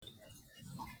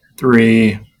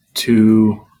Three,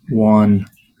 two, one,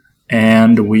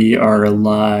 and we are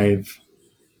live.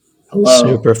 Hello.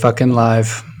 Super fucking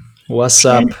live. What's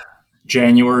up?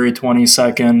 January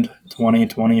 22nd,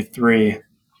 2023.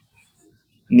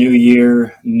 New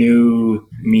year, new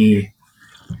me.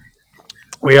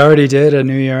 We already did a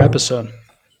New Year episode.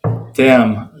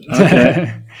 Damn.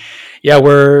 Okay. Yeah,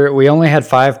 we only had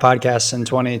 5 podcasts in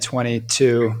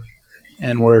 2022,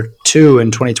 and we're 2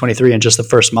 in 2023 in just the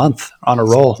first month on a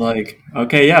roll.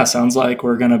 Sounds like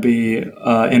we're going to be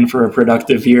in for a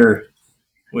productive year,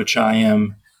 which I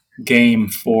am game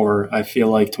for. I feel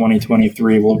like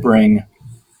 2023 will bring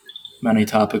many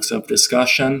topics of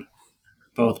discussion,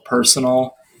 both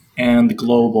personal and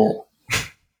global.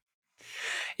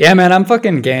 Yeah, man, I'm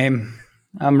fucking game.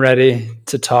 I'm ready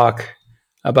to talk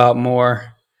about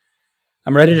more.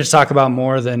 I'm ready to talk about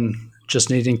more than just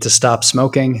needing to stop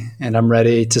smoking, and I'm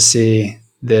ready to see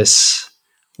this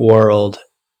world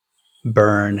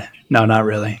burn. No, not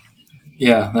really.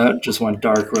 Yeah, that just went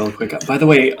dark real quick. By the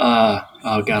way, oh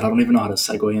God, I don't even know how to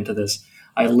segue into this.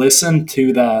 I listened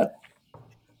to that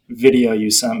video you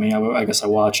sent me. I guess I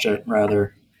watched it,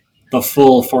 rather. The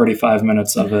full 45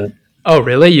 minutes of it. Oh,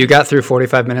 really? You got through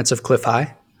 45 minutes of Cliff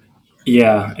High?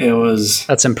 Yeah, it was...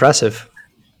 That's impressive.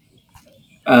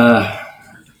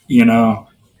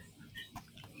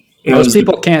 Most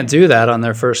people can't do that on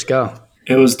their first go.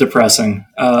 It was depressing.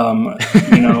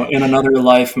 In another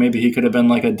life, maybe he could have been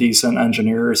like a decent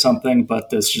engineer or something, but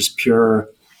it's just pure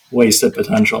wasted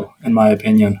potential, in my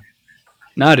opinion.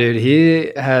 No, dude,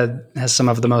 he has some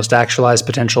of the most actualized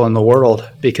potential in the world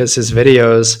because his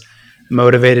videos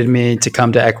motivated me to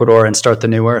come to Ecuador and start the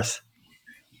New Earth.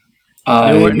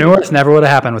 New Earth never would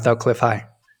have happened without Cliff High.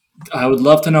 I would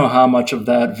love to know how much of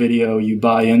that video you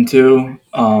buy into,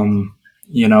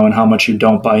 and how much you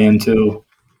don't buy into.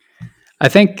 I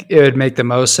think it would make the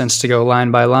most sense to go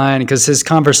line by line because his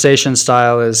conversation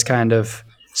style is kind of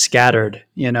scattered,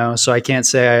 so I can't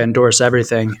say I endorse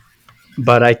everything.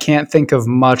 But I can't think of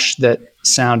much that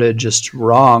sounded just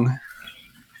wrong.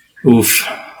 Oof.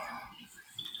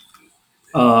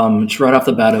 Right off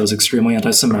the bat, it was extremely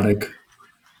anti-Semitic.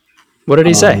 What did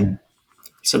he say?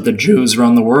 He said the Jews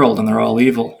run the world and they're all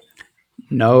evil.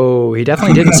 No, he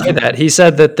definitely didn't say that. He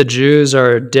said that the Jews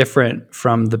are different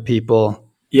from the people.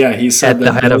 Yeah, he said at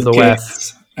the head of the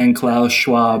West and Klaus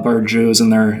Schwab are Jews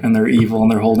and they're evil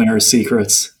and they're holding our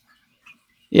secrets.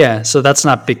 Yeah, so that's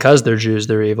not because they're Jews;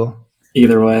 they're evil.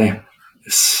 Either way,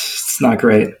 it's not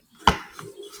great.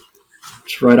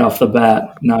 Just right off the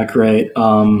bat, not great.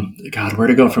 God, where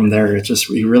to go from there?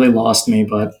 He really lost me,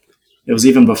 but it was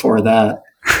even before that.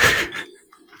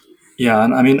 Yeah,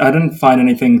 and I mean, I didn't find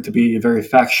anything to be very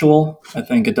factual. I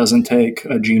think it doesn't take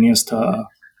a genius to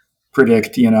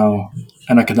predict, an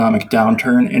economic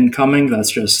downturn incoming. That's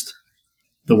just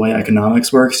the way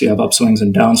economics works. You have upswings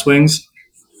and downswings.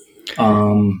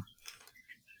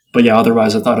 But yeah,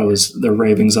 otherwise, I thought it was the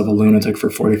ravings of a lunatic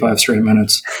for 45 straight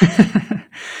minutes.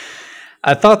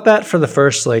 I thought that for the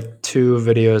first 2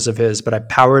 videos of his, but I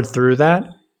powered through that,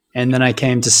 and then I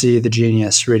came to see the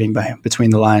genius reading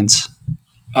between the lines.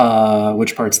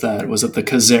 Which part's that? Was it the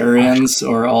Khazarians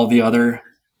or all the other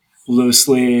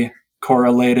loosely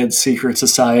correlated secret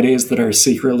societies that are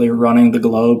secretly running the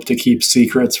globe to keep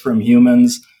secrets from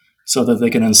humans so that they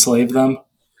can enslave them?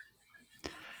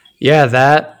 Yeah,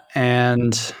 that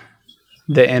and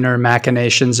the inner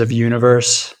machinations of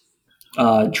universe.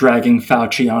 Dragging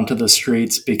Fauci onto the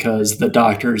streets because the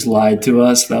doctors lied to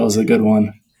us. That was a good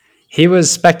one. He was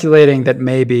speculating that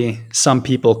maybe some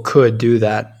people could do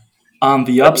that. On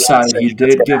the upside, he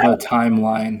did give a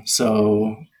timeline.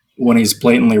 So when he's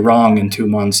blatantly wrong in 2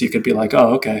 months, you could be like,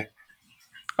 oh, okay.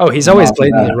 Oh, he's always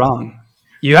blatantly wrong.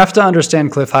 You have to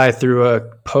understand Cliff High through a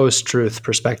post-truth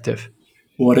perspective.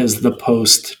 What is the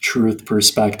post-truth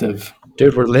perspective?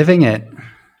 Dude, we're living it.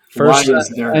 First,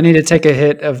 I need to take a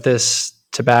hit of this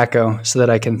tobacco so that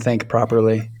I can think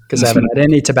properly because I haven't had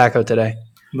any tobacco today.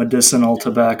 Medicinal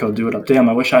tobacco, do it up. Damn,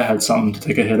 I wish I had something to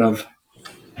take a hit of.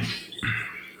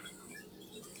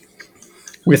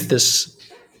 With this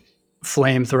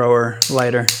flamethrower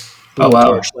lighter. Oh,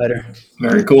 wow. Torch lighter.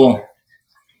 Very cool.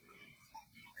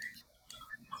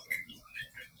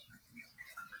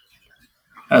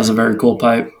 That was a very cool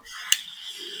pipe.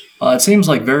 It seems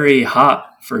like very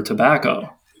hot for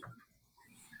tobacco.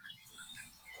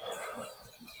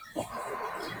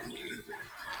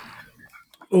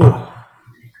 Ooh.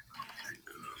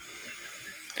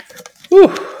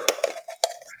 Ooh.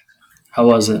 How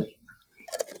was it?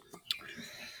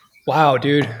 Wow,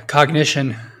 dude.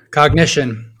 Cognition. I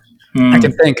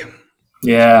can think.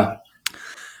 Yeah.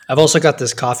 I've also got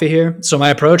this coffee here. So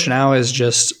my approach now is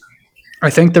just I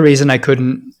think the reason I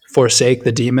couldn't forsake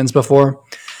the demons before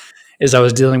is I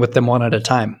was dealing with them one at a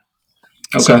time.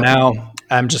 So Okay. now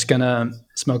I'm just going to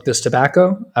smoke this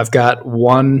tobacco. I've got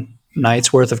one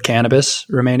night's worth of cannabis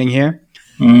remaining here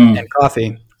Mm. and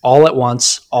coffee all at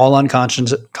once, all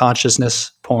unconscious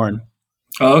consciousness porn,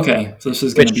 Oh, okay. So this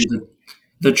is going to be which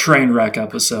the train wreck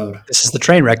episode. this is the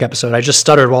train wreck episode. I just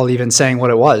stuttered while even saying what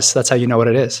it was. That's how you know what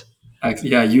it is.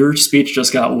 Yeah, your speech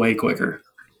just got way quicker.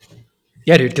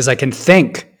 Yeah, dude, because I can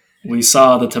think. We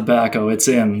saw the tobacco. It's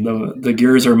in. The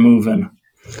gears are moving.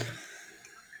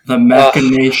 The Ugh.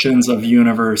 machinations of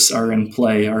universe are in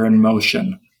play, are in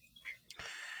motion.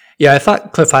 Yeah, I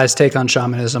thought Cliff High's take on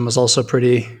shamanism was also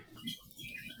pretty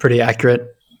accurate.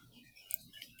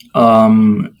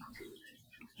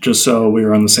 Just so we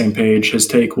were on the same page, his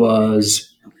take was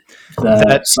that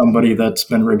That somebody that's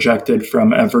been rejected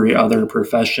from every other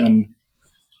profession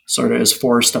sort of is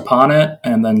forced upon it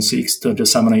and then seeks to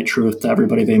disseminate truth to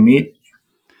everybody they meet.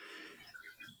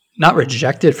 not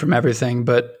rejected from everything,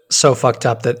 but so fucked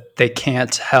up that they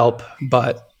can't help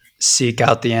but seek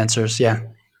out the answers. Yeah.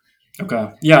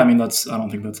 Okay. Yeah, I mean, I don't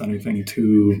think that's anything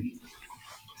too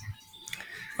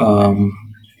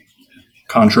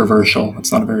controversial.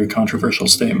 It's not a very controversial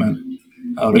statement.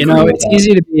 I would You agree know, with that.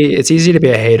 it's easy to be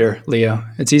a hater, Leo.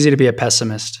 It's easy to be a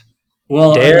pessimist.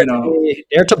 Well, Dare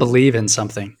to believe in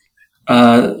something.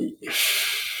 uh,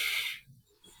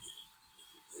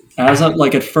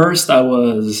 like at first I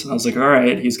was like, all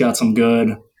right, he's got some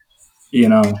good, you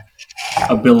know,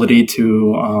 ability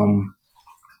to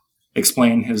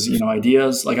explain his,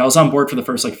 ideas. Like I was on board for the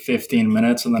first like 15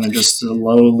 minutes, and then it just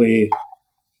slowly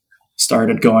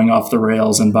started going off the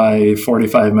rails. And by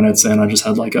 45 minutes in, I just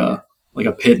had like a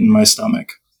pit in my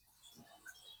stomach.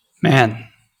 Man.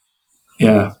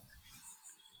 Yeah.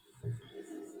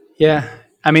 Yeah.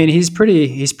 I mean, he's pretty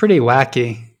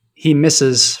wacky. He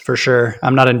misses for sure.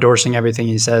 I'm not endorsing everything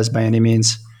he says by any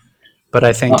means, but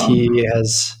I think Um, he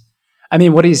has. I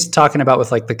mean, what he's talking about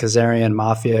with like the Khazarian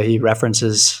mafia, he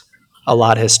references a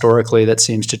lot historically that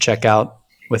seems to check out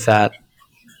with that.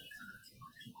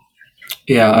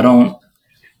 yeah, I don't,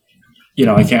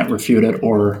 I can't refute it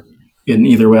or in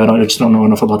either way. I just don't know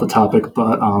enough about the topic,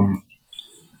 but I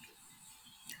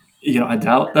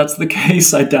doubt that's the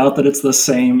case. I doubt that it's the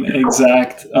same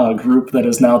exact group that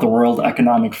is now the World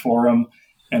Economic Forum,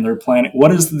 and they're planning.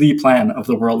 What is the plan of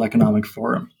the World Economic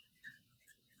Forum?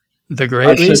 The I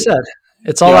Great should, Reset.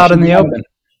 It's all yeah, I out in should the know. open.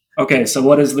 Okay, so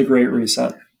what is the Great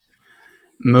Reset?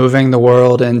 Moving the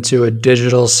world into a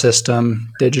digital system,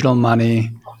 digital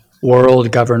money,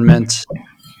 world government,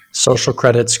 social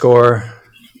credit score,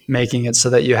 making it so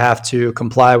that you have to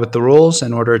comply with the rules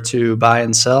in order to buy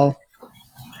and sell,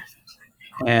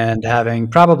 and having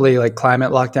probably like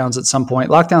climate lockdowns at some point.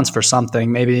 Lockdowns for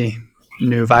something, maybe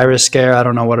new virus scare. I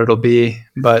don't know what it'll be,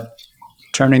 but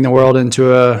turning the world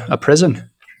into a prison.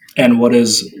 And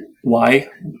why?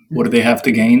 What do they have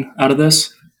to gain out of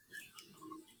this?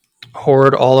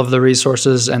 Hoard all of the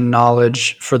resources and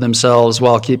knowledge for themselves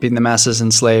while keeping the masses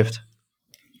enslaved.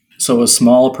 So a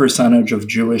small percentage of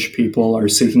Jewish people are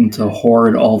seeking to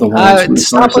hoard all the world's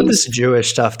Stop with this resources. Jewish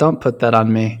stuff. Don't put that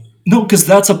on me. No, because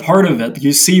that's a part of it.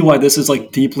 You see why this is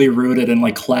like deeply rooted in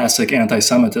like classic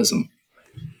anti-Semitism.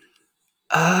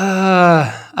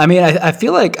 I mean, I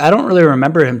feel like I don't really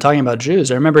remember him talking about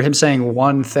Jews. I remember him saying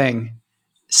one thing,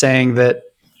 saying that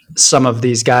some of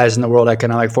these guys in the World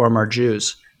Economic Forum are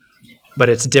Jews, but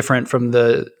it's different from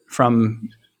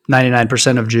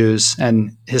 99% of Jews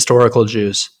and historical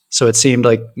Jews. So it seemed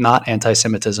like not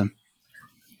anti-Semitism.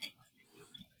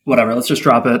 Whatever, let's just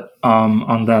drop it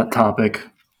on that topic.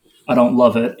 I don't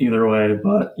love it either way,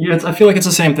 but yeah, I feel like it's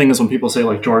the same thing as when people say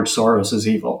like George Soros is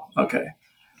evil. Okay.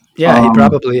 Yeah, he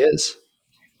probably is.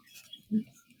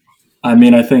 I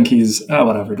mean, I think he's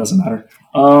whatever. It doesn't matter.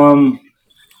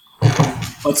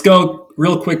 Let's go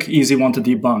real quick, easy one to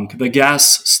debunk the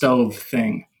gas stove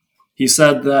thing. He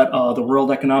said that the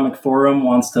World Economic Forum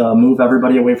wants to move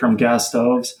everybody away from gas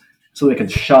stoves so they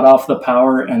could shut off the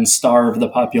power and starve the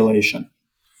population.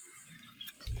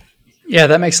 Yeah,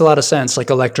 that makes a lot of sense. Like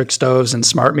electric stoves and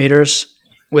smart meters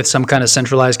with some kind of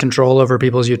centralized control over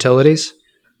people's utilities.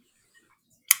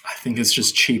 I think it's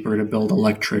just cheaper to build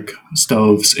electric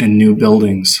stoves in new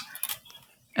buildings.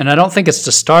 And I don't think it's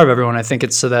to starve everyone. I think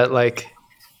it's so that like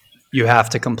you have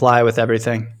to comply with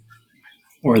everything.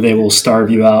 Or they will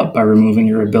starve you out by removing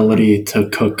your ability to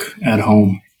cook at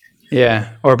home.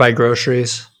 Yeah, or buy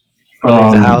groceries or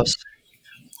leave the house.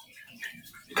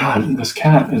 God, this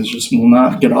cat will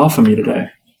not get off of me today.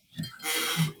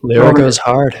 Lyra goes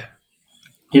hard.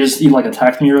 He like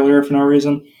attacked me earlier for no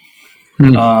reason.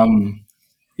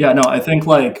 Yeah, no, I think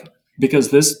like because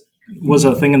this was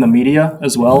a thing in the media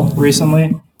as well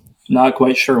recently. Not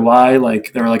quite sure why.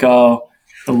 Like they were like, "Oh,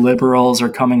 the liberals are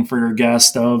coming for your gas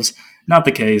stoves." Not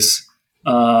the case.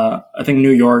 I think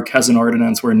New York has an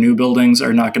ordinance where new buildings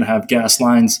are not going to have gas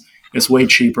lines. It's way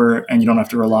cheaper, and you don't have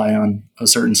to rely on a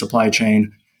certain supply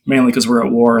chain. Mainly because we're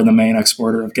at war, and the main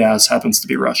exporter of gas happens to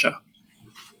be Russia.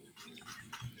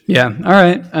 Yeah. All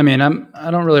right. I mean,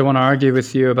 I don't really want to argue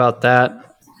with you about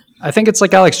that. I think it's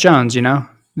like Alex Jones, you know?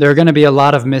 There are going to be a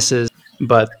lot of misses,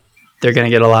 but they're going to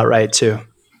get a lot right too.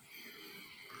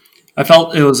 I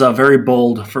felt it was very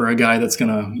bold for a guy that's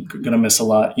gonna miss a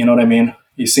lot. You know what I mean?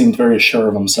 He seemed very sure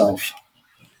of himself.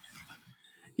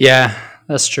 Yeah,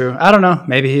 that's true. I don't know.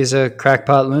 Maybe he's a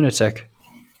crackpot lunatic.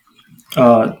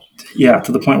 Uh, yeah,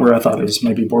 to the point where I thought it was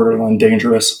maybe borderline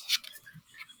dangerous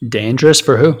Dangerous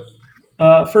for who?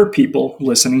 for people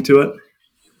listening to it.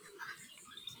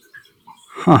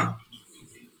 Huh.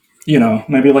 You know,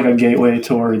 maybe like a gateway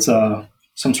towards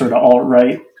some sort of alt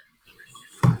right.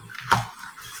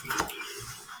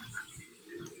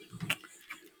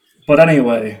 But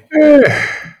anyway,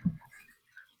 I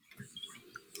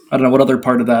don't know what other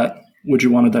part of that would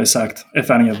you want to dissect, if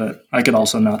any of it. I could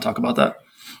also not talk about that.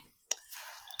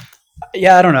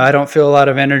 Yeah, I don't know. I don't feel a lot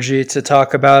of energy to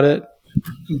talk about it,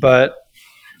 but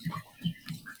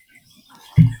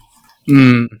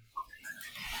mm,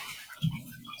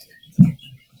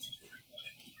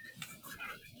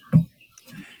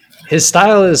 his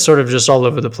style is sort of just all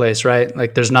over the place, right?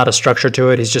 Like there's not a structure to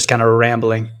it. He's just kind of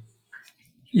rambling.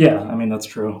 Yeah, I mean that's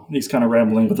true. He's kind of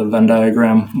rambling with a Venn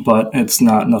diagram, but it's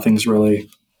not. Nothing's really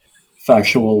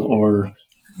factual, or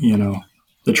you know,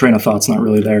 the train of thought's not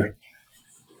really there,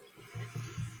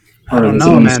 I or don't it know,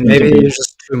 doesn't man. seem to Maybe be. he's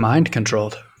just too mind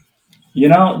controlled. You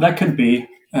know, that could be.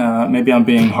 Maybe I'm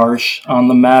being harsh on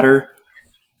the matter.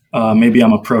 Maybe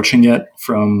I'm approaching it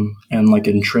from an like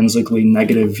intrinsically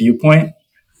negative viewpoint.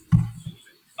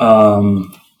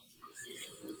 Um,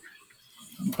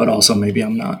 but also maybe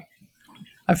I'm not.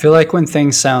 I feel like when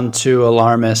things sound too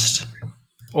alarmist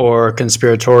or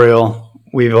conspiratorial,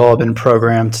 we've all been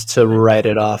programmed to write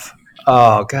it off.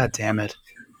 Oh, god damn it.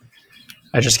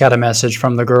 I just got a message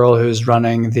from the girl who's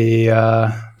running the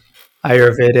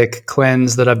Ayurvedic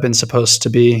cleanse that I've been supposed to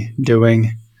be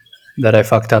doing that I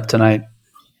fucked up tonight.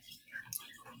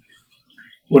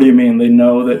 What do you mean? They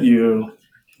know that you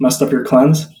messed up your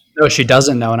cleanse? No, she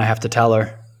doesn't know, and I have to tell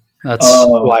her. That's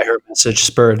Oh, why her message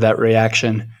spurred that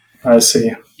reaction. I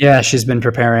see. Yeah, she's been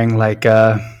preparing like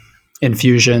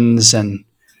infusions and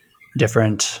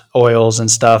different oils and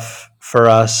stuff for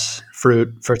us,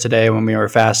 fruit for today when we were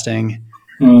fasting.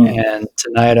 Hmm. And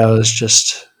tonight I was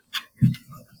just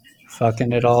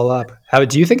fucking it all up. How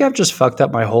do you think I've just fucked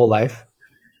up my whole life?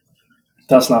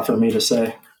 That's not for me to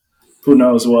say. Who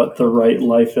knows what the right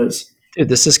life is? Dude,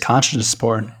 this is conscience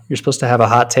porn. You're supposed to have a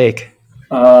hot take.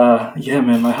 Yeah,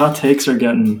 man, my hot takes are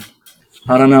getting.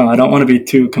 I don't know. I don't want to be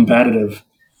too combative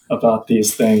about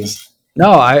these things,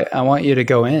 No, I want you to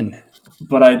go in.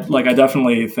 but I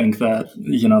definitely think that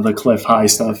the Cliff High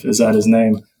stuff is at his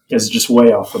name is just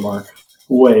way off the mark,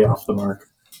 way off the mark.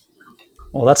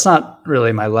 Well, that's not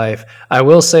really my life. I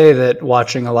will say that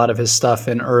watching a lot of his stuff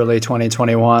in early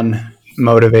 2021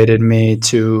 motivated me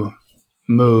to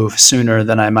move sooner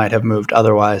than I might have moved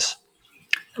otherwise.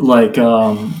 Like,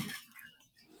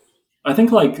 I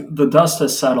think like the dust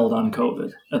has settled on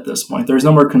COVID at this point. There's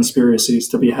no more conspiracies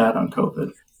to be had on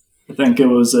COVID. I think it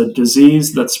was a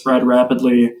disease that spread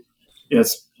rapidly.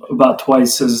 It's about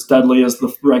twice as deadly as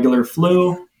the regular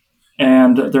flu,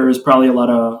 and there is probably a lot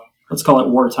of, let's call it,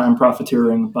 wartime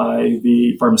profiteering by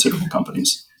the pharmaceutical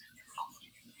companies.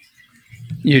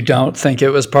 You don't think it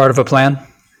was part of a plan?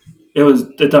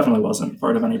 It definitely wasn't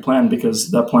part of any plan because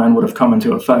that plan would have come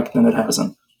into effect and it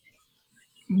hasn't.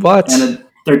 What? And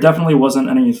there definitely wasn't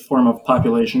any form of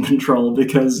population control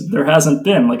because there hasn't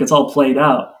been. Like it's all played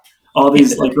out. All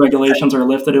these like regulations are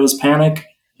lifted. It was panic.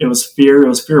 It was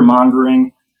fear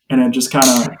mongering, and it just kind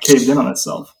of caved in on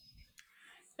itself.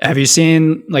 Have you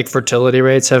seen like fertility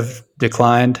rates have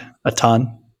declined a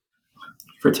ton?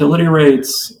 Fertility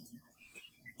rates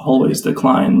always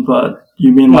decline, but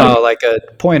you mean like Well, like a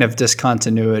point of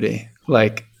discontinuity,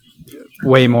 like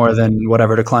way more than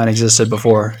whatever decline existed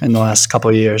before in the last couple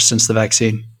of years since the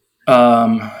vaccine.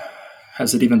 um,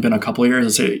 has it even been a couple of years?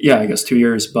 I'd say, yeah, I guess 2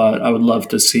 years, but I would love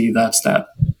to see that stat.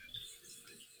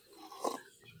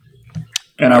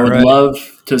 And I All would right.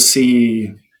 love to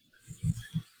see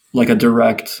like a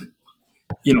direct,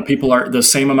 people are the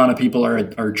same amount of people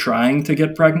are trying to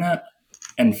get pregnant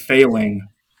and failing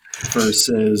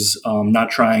versus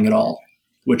not trying at all,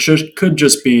 which could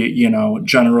just be,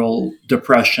 general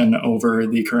depression over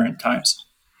the current times.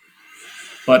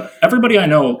 But everybody I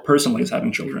know personally is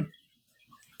having children.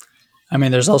 I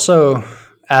mean, there's also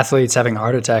athletes having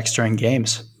heart attacks during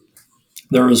games.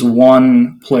 There was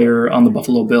one player on the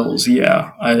Buffalo Bills.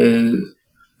 Yeah, I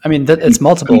mean, it's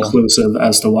multiple. conclusive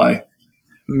as to why.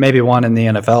 Maybe one in the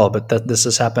NFL, but this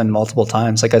has happened multiple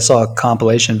times. Like I saw a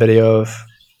compilation video of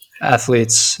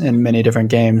athletes in many different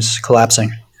games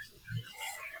collapsing.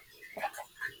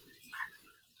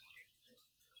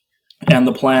 And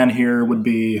the plan here would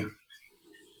be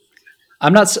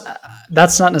I'm not.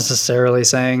 That's not necessarily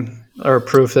saying or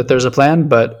proof that there's a plan,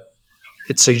 but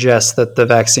it suggests that the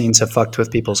vaccines have fucked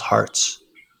with people's hearts.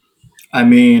 I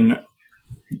mean,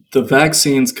 the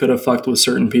vaccines could have fucked with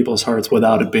certain people's hearts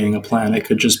without it being a plan. It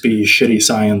could just be shitty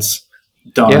science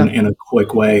Yeah, done in a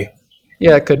quick way.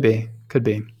 yeah, it could be. Could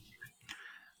be.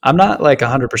 I'm not like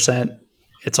 100%.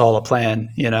 It's all a plan,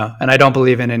 and I don't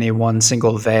believe in any one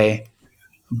single they,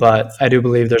 but I do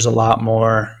believe there's a lot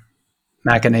more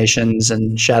machinations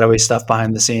and shadowy stuff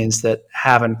behind the scenes that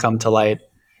haven't come to light,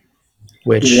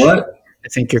 which What? I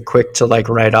think you're quick to like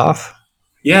write off.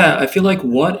 Yeah, I feel like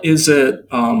what is it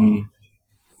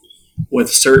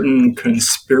with certain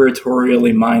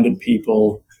conspiratorially minded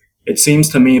people? It seems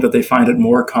to me that they find it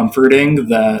more comforting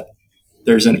that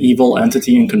there's an evil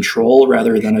entity in control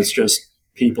rather than it's just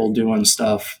people doing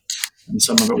stuff and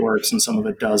some of it works and some of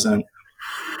it doesn't.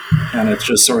 And it's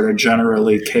just sort of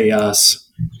generally chaos.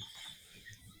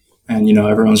 And,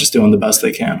 everyone's just doing the best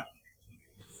they can.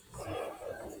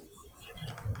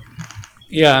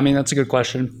 Yeah, I mean, that's a good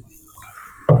question.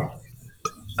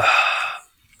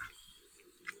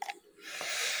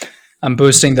 I'm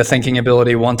boosting the thinking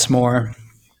ability once more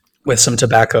with some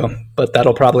tobacco, but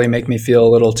that'll probably make me feel a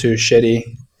little too shitty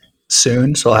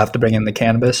soon. So I'll have to bring in the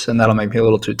cannabis, and that'll make me a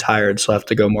little too tired. So I'll have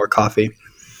to go more coffee.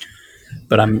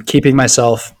 But I'm keeping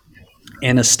myself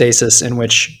in a stasis in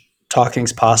which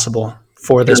talking's possible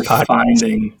for this You're podcast.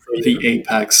 finding the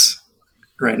apex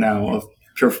right now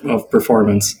of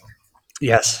performance.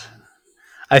 Yes.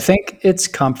 I think it's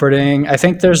comforting. I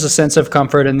think there's a sense of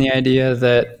comfort in the idea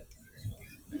that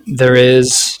there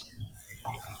is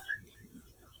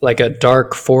like a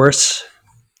dark force,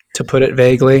 to put it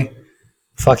vaguely,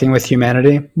 fucking with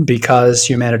humanity because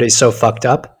humanity's so fucked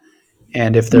up.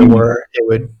 And if there were, it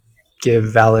would give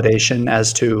validation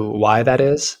as to why that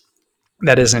is.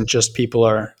 That isn't just people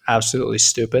are absolutely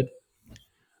stupid.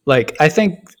 Like, I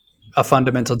think a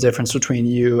fundamental difference between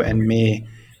you and me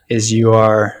is you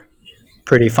are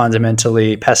pretty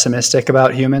fundamentally pessimistic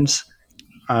about humans.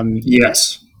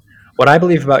 Yes. What I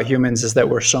believe about humans is that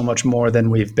we're so much more than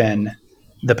we've been.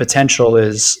 The potential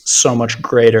is so much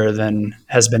greater than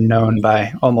has been known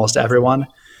by almost everyone.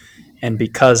 And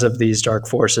because of these dark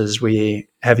forces, we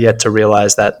have yet to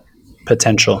realize that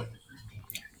potential.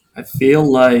 I feel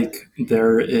like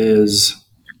there is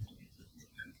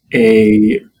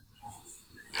a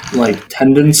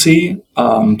tendency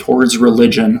towards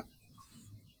religion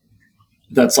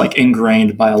that's like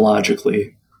ingrained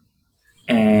biologically,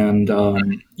 and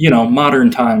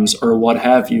modern times or what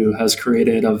have you has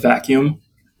created a vacuum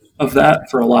of that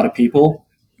for a lot of people,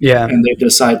 Yeah. and they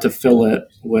decide to fill it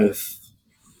with,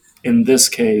 in this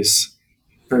case,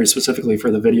 very specifically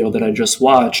for the video that I just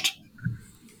watched,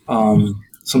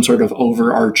 some sort of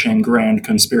overarching grand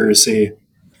conspiracy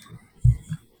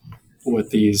with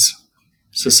these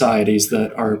societies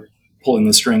that are pulling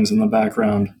the strings in the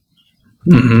background.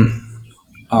 Mm-hmm.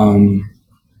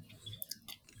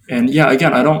 And yeah,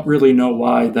 again, I don't really know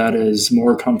why that is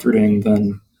more comforting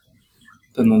than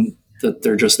that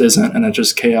there just isn't, and it's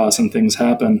just chaos and things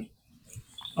happen.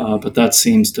 But that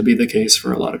seems to be the case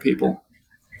for a lot of people.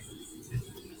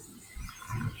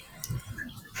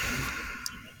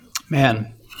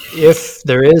 Man, if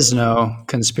there is no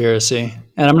conspiracy,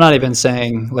 and I'm not even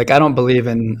saying, like, I don't believe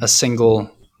in a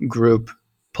single group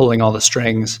pulling all the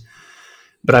strings,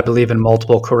 but I believe in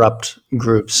multiple corrupt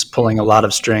groups pulling a lot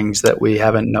of strings that we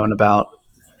haven't known about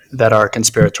that are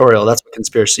conspiratorial. That's what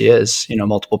conspiracy is,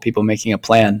 multiple people making a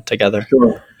plan together.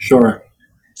 Sure.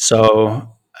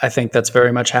 So I think that's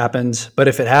very much happened. But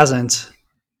if it hasn't,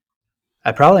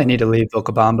 I probably need to leave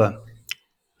Vilcabamba.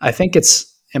 I think it's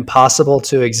impossible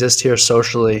to exist here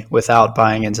socially without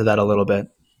buying into that a little bit.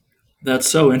 That's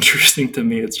so interesting to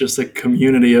me. It's just a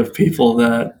community of people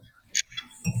that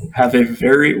have a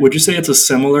very, would you say it's a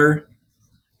similar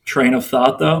train of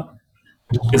thought though?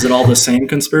 Is it all the same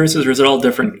conspiracies or is it all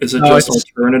different? Is it No, just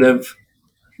alternative?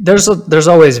 there's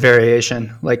always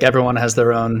variation. Like everyone has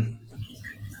their own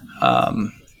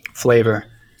flavor,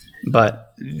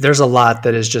 but there's a lot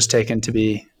that is just taken to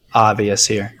be obvious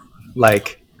here.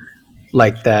 Like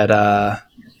that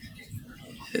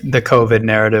the COVID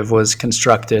narrative was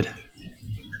constructed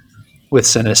with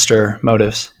sinister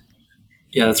motives.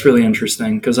 Yeah, that's really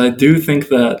interesting because I do think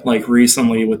that like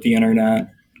recently with the internet,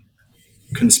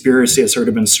 conspiracy has sort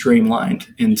of been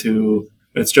streamlined into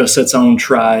it's just its own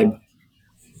tribe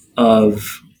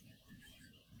of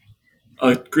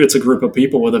it's a group of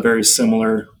people with a very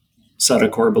similar set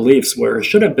of core beliefs. Where it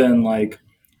should have been like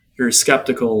you're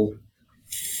skeptical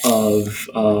of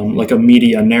like a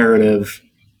media narrative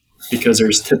because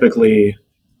there's typically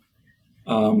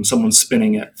someone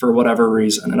spinning it for whatever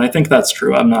reason, and I think that's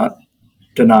true. I'm not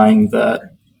denying that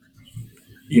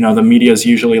the media is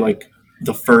usually like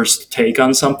the first take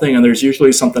on something, and there's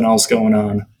usually something else going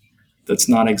on that's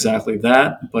not exactly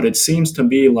that. But it seems to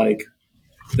be like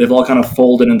they've all kind of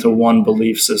folded into one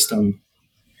belief system,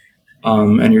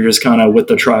 and you're just kind of with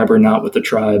the tribe or not with the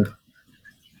tribe.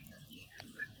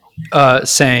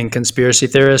 Saying conspiracy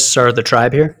theorists are the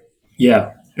tribe here.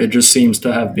 Yeah, it just seems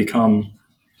to have become,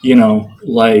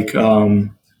 like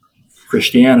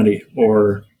Christianity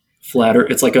or flat Earth.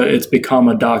 It's become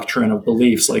a doctrine of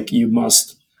beliefs. Like you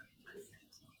must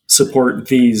support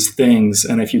these things,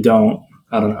 and if you don't,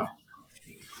 I don't know.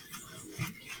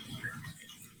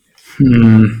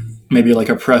 Maybe like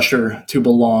a pressure to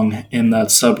belong in that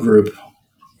subgroup.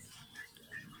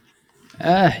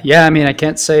 Yeah, I mean, I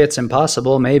can't say it's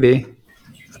impossible. Maybe.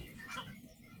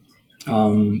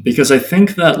 Because I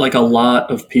think that like a lot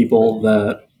of people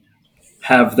that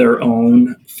have their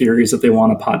own theories that they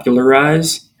want to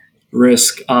popularize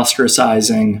risk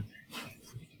ostracizing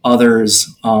others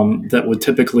that would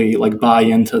typically like buy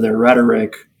into their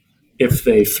rhetoric if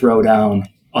they throw down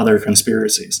other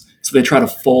conspiracies. So they try to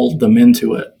fold them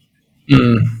into it.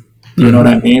 You know what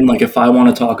I mean? Like if I want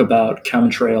to talk about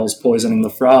chemtrails poisoning the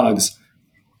frogs,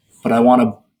 but I want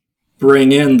to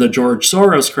bring in the George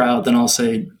Soros crowd, then I'll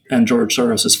say, and George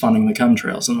Soros is funding the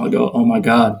chemtrails. And they'll go, oh my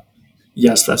God,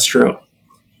 yes, that's true.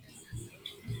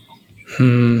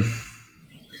 You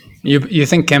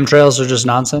think chemtrails are just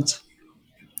nonsense?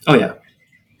 Oh, yeah.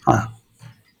 Huh.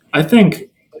 I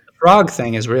think The frog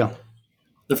thing is real.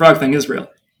 the frog thing is real.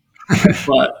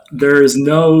 But there's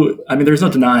no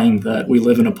denying that we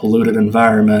live in a polluted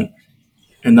environment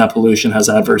and that pollution has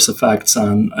adverse effects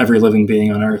on every living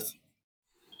being on Earth.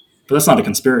 But that's not a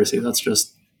conspiracy. That's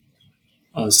just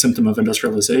a symptom of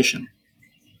industrialization.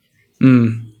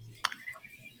 Dude,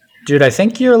 I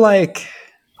think you're like.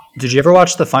 Did you ever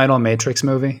watch the final Matrix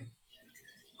movie?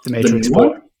 The Matrix new 4?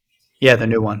 one? Yeah, the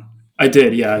new one. I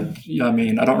did, yeah. I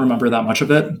mean, I don't remember that much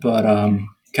of it, but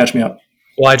catch me up.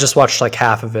 Well, I just watched like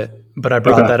half of it, but I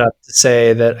brought Okay. that up to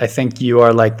say that I think you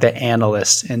are like the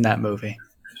analyst in that movie.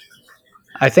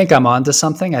 I think I'm onto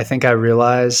something. I think I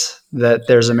realize that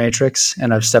there's a matrix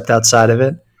and I've stepped outside of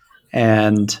it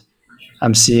and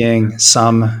I'm seeing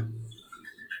some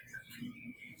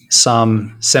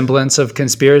semblance of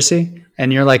conspiracy.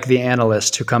 And you're like the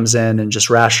analyst who comes in and just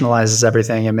rationalizes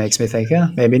everything and makes me think, yeah,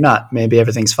 maybe not. Maybe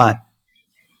everything's fine.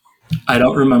 I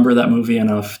don't remember that movie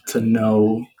enough to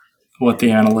know what the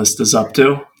analyst is up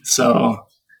to, so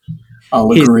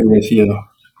I'll He's agree with you.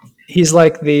 he's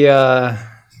like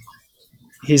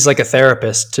he's like a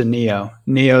therapist to Neo.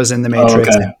 Neo's in the Oh,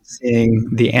 Matrix, okay, seeing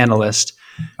the analyst,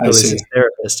 I who is see. his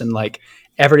therapist, and like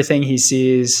everything he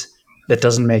sees that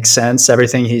doesn't make sense,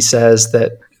 everything he says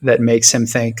that makes him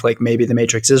think like maybe the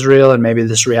Matrix is real and maybe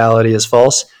this reality is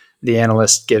false. The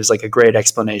analyst gives like a great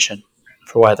explanation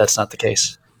for why that's not the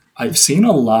case. I've seen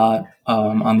a lot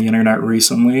on the internet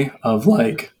recently of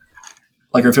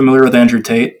you're familiar with Andrew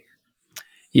Tate,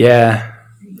 Yeah.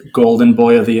 golden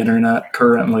boy of the internet,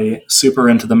 currently super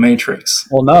into the Matrix.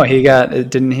 Well, no, he got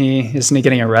didn't he? Isn't he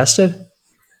getting arrested?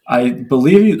 I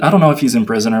don't know if he's in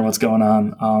prison or what's going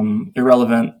on.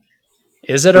 Irrelevant.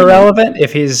 Is it But yeah, irrelevant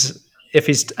if he's?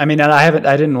 I mean, I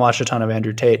didn't watch a ton of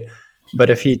Andrew Tate, but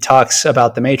if he talks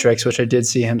about the Matrix, which I did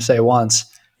see him say once,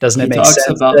 doesn't it he make talks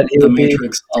sense that about he the would be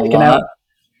Matrix a taken out?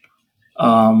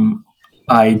 lot.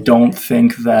 I don't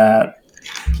think that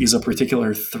he's a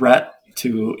particular threat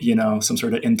to some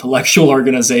sort of intellectual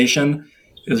organization.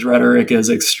 His rhetoric is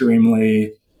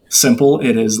extremely simple.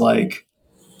 It is like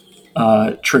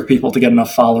trick people to get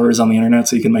enough followers on the internet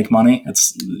so you can make money.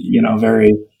 It's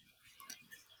very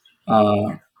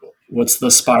what's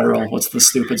the spiral? What's the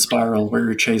stupid spiral where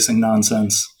you're chasing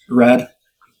nonsense? Red.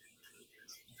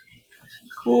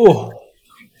 Ooh,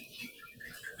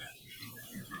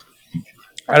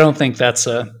 I don't think that's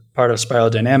a part of spiral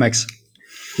dynamics.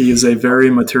 He is a very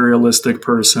materialistic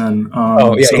person.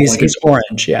 Oh yeah, So he's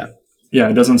orange. Yeah. yeah,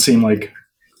 it doesn't seem like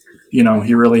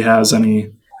he really has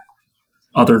any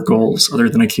other goals other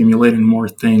than accumulating more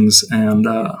things and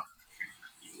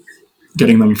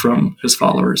getting them from his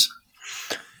followers.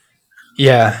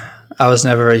 Yeah. I was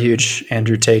never a huge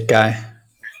Andrew Tate guy.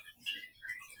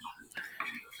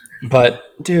 But,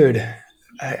 dude,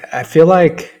 I feel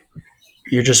like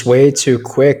you're just way too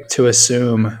quick to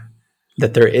assume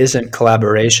that there isn't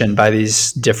collaboration by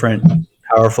these different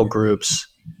powerful groups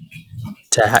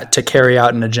to carry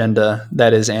out an agenda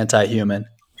that is anti-human.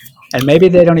 And maybe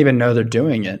they don't even know they're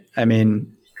doing it. I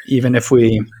mean, even if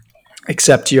we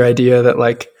accept your idea that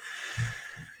like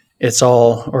it's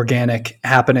all organic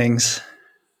happenings,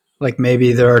 like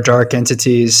maybe there are dark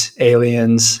entities,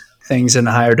 aliens, things in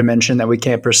a higher dimension that we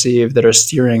can't perceive that are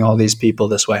steering all these people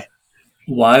this way.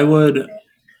 Why would,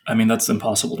 I mean, that's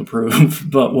impossible to prove,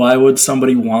 but why would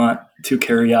somebody want to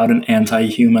carry out an anti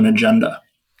human agenda?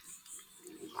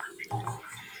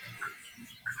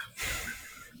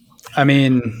 I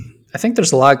mean, I think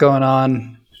there's a lot going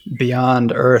on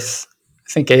beyond Earth.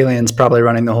 I think aliens probably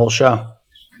running the whole show.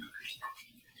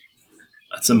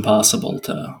 That's impossible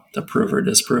to prove or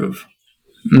disprove.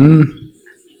 Mm,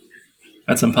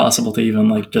 That's impossible to even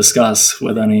like discuss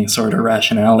with any sort of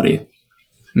rationality.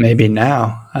 maybe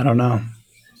now. I don't know.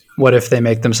 What if they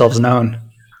make themselves known?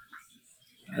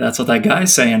 That's what that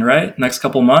guy's saying, right? Next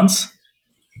couple months?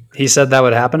 He said that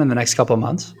would happen in the next couple of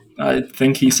months. I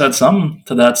think he said something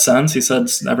to that sense. He said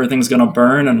everything's going to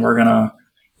burn and we're going to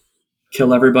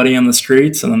kill everybody in the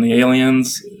streets. And then the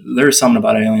aliens, there's something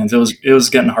about aliens. It was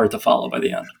getting hard to follow by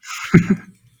the end.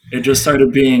 It just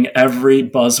started being every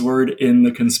buzzword in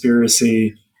the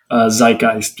conspiracy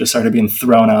zeitgeist just started being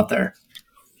thrown out there.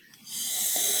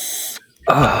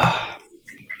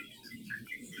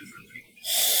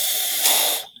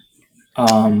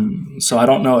 So I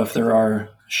don't know if there are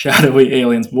shadowy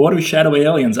aliens. But what do shadowy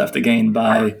aliens have to gain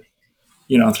by,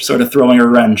 sort of throwing a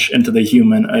wrench into the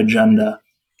human agenda?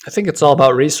 I think it's all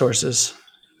about resources,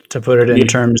 to put it in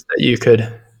terms that you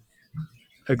could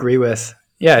agree with.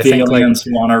 Yeah, I the think aliens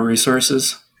want our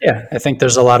resources. Yeah, I think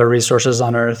there's a lot of resources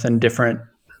on Earth, and different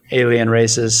alien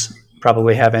races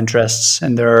probably have interests,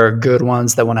 and there are good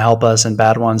ones that want to help us and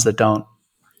bad ones that don't.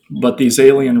 But these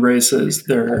alien races,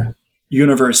 they're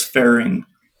universe-faring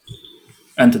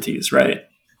entities, right?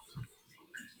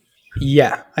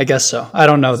 Yeah, I guess so. I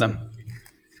don't know them.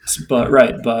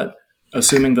 But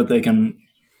assuming that they can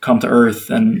come to Earth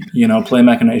and, play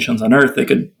machinations on Earth, they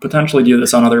could potentially do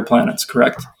this on other planets,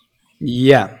 correct?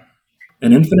 Yeah.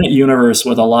 An infinite universe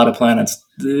with a lot of planets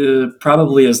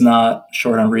probably is not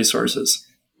short on resources.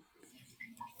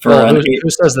 Who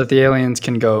says that the aliens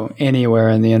can go anywhere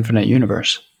in the infinite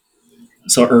universe?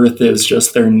 So Earth is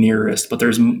just their nearest, but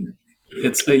you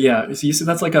see,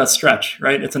 that's like a stretch,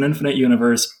 right? It's an infinite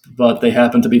universe, but they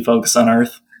happen to be focused on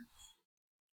Earth.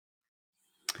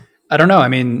 I don't know. I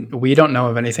mean, we don't know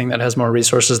of anything that has more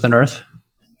resources than Earth.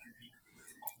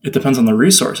 It depends on the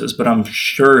resources, but I'm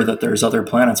sure that there's other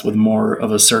planets with more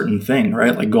of a certain thing,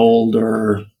 right? Like gold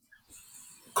or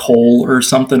coal or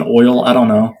something, oil. I don't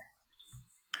know.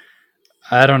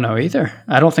 I don't know either.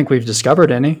 I don't think we've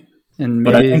discovered any.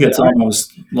 But I think it's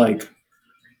almost like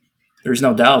there's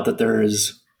no doubt that there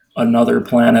is another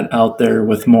planet out there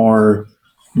with more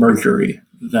mercury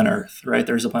than Earth, right?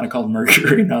 There's a planet called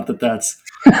Mercury, not that that's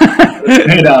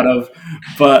made out of,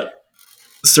 but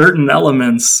certain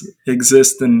elements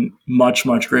exist in much,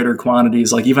 much greater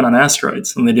quantities, like even on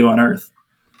asteroids, than they do on Earth.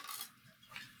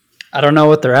 I don't know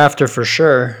what they're after for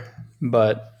sure,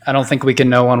 but I don't think we can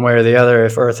know one way or the other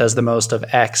if Earth has the most of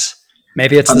X.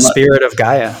 Maybe it's the spirit of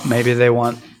Gaia. Maybe they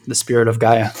want the spirit of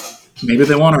Gaia. Maybe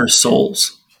they want our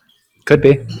souls. Could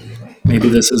be. Maybe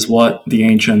this is what the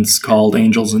ancients called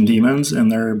angels and demons, and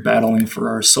they're battling for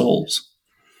our souls.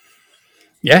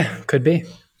 Yeah, could be.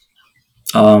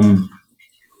 But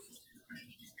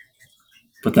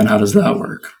then how does that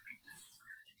work?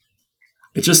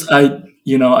 It's just, I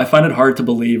find it hard to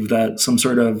believe that some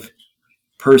sort of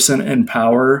person in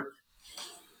power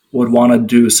would want to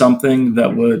do something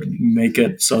that would make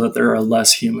it so that there are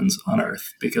less humans on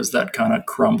Earth, because that kind of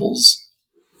crumbles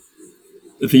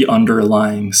the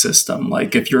underlying system.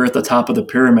 Like if you're at the top of the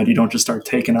pyramid, you don't just start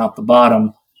taking out the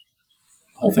bottom,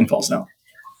 the whole thing falls down.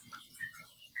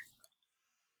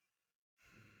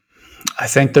 I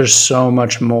think there's so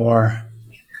much more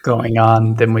going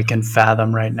on than we can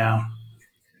fathom right now.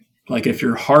 Like if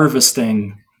you're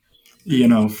harvesting,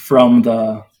 from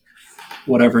the,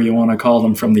 whatever you want to call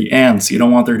them, from the ants, you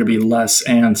don't want there to be less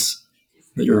ants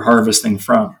that you're harvesting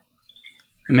from.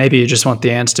 Maybe you just want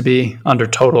the ants to be under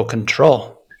total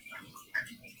control.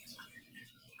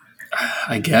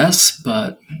 I guess,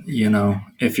 but,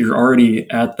 if you're already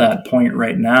at that point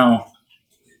right now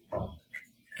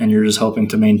and you're just hoping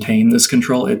to maintain this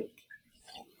control,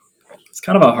 it's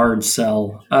kind of a hard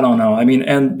sell. I don't know. I mean,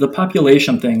 and the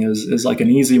population thing is like an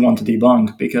easy one to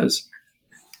debunk because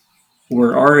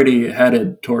we're already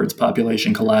headed towards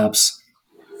population collapse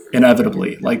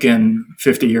inevitably. Like in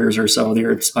 50 years or so, the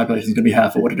Earth's population is going to be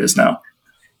half of what it is now.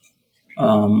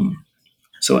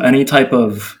 So any type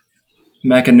of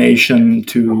machination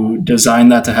to design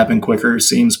that to happen quicker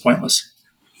seems pointless.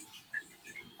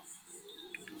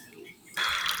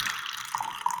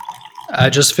 I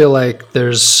just feel like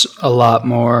there's a lot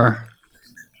more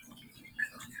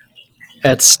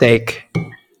at stake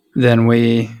than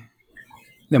we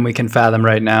can fathom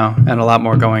right now, and a lot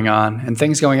more going on, and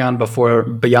things going on before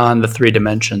beyond the three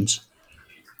dimensions,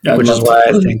 Yeah, which is why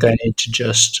I think I need to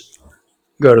just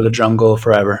go to the jungle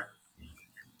forever.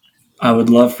 I would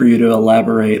love for you to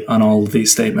elaborate on all of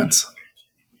these statements.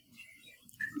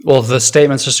 Well, the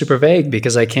statements are super vague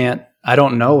because I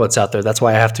don't know what's out there. That's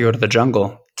why I have to go to the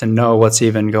jungle to know what's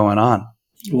even going on.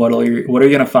 What are you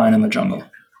going to find in the jungle?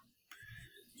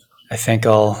 I think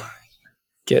I'll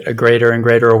get a greater and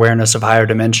greater awareness of higher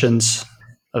dimensions,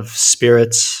 of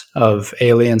spirits, of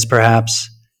aliens perhaps,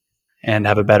 and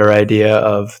have a better idea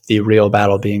of the real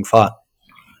battle being fought.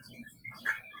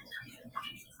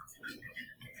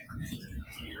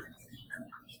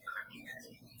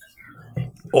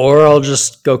 Or I'll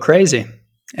just go crazy,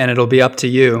 and it'll be up to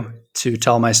you to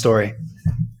tell my story.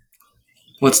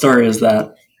 What story is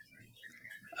that?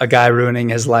 A guy ruining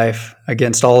his life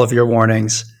against all of your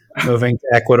warnings, moving to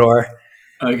Ecuador,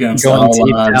 Against going all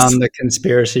deep odds. down the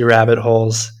conspiracy rabbit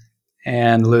holes,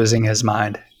 and losing his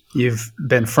mind. You've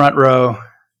been front row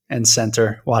and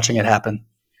center watching it happen.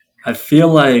 I feel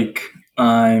like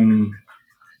maybe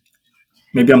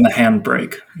I'm the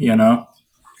handbrake,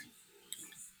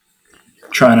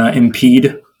 trying to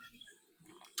impede.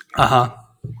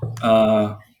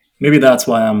 Maybe that's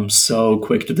why I'm so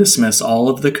quick to dismiss all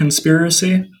of the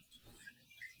conspiracy.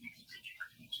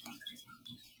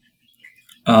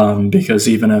 Because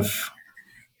even if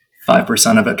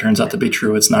 5% of it turns out to be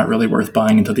true, it's not really worth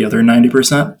buying into the other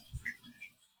 90%.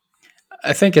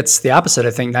 I think it's the opposite.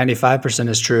 I think 95%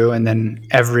 is true, and then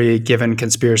every given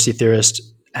conspiracy theorist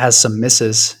has some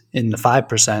misses in the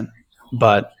 5%.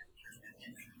 But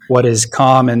what is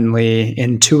commonly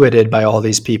intuited by all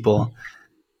these people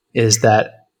is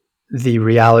that the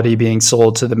reality being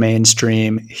sold to the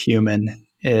mainstream human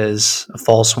is a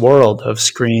false world of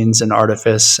screens and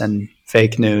artifice and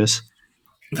fake news.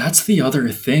 That's the other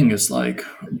thing is like,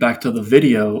 back to the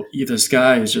video, this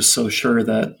guy is just so sure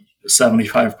that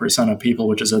 75% of people,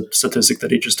 which is a statistic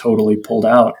that he just totally pulled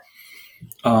out,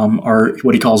 are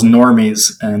what he calls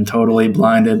normies and totally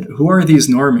blinded. Who are these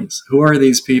normies? Who are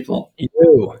these people?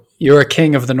 You're a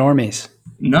king of the normies.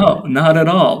 No, not at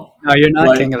all. No, you're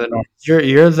not king of the normies.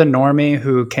 You're the normie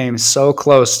who came so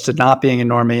close to not being a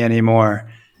normie anymore,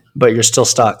 but you're still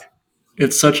stuck.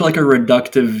 It's such like a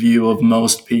reductive view of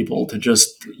most people to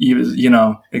just,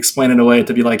 explain it away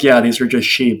to be like, yeah, these are just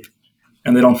sheep.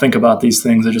 And they don't think about these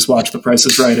things. They just watch The Price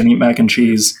is Right and eat mac and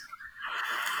cheese.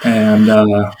 And,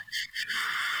 I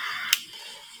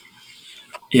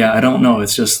don't know.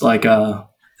 It's just like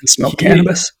smoke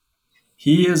cannabis.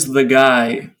 He is the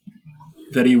guy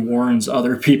that he warns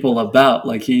other people about.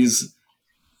 Like he's,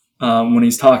 when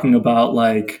he's talking about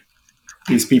like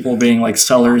these people being like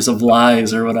sellers of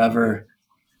lies or whatever,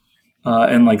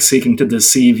 and like seeking to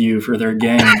deceive you for their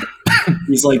gain.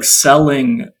 He's like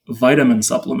selling vitamin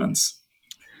supplements.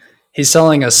 He's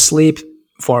selling a sleep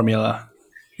formula.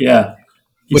 Yeah.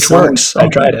 Which works. I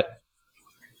tried it.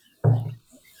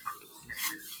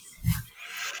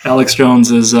 Alex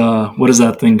Jones is, what is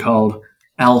that thing called?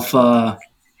 Alpha.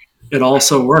 It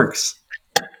also works.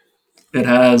 It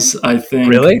has, I think.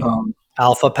 Really?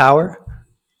 Alpha Power?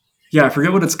 Yeah, I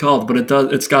forget what it's called, but it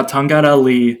does. It's got Tangat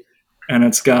Ali, and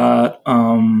it's got,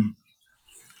 God,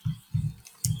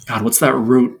 what's that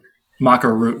root?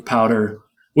 Maca root powder,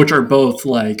 which are both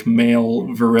like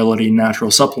male virility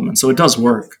natural supplements. So it does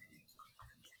work.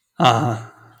 That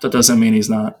doesn't mean he's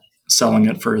not selling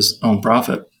it for his own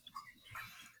profit.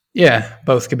 Yeah,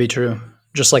 both could be true.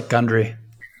 Just like Gundry.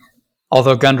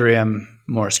 Although Gundry I'm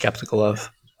more skeptical of.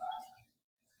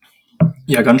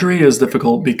 Yeah, Gundry is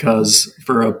difficult because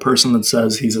for a person that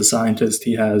says he's a scientist,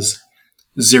 he has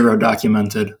zero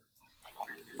documented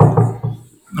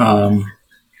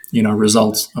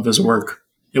results of his work.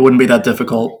 It wouldn't be that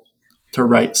difficult to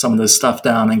write some of this stuff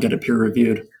down and get it peer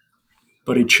reviewed,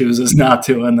 but he chooses not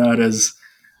to, and that is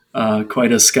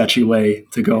quite a sketchy way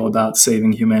to go about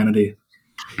saving humanity.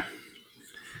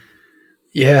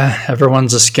 Yeah,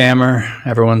 everyone's a scammer,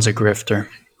 everyone's a grifter.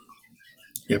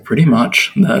 Yeah, pretty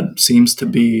much. That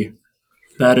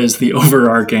is the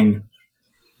overarching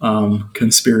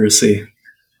conspiracy.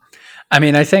 I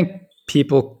mean, I think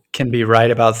people can be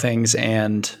right about things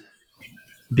and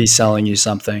be selling you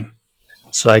something.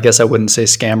 So I guess I wouldn't say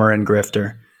scammer and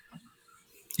grifter.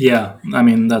 Yeah, I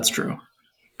mean that's true.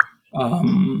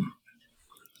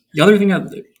 The other thing,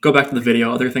 go back to the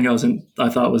video. Other thing I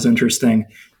thought was interesting.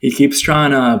 He keeps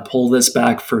trying to pull this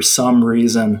back for some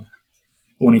reason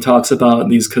when he talks about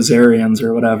these Khazarians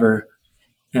or whatever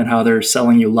and how they're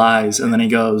selling you lies, and then he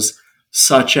goes,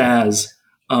 such as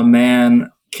a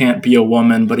man can't be a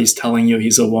woman, but he's telling you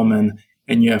he's a woman,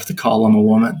 and you have to call him a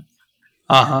woman.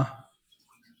 Uh huh.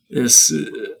 This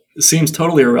seems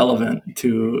totally irrelevant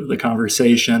to the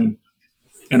conversation,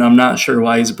 and I'm not sure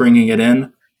why he's bringing it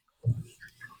in.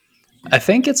 I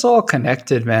think it's all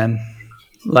connected, man.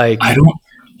 Like, I don't.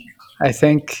 I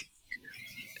think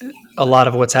a lot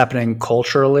of what's happening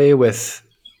culturally with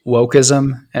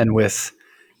wokeism and with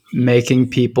making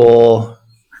people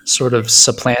sort of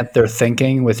supplant their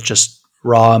thinking with just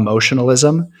raw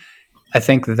emotionalism, I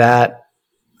think that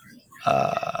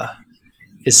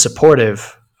is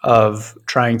supportive of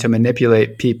trying to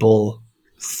manipulate people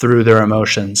through their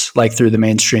emotions, like through the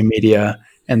mainstream media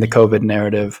and the COVID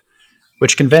narrative,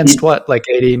 which convinced what, like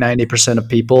 80-90% of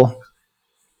people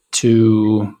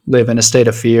to live in a state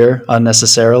of fear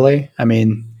unnecessarily. I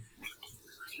mean,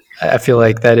 I feel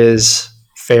like that is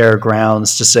fair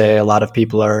grounds to say a lot of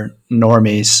people are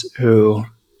normies who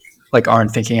like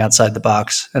aren't thinking outside the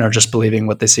box and are just believing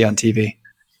what they see on TV.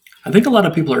 I think a lot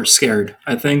of people are scared.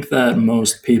 I think that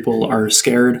most people are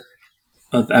scared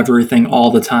of everything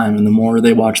all the time, and the more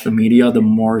they watch the media, the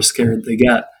more scared they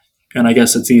get. And I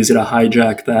guess it's easy to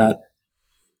hijack that.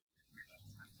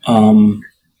 Um,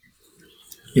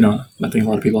 I think a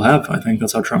lot of people have. I think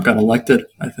that's how Trump got elected.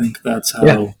 I think that's how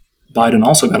Yeah. Biden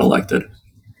also got elected.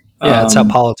 Yeah, it's how Um,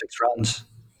 politics runs.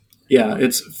 yeah,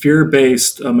 it's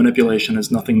fear-based manipulation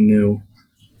is nothing new.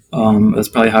 That's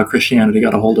probably how Christianity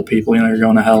got a hold of people. You're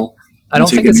going to hell I don't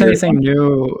once you think give it's me your anything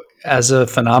new as a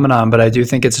phenomenon, but I do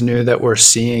think it's new that we're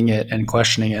seeing it and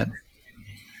questioning it.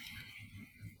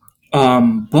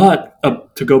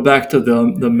 But to go back to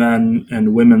the men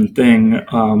and women thing,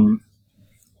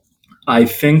 I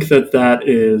think that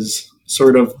is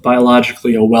sort of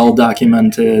biologically a well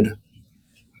documented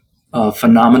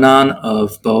phenomenon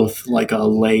of both like a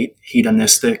late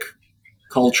hedonistic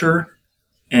culture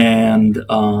and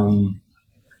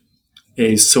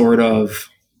a sort of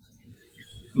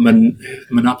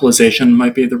monopolization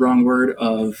might be the wrong word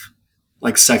of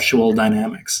like sexual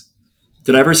dynamics.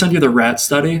 Did I ever send you the rat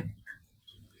study?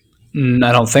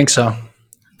 I don't think so.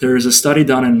 There's a study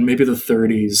done in maybe the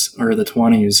 30s or the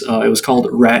 20s. It was called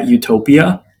Rat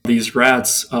Utopia. These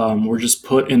rats were just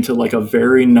put into like a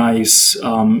very nice,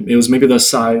 it was maybe the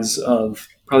size of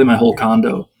probably my whole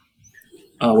condo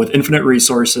with infinite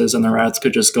resources, and the rats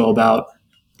could just go about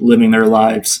living their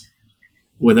lives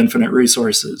with infinite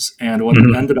resources. And what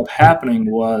Mhm. ended up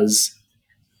happening was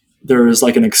there was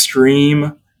like an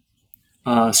extreme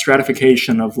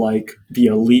stratification of like the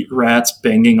elite rats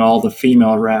banging all the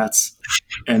female rats,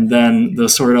 and then the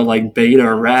sort of like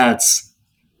beta rats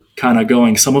kind of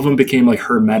going. Some of them became like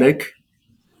hermetic,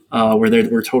 where they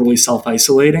were totally self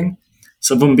isolating.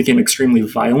 Some of them became extremely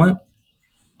violent.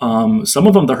 Some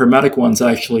of them, the hermetic ones,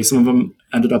 actually, some of them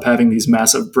ended up having these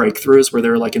massive breakthroughs where they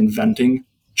were like inventing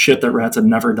shit that rats had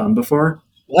never done before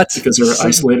What? because they were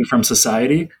isolated from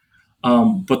society.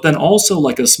 But then also,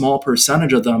 like a small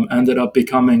percentage of them ended up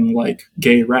becoming like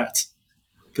gay rats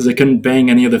because they couldn't bang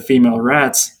any of the female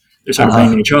rats. They started Uh-huh.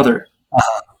 banging each other.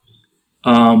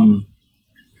 Um,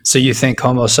 So you think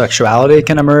homosexuality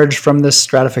can emerge from this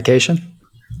stratification?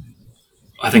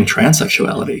 I think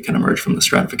transsexuality can emerge from the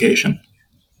stratification.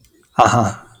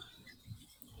 Uh-huh.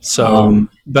 So, Um,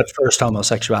 but first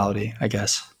homosexuality, I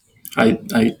guess. I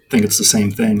think it's the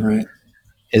same thing, right?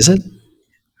 Is it?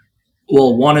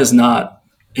 Well, one is not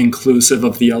inclusive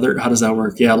of the other. How does that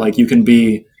work? Yeah, like you can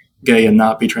be gay and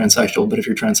not be transsexual, but if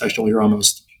you're transsexual, you're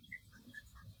almost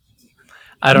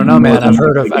I don't know, more man. than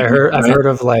likely gay, I've right? heard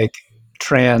of like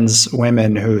trans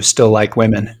women who still like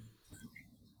women.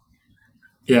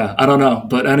 Yeah, I don't know.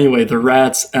 But anyway, the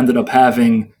rats ended up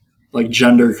having like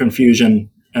gender confusion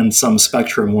and some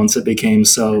spectrum once it became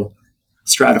so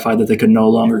stratified that they could no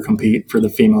longer compete for the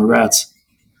female rats.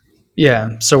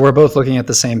 Yeah. So we're both looking at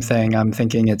the same thing. I'm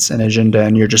thinking it's an agenda,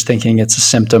 and you're just thinking it's a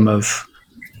symptom of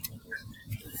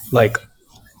like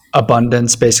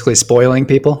abundance basically spoiling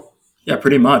people. Yeah,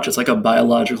 pretty much. It's like a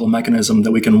biological mechanism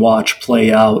that we can watch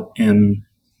play out in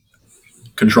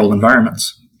controlled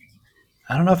environments.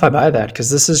 I don't know if I buy that because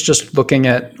this is just looking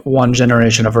at one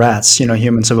generation of rats. You know,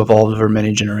 humans have evolved over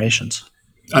many generations.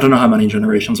 I don't know how many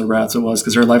generations of rats it was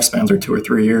because their lifespans are 2 or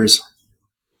 3 years.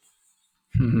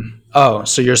 Oh,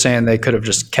 so you're saying they could have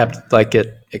just kept like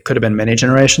it could have been many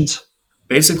generations?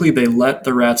 Basically, they let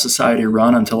the rat society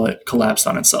run until it collapsed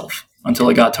on itself, until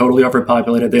it got totally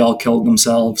overpopulated. They all killed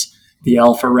themselves. The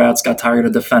alpha rats got tired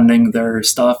of defending their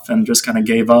stuff and just kind of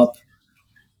gave up.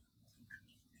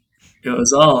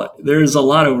 There's a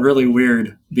lot of really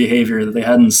weird behavior that they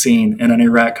hadn't seen in any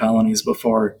rat colonies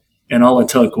before. And all it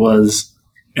took was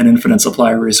an infinite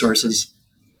supply of resources.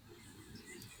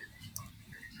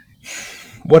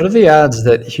 What are the odds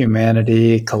that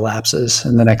humanity collapses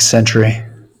in the next century?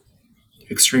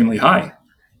 Extremely high.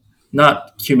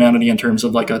 Not humanity in terms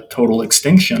of like a total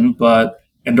extinction, but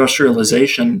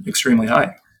industrialization extremely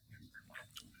high.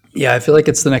 Yeah, I feel like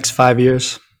it's the next 5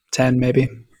 years, 10 maybe.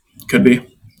 Could be.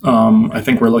 I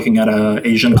think we're looking at a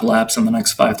Asian collapse in the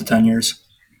next 5 to 10 years,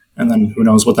 and then who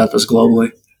knows what that does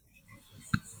globally.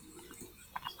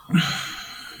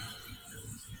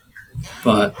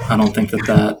 But I don't think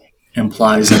that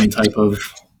implies any type of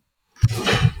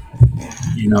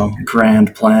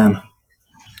grand plan.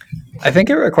 I think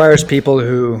it requires people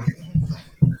who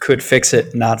could fix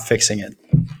it not fixing it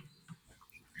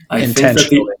I think that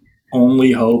the intentionally.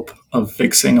 only hope of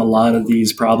fixing a lot of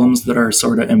these problems that are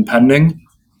sort of impending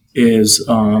is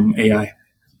AI.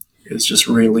 It's just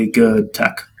really good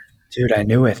tech. Dude, I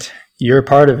knew it. You're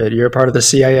part of it. You're part of the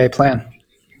CIA plan.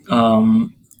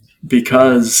 Um,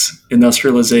 because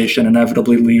industrialization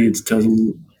inevitably leads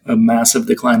to a massive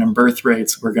decline in birth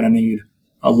rates, we're going to need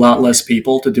a lot less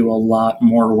people to do a lot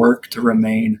more work to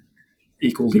remain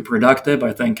equally productive.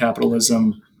 I think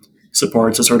capitalism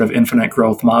supports a sort of infinite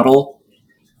growth model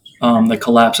that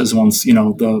collapses once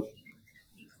the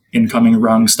incoming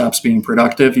rung stops being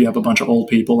productive. You have a bunch of old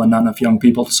people and not enough young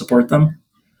people to support them.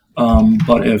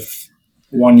 But if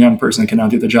one young person can now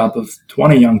do the job of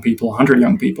 20 young people, 100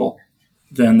 young people,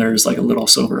 then there's like a little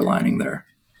silver lining there.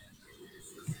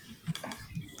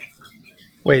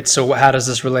 Wait, so how does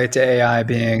this relate to AI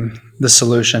being the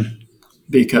solution?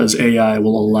 Because AI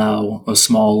will allow a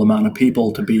small amount of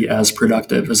people to be as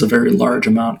productive as a very large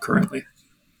amount currently.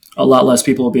 A lot less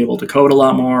people will be able to code a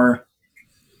lot more,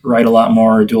 write a lot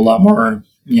more, do a lot more,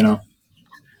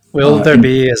 Will there in,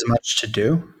 be as much to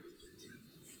do?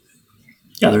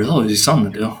 yeah, there's always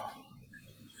something to do.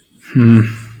 Hmm.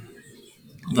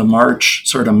 The march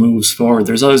sort of moves forward.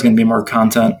 There's always going to be more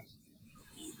content,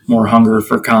 more hunger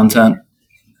for content.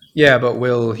 Yeah, but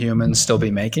will humans still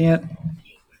be making it?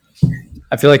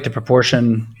 I feel like the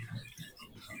proportion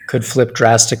could flip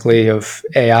drastically of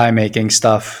AI making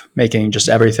stuff, making just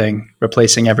everything,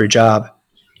 replacing every job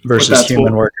But versus that's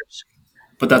human what workers.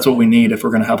 but that's what we need if we're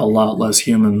going to have a lot less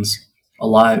humans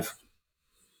alive.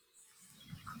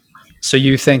 So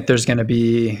you think there's going to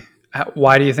be,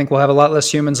 why do you think we'll have a lot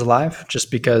less humans alive?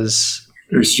 Just because,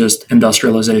 There's just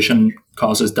industrialization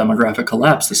causes demographic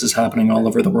collapse. This is happening all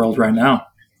over the world right now.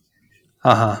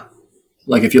 uh huh.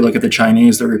 Like if you look at the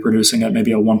Chinese, they're reproducing at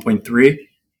maybe a 1.3.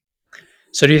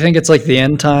 So do you think it's like the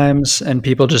end times and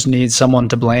people just need someone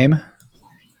to blame?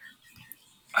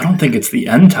 I don't think it's the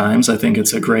end times. I think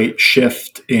it's a great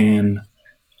shift in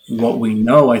what we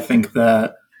know. I think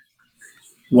that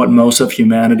what most of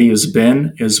humanity has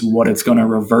been is what it's going to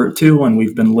revert to, and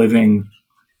we've been living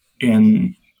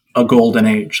in a golden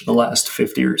age the last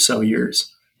 50 or so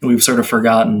years. And we've sort of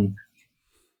forgotten,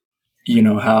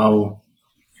 how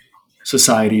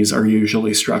societies are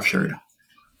usually structured.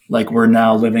 Like we're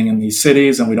now living in these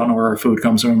cities and we don't know where our food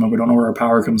comes from and we don't know where our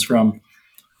power comes from.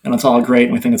 And it's all great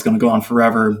and we think it's going to go on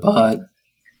forever, but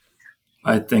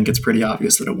I think it's pretty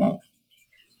obvious that it won't.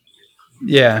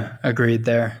 Yeah, agreed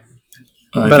there.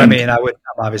 I But I think, mean, I'm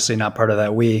obviously not part of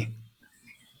that we.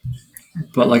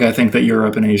 but like I think that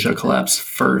Europe and Asia collapse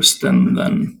first, and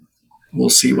then we'll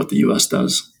see what the U.S.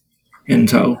 does in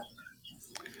tow.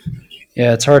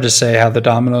 Yeah, it's hard to say how the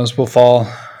dominoes will fall.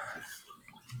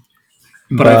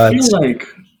 But I But feel like,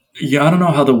 yeah, I don't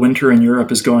know how the winter in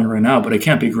Europe is going right now, but it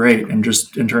can't be great. And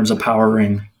just in terms of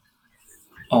powering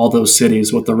all those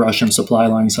cities with the Russian supply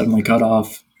line suddenly cut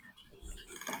off,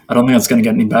 I don't think it's going to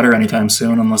get any better anytime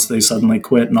soon unless they suddenly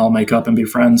quit and all make up and be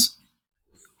friends.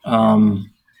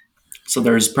 Um, so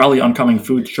there's probably oncoming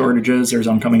food shortages. There's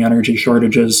oncoming energy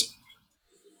shortages.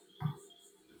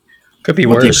 could be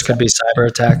What the worse. Could be cyber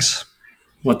attacks.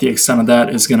 what the extent of that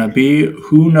is going to be,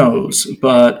 who knows?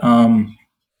 But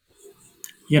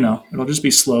it'll just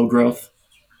be slow growth,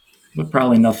 but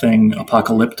probably nothing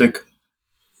apocalyptic.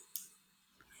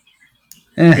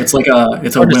 It's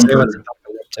It's a hard to say what's whimper.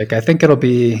 apocalyptic. I think it'll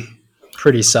be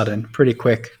pretty sudden, pretty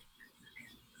quick.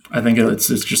 I think it's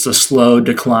just a slow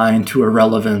decline to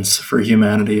irrelevance for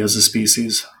humanity as a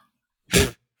species.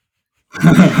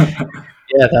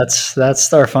 Yeah,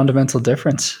 that's our fundamental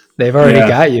difference. They've already Yeah.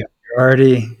 got you.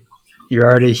 You're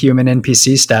already human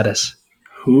NPC status.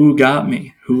 Who got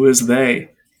me? Who is they?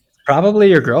 Probably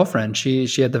your girlfriend. She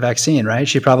had the vaccine, right?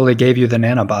 She probably gave you the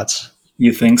nanobots.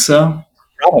 You think so?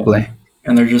 Probably.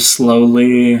 And they're just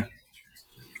slowly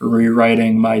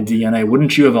rewriting my DNA.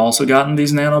 Wouldn't you have also gotten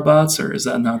these nanobots, or is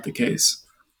that not the case?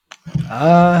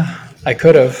 I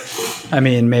could have. I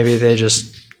mean, maybe they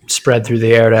just spread through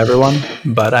the air to everyone,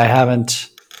 but I haven't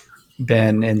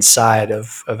been inside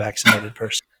of a vaccinated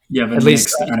person. You have a At least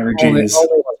mixed only, energies.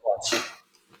 only once. It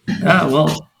Yeah,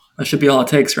 well, that should be all it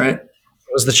takes, right?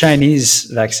 was the Chinese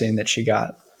vaccine that she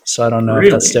got, so I don't know if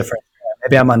that's Really? different.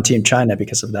 Maybe I'm on Team China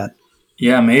because of that.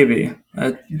 Yeah, maybe.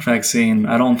 That vaccine,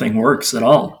 I don't think works at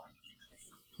all,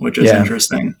 which is Yeah,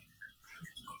 interesting.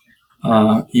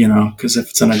 Because if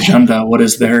it's an agenda, what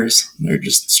is theirs? They're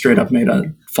just straight up made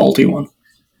a faulty one.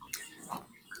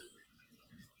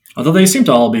 Although they seem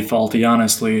to all be faulty,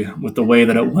 honestly, with the way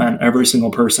that it went. Every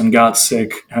single person got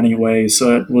sick anyway,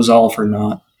 so it was all for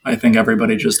naught. I think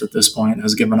everybody just at this point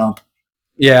has given up.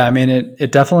 yeah. I mean,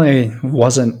 it definitely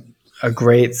wasn't a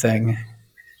great thing,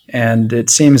 and it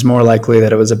seems more likely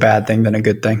that it was a bad thing than a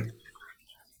good thing.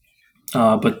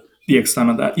 But the extent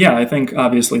of that, yeah, I think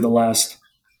obviously the last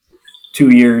 2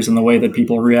 years and the way that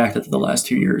people reacted to the last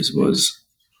 2 years was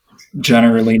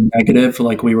generally negative.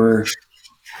 Like we were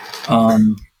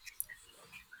um,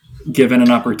 given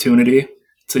an opportunity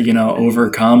to,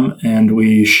 overcome, and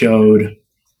we showed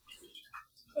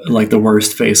like the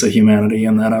worst face of humanity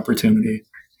in that opportunity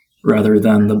rather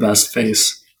than the best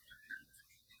face.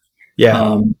 Yeah,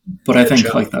 Um, but I it think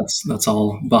showed. like that's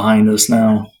all behind us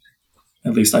now.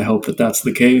 At least I hope that that's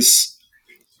the case.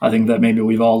 I think that maybe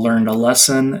we've all learned a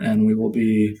lesson, and we will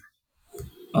be,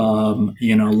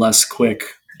 less quick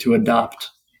to adopt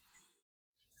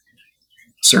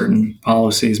certain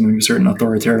policies, maybe certain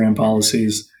authoritarian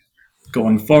policies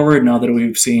going forward. Now that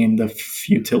we've seen the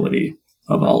futility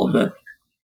of all of it.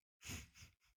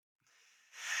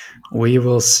 We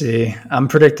will see. I'm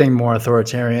predicting more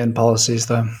authoritarian policies,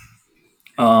 though.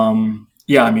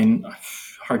 Yeah, I mean,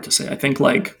 hard to say. I think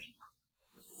like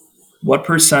what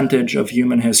percentage of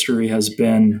human history has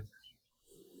been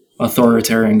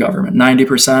authoritarian government?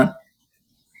 90%.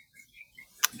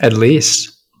 At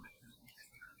least.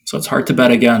 So it's hard to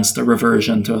bet against a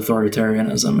reversion to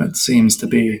authoritarianism. It seems to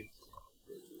be,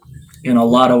 in a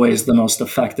lot of ways, the most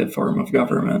effective form of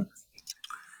government.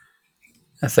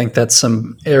 I think that's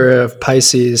some era of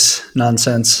Pisces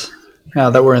nonsense. Now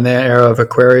that we're in the era of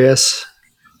Aquarius,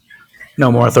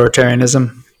 no more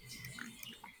authoritarianism.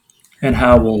 And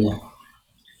how will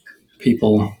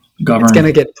people It's going to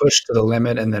govern? get pushed to the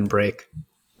limit and then break.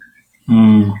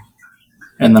 Hmm.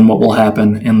 And then what will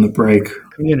happen in the break?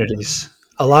 Communities.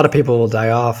 A lot of people will die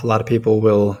off. A lot of people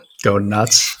will go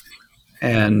nuts.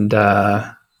 And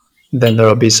then there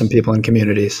will be some people in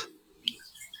communities.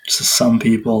 Just some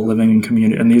people living in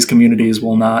community, and these communities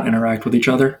will not interact with each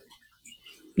other.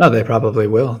 No, they probably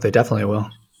will. They definitely will.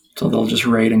 So they'll just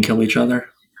raid and kill each other.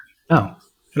 No,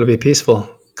 it'll be peaceful,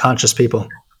 conscious people.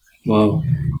 Whoa.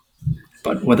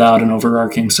 But without an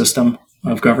overarching system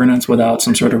of governance, without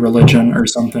some sort of religion or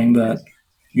something that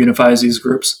unifies these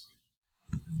groups.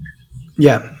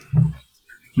 Yeah.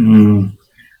 Hmm.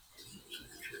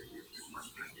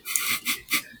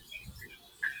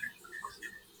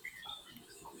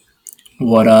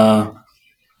 What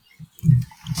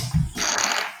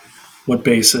what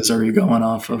basis are you going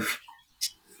off of?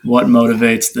 What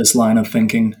motivates this line of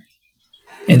thinking?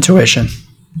 Intuition.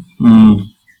 Hmm.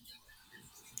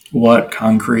 What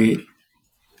concrete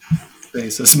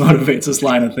basis motivates this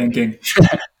line of thinking?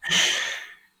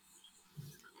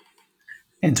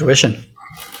 Intuition.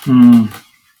 Hmm.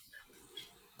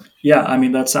 Yeah, I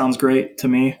mean that sounds great to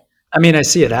me. I mean, I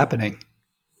see it happening.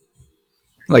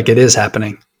 Like it is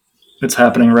happening. It's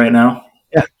happening right now.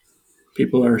 Yeah.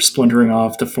 People are splintering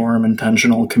off to form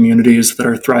intentional communities that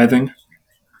are thriving.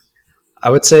 I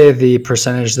would say the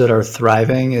percentage that are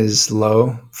thriving is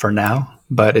low for now,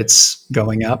 but it's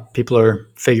going up. People are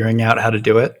figuring out how to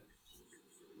do it.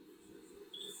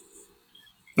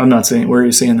 I'm not seeing where are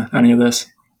you seeing any of this?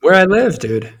 Where I live,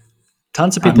 dude,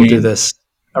 tons of I people do mean, this this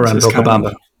around is kind of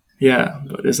Vilcabamba. yeah,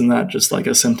 but isn't that just like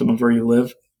a symptom of where you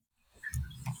live?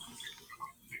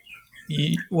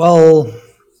 Well,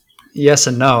 yes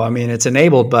and no. I mean, it's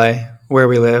enabled by where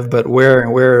we live, but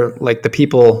where like the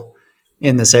people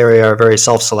in this area are very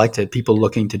self-selected. People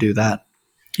looking to do that.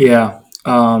 Yeah.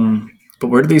 But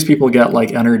where do these people get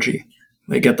like energy?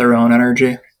 They get their own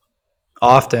energy.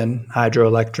 Often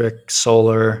hydroelectric,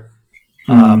 solar.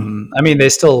 Hmm. I mean, they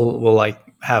still will like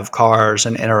have cars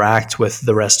and interact with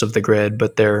the rest of the grid,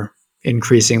 but they're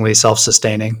increasingly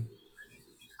self-sustaining.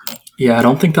 Yeah, I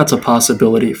don't think that's a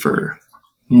possibility for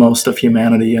most of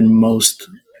humanity and most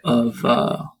of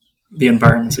the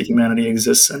environments that humanity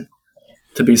exists in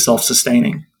to be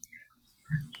self-sustaining.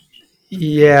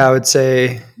 Yeah, I would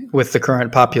say with the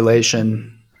current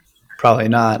population, probably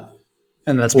not.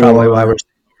 And that's probably why or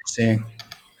seeing.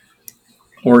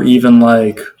 or even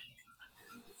like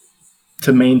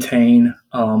to maintain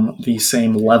the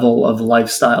same level of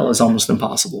lifestyle is almost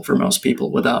impossible for most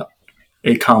people without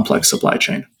a complex supply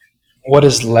chain. What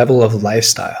is level of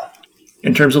lifestyle?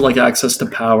 In terms of like access to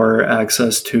power,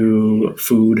 access to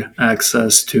food,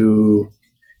 access to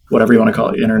whatever you want to call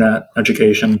it, internet,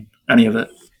 education, any of it.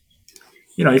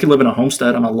 You know, you could live in a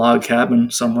homestead on a log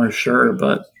cabin somewhere, sure,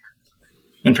 but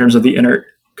in terms of the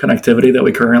interconnectivity that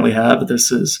we currently have,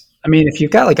 this is, I mean, if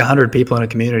you've got like 100 people in a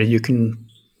community, you can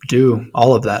do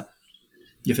all of that.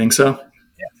 you think so?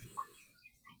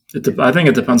 I think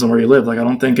it depends on where you live. Like, I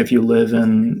don't think if you live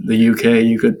in the UK,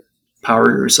 you could power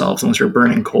yourself unless you're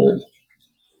burning coal in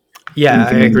Yeah, a I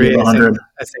community of agree. 100.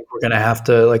 I think we're gonna have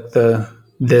to like the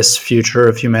this future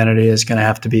of humanity is gonna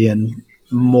have to be in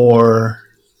more.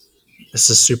 This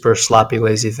is super sloppy,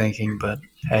 lazy thinking, but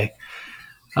hey,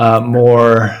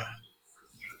 more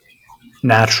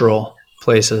natural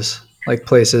places, like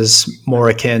places more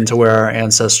akin to where our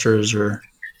ancestors or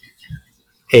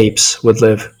apes would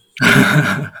live.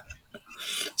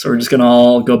 So we're just going to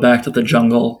all go back to the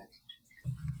jungle.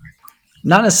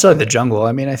 Not necessarily the jungle.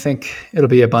 I mean, I think it'll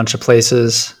be a bunch of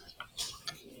places,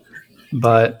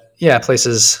 but yeah,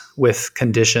 places with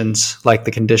conditions like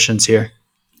the conditions here.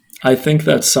 I think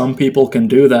that some people can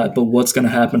do that, but what's going to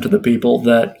happen to the people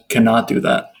that cannot do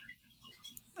that?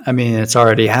 I mean, it's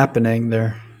already happening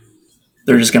there.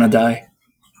 They're just going to die.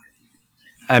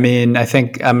 I mean, I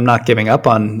think I'm not giving up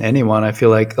on anyone. I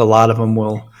feel like a lot of them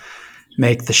will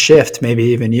make the shift, maybe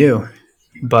even you.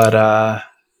 But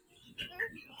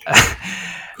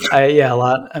yeah, a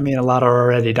lot. I mean, a lot are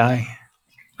already dying.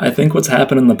 I think what's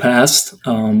happened in the past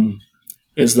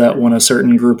is that when a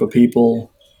certain group of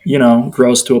people, you know,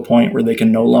 grows to a point where they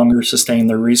can no longer sustain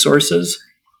their resources,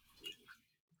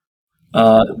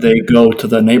 they go to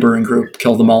the neighboring group,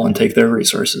 kill them all, and take their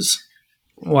resources.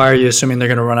 Why are you assuming they're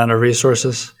going to run out of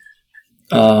resources?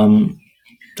 Um,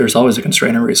 there's always a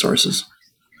constraint on resources.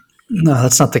 No,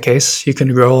 that's not the case. You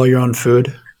can grow all your own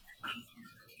food.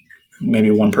 Maybe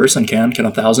one person can. Can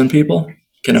 1,000 people?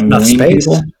 Can a Enough million space.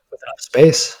 people? With enough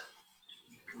space.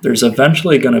 There's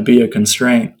eventually going to be a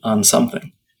constraint on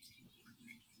something.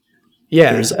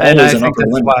 Yeah, There's and always I an think upper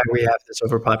that's limit. why we have this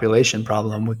overpopulation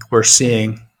problem. We're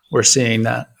seeing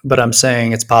that, but I'm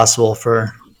saying it's possible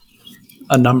for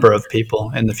a number of people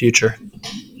in the future.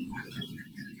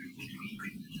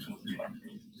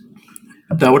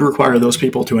 That would require those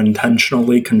people to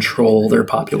intentionally control their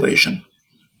population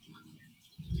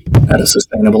at a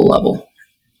sustainable level.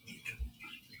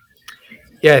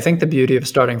 Yeah, I think the beauty of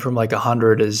starting from like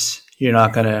 100 is you're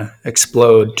not going to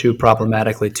explode too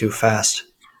problematically too fast.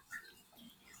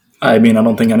 I mean, I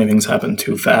don't think anything's happened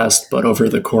too fast, but over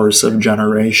the course of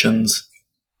generations,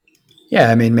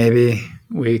 Yeah, I mean, maybe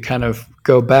we kind of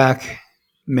go back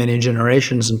many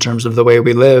generations in terms of the way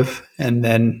we live, and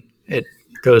then it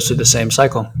goes through the same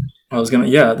cycle. then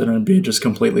it'd be just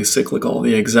completely cyclical.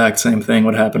 The exact same thing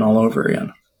would happen all over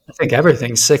again. I think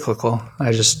everything's cyclical.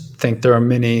 I just think there are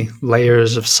many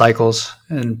layers of cycles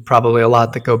and probably a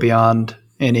lot that go beyond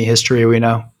any history we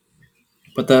know.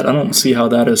 But that, I don't see how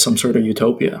that is some sort of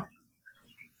utopia.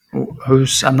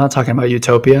 I'm not talking about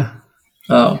utopia.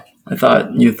 Oh, I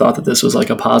thought you thought that this was like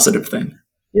a positive thing.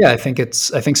 Yeah, I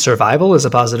think survival is a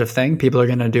positive thing. People are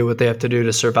going to do what they have to do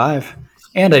to survive.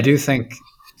 And I do think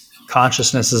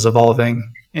consciousness is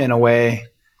evolving in a way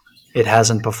it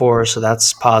hasn't before, so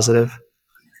that's positive.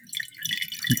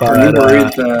 Are you But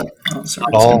worried that? Oh,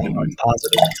 sorry, not something all annoying.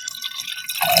 positive.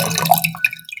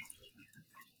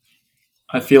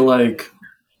 I feel like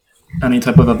any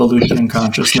type of evolution in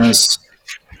consciousness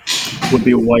would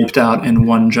be wiped out in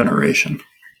one generation.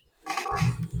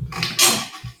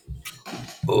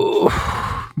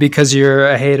 Because you're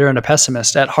a hater and a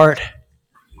pessimist at heart.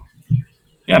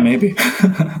 Yeah, maybe.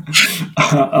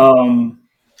 um,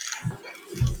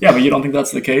 yeah, but you don't think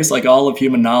that's the case? Like all of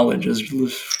human knowledge is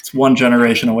it's one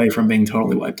generation away from being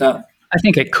totally wiped out. I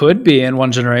think it could be in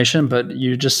one generation, but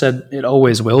you just said it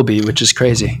always will be, which is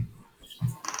crazy.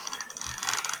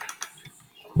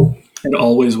 It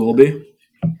always will be.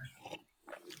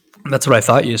 That's what I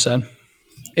thought you said.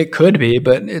 It could be,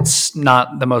 but it's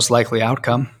not the most likely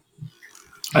outcome.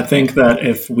 I think that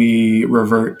if we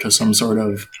revert to some sort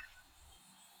of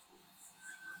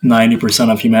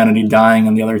 90% of humanity dying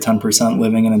and the other 10%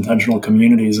 living in intentional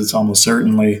communities, it's almost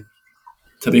certainly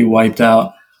to be wiped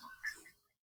out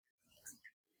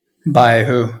By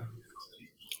who?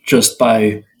 just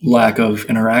by lack of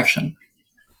interaction,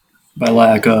 by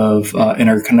lack of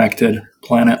interconnected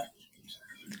planet.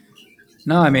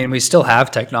 No, I mean, we still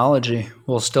have technology.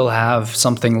 We'll still have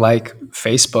something like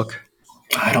Facebook,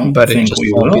 I don't but it think just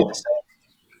we won't be the will.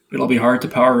 It'll be hard to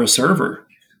power a server.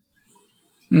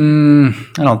 same.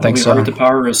 I don't It'll think be so. hard to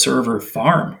power a server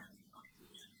farm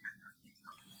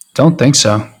Don't think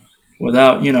so.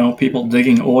 without, people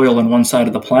digging oil on one side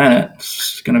of the planet.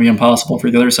 It's going to be impossible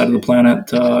for the other side of the planet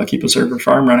to keep a server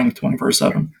farm running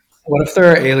 24/7. What if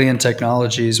there are alien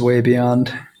technologies way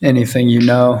beyond anything you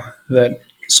know that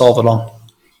solve it all?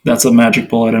 That's a magic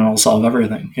bullet and it'll solve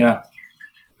everything. Yeah.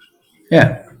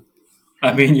 Yeah,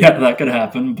 I mean, yeah, that could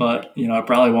happen, but, it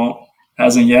probably won't.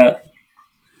 Hasn't yet.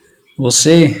 we'll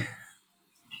see.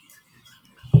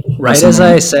 Right Listen, as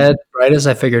man, I said, right as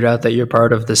I figured out that you're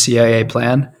part of the CIA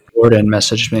plan, Gordon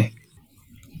messaged me.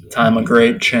 time of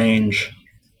great change.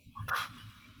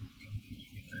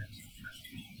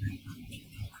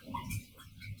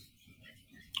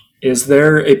 Is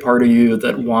there a part of you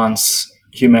that wants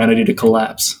humanity to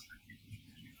collapse?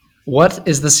 What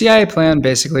is the CIA plan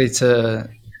basically to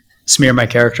smear my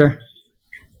character?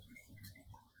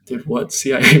 Dude, what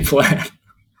CIA plan?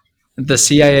 The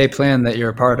CIA plan that you're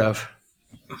a part of.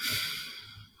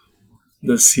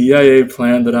 The CIA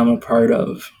plan that I'm a part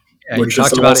of, Yeah, you which is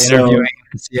talked about also, interviewing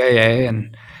the CIA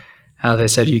and how they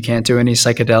said you can't do any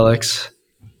psychedelics.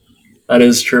 that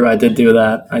is true. I did do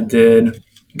that. I did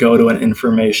go to an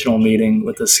informational meeting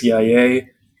with the CIA.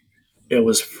 It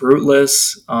was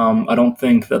fruitless. I don't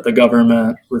think that the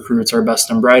government recruits our best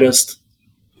and brightest.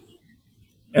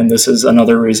 And this is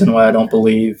another reason why I don't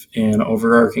believe in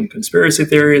overarching conspiracy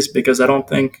theories, because I don't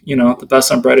think, the best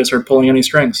and brightest are pulling any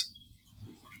strings.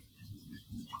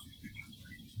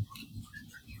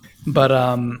 But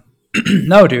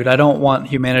no, dude, I don't want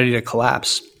humanity to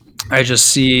collapse. I just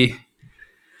see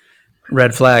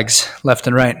red flags left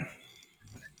and right.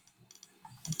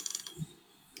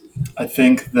 I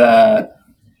think that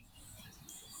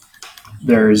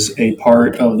there's a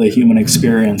part of the human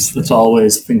experience that's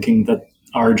always thinking that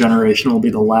our generation will be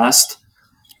the last.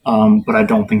 But I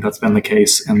don't think that's been the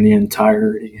case in the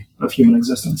entirety of human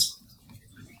existence.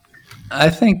 I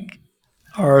think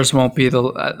ours won't be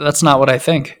that's not what I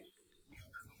think.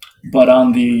 But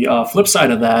on the flip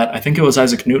side of that, I think it was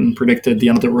Isaac Newton predicted the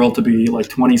end of the world to be like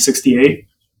 2068.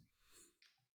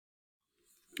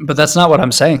 But that's not what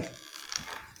I'm saying.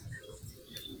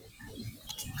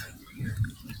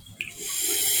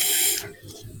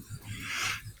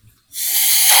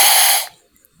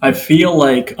 I feel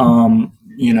like,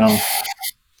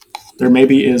 there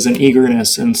maybe is an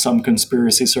eagerness in some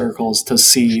conspiracy circles to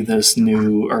see this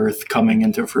new Earth coming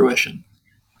into fruition.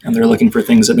 And they're looking for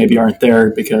things that maybe aren't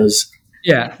there because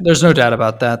Yeah, there's no doubt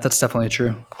about that. That's definitely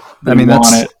true. they I mean, want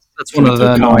that's it that's one of to the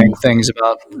come. annoying things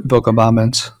about book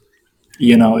bombings.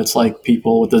 It's like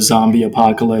people with the zombie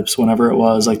apocalypse, whenever it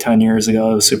was, like 10 years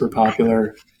ago, it was super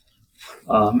popular.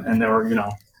 And they were,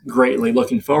 greatly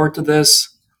looking forward to this.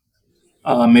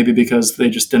 Maybe because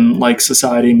they just didn't like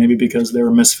society, maybe because they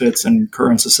were misfits in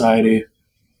current society.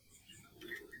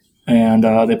 And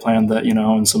they planned that,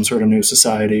 in some sort of new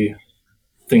society,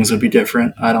 things would be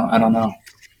different. I don't know.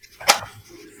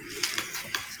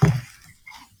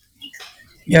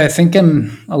 Yeah, I think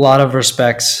in a lot of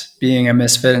respects, being a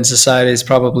misfit in society is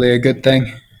probably a good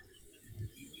thing.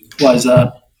 Why is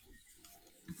that?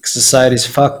 Society's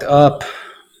fucked up.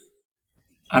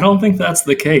 I don't think that's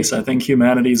the case. I think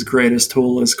humanity's greatest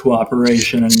tool is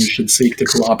cooperation, and you should seek to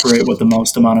cooperate with the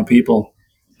most amount of people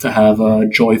to have a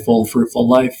joyful, fruitful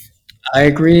life. I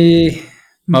agree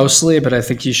mostly, but I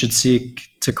think you should seek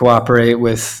to cooperate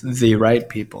with the right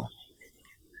people.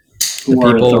 The Who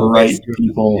are the people right with your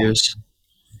people values.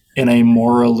 in a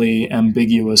morally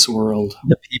ambiguous world?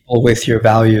 The people with your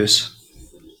values.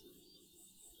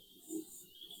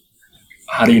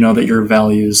 How do you know that your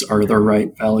values are the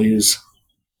right values?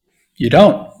 You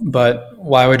don't, but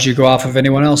why would you go off of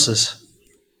anyone else's?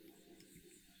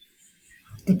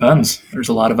 Depends. There's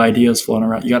a lot of ideas floating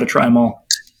around. You got to try them all.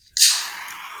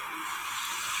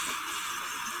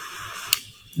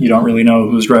 You don't really know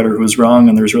who's right or who's wrong,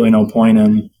 and there's really no point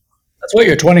in, That's what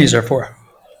your 20s are for.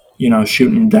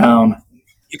 shooting down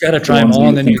You got to the try them ones that all, you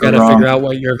and then you think are got to wrong. figure out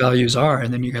what your values are,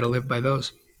 and then you got to live by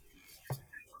those.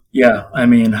 Yeah, I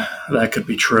mean, that could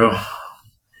be true.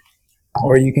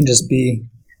 Or you can just be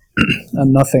a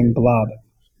nothing blob.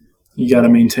 You got to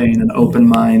maintain an open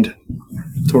mind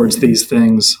towards these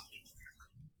things.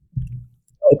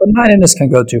 Open-mindedness can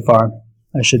go too far.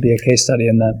 I should be a case study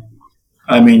in that.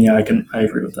 I mean, yeah, I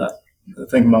agree with that. I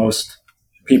think most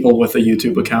people with a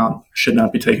YouTube account should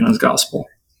not be taken as gospel.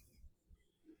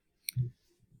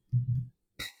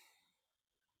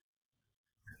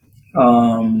 A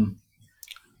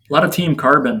lot of Team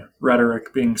Carbon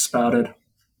rhetoric being spouted.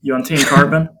 You on Team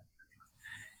Carbon?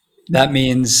 That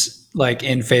means like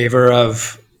in favor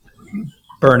of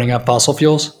burning up fossil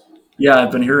fuels. Yeah,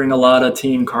 I've been hearing a lot of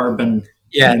Team Carbon,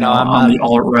 Yeah, no, I'm on not the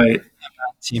alt right.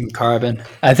 Team Carbon.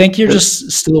 I think you're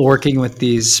just still working with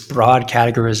these broad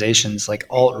categorizations like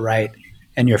alt right,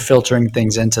 and you're filtering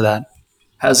things into that.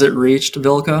 Has it reached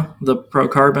Vilka, the pro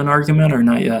carbon argument, or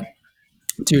not yet?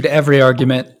 Dude, every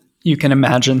argument you can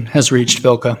imagine has reached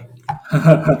Vilka.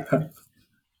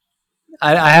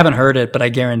 I haven't heard it, but I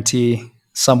guarantee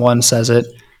someone says it.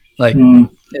 Like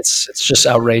it's just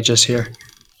outrageous here.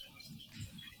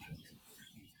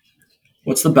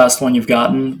 What's the best one you've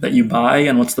gotten that you buy,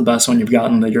 and what's the best one you've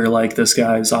gotten that you're like, this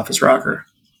guy's off his rocker?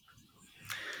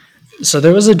 So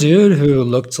there was a dude who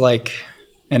looked like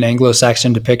an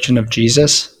Anglo-Saxon depiction of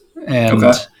Jesus and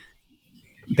Okay.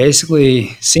 basically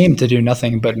seemed to do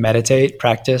nothing but meditate,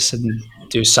 practice, and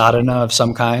do sadhana of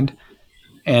some kind.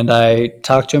 And I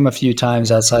talked to him a few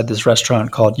times outside this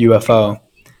restaurant called UFO.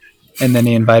 And then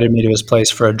he invited me to his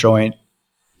place for a joint.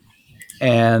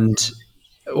 And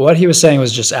what he was saying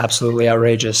was just absolutely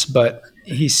outrageous, but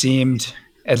he seemed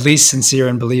at least sincere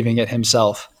in believing it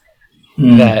himself,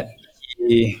 that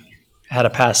he had a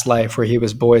past life where he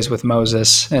was boys with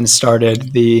Moses and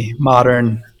started the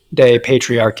modern day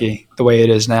patriarchy the way it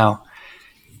is now.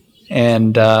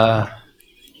 And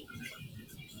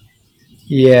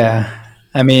yeah,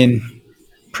 I mean,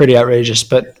 pretty outrageous,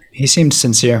 but he seemed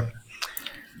sincere.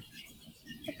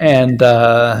 And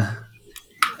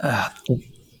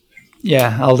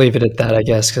yeah, I'll leave it at that, I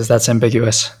guess, because that's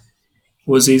ambiguous.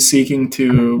 Was he seeking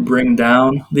to bring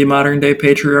down the modern day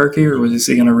patriarchy, or was he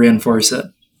seeking to reinforce it?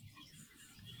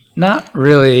 Not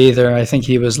really either. I think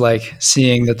he was like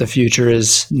seeing that the future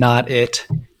is not it,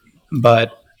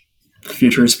 but The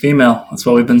future is female. That's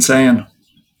what we've been saying.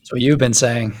 that's what you've been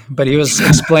saying. But he was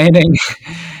explaining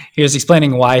he was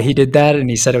explaining why he did that, and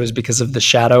he said it was because of the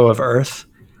shadow of Earth.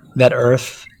 That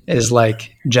Earth is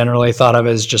like generally thought of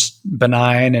as just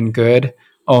benign and good,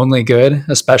 only good,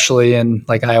 especially in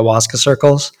like ayahuasca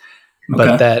circles, but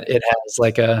Okay. that it has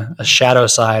like a shadow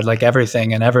side, like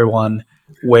everything and everyone,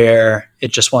 where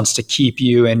it just wants to keep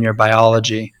you in your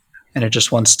biology and it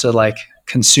just wants to like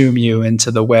consume you into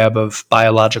the web of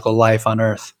biological life on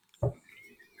Earth.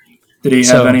 Did he have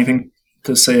So anything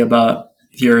to say about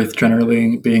the Earth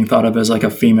generally being thought of as like a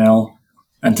female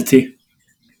entity?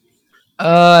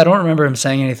 I don't remember him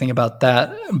saying anything about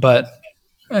that, but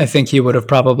I think he would have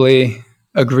probably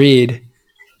agreed.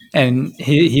 And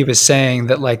he was saying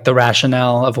that like the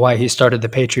rationale of why he started the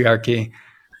patriarchy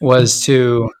was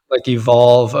to like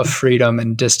evolve a freedom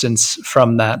and distance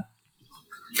from that.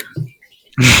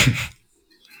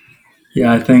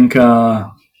 Yeah, I think,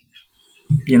 who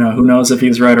knows if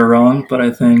he's right or wrong, but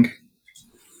I think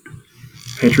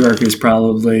patriarchy is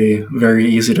probably very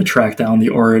easy to track down the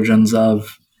origins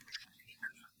of,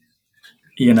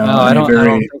 No, in a I don't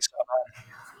very, think so.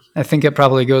 I think it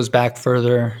probably goes back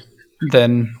further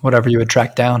than whatever you would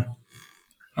track down.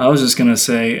 I was just going to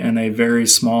say, in a very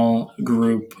small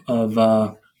group of,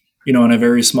 in a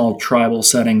very small tribal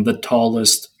setting, the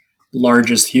tallest,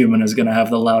 largest human is going to have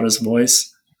the loudest voice.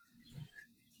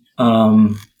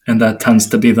 And that tends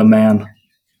to be the man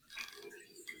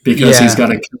because he's Yeah. got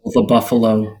to kill the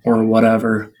buffalo or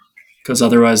whatever, because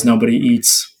otherwise nobody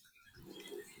eats.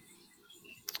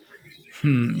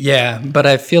 Yeah, but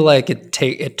I feel like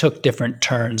it took different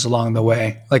turns along the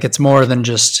way. Like it's more than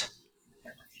just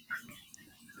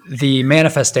the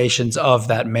manifestations of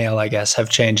that male, I guess, have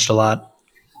changed a lot.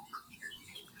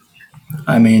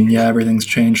 I mean, yeah, everything's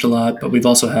changed a lot, but we've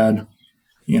also had,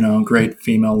 great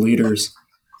female leaders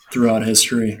throughout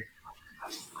history.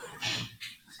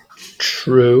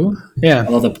 True. Yeah.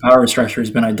 Although the power structure has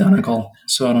been identical,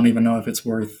 so I don't even know if it's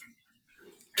worth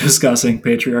discussing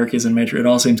patriarchies and matri. It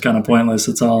all seems kind of pointless.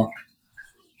 It's all,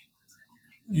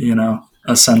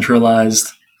 a centralized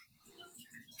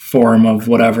form of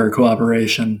whatever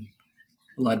cooperation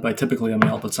led by typically a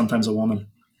male, but sometimes a woman.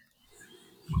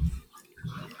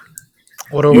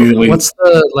 Usually, What's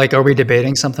the like? Are we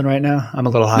debating something right now? I'm a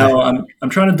little high. no, I'm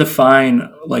trying to define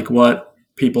like what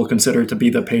people consider to be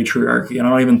the patriarchy, and I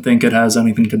don't even think it has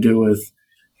anything to do with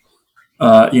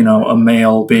a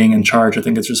male being in charge. I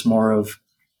think it's just more of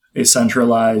a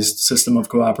centralized system of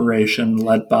cooperation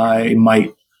led by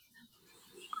might.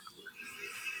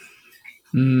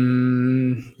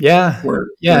 Yeah, where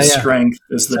yeah, yeah. strength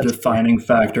is the Sense. defining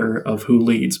factor of who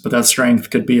leads. But that strength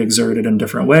could be exerted in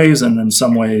different ways, and in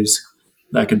some ways,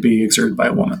 that could be exerted by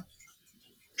a woman.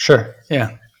 Sure.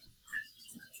 Yeah.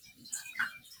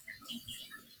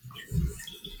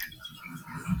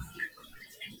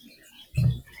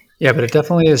 Yeah, but it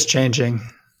definitely is changing.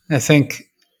 I think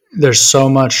there's so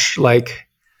much like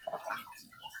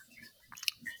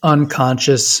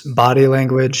unconscious body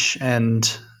language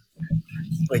and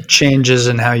like changes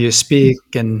in how you speak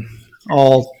and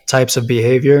all types of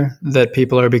behavior that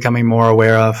people are becoming more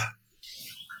aware of.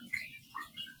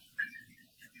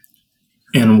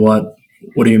 And what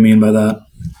do you mean by that?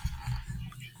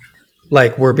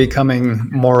 Like we're becoming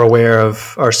more aware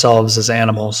of ourselves as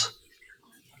animals.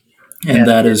 And And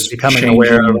that in is becoming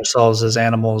aware of changing, ourselves as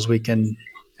animals, we can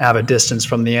have a distance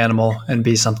from the animal and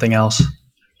be something else.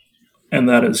 and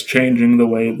that is changing the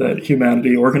way that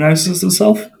humanity organizes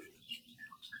itself.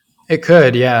 It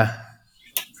could, yeah.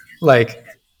 Like,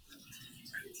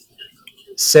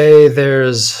 say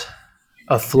there's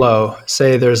a flow,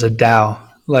 say there's a Tao,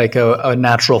 like a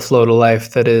natural flow to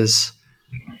life that is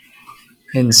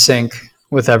in sync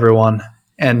with everyone.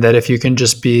 And that if you can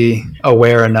just be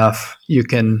aware enough, you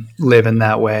can live in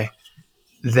that way.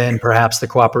 Then perhaps the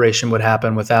cooperation would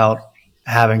happen without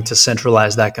having to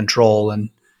centralize that control and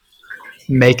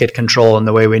make it control in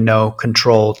the way we know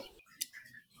control.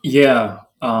 Yeah.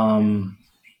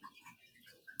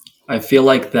 I feel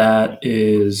like that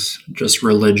is just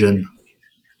religion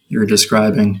you're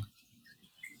describing.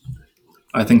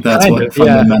 I think that's Kind of, what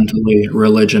yeah. fundamentally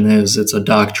religion is. It's a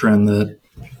doctrine that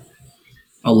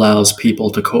allows people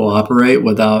to cooperate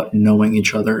without knowing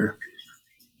each other,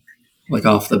 like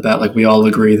off the bat. Like we all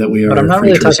agree that we But I'm are not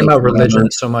really creatures talking of about religion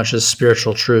whatever. so much as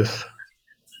spiritual truth.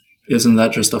 Isn't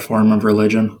that just a form of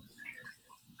religion?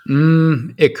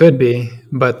 It could be,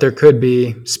 but there could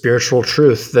be spiritual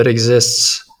truth that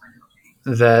exists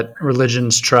that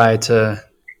religions try to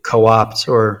co opt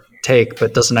or take,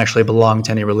 but doesn't actually belong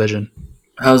to any religion.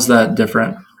 How's that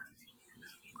different?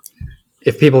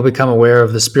 If people become aware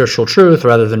of the spiritual truth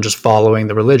rather than just following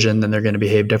the religion, then they're going to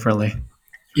behave differently.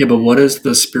 Yeah, but what is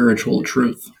the spiritual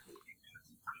truth?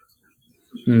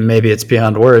 Maybe it's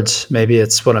beyond words. Maybe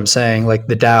it's what I'm saying, like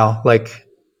the Tao, like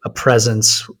a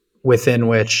presence within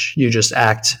which you just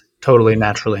act totally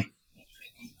naturally.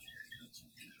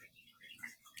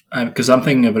 Because I'm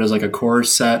thinking of it as like a core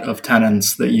set of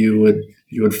tenets that you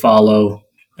would follow,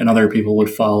 and other people would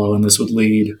follow, and this would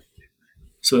lead.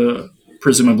 So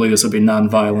presumably, this would be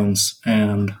nonviolence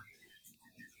and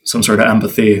some sort of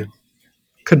empathy.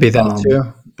 Could be that Um,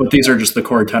 too. but these are just the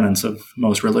core tenets of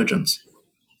most religions,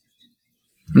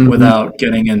 Mhm. without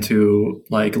getting into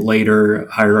like later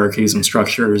hierarchies and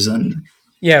structures and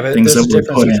Yeah, but things there's that a were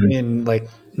difference put in. between like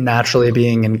naturally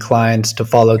being inclined to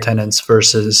follow tenets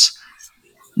versus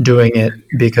doing it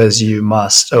because you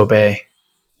must obey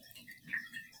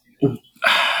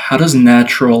How does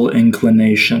natural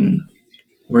inclination?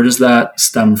 Where does that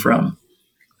stem from?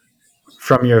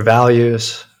 from your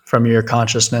values, from your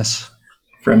consciousness.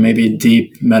 From maybe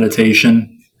deep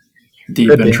meditation, deep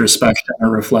Could be. introspection or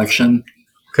reflection.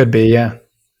 Could be, yeah.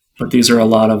 But these are a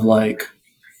lot of like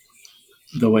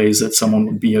the ways that someone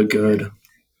would be a good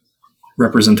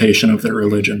representation of their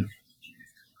religion.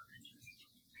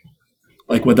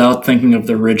 Like without thinking of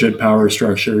the rigid power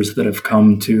structures that have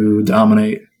come to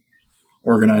dominate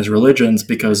organized religions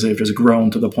because they've just grown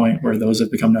to the point where those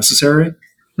have become necessary.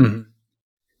 Mhm.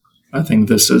 I think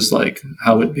this is like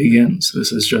how it begins.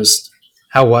 This is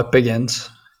How what begins?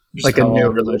 just Like a how new all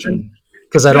religion? religion.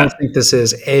 Because I don't Yeah, think this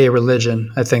is a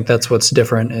religion. I think that's what's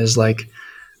different is like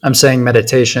I'm saying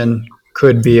meditation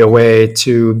could be a way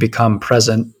to become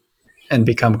present and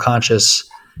become conscious.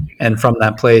 And from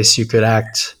that place, you could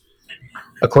act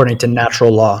according to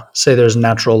natural law. Say there's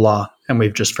natural law and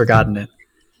we've just forgotten it.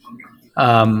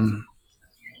 Um,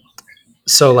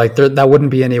 so like that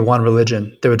wouldn't be any one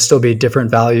religion. There would still be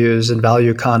different values and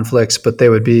value conflicts, but they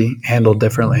would be handled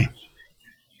differently.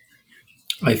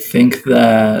 I think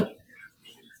that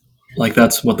like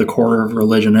that's what the core of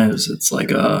religion is. It's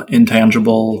like a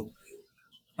intangible,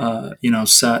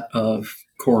 set of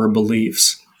core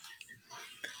beliefs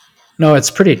No, it's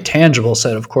a pretty tangible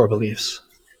set of core beliefs.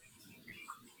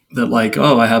 that like,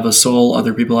 oh, I have a soul,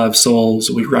 other people have souls.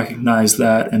 We recognize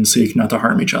that and seek not to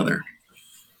harm each other.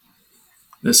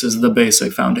 This is the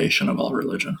basic foundation of all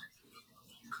religion.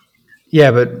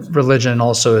 Yeah, but religion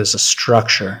also is a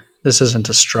structure. This isn't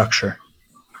a structure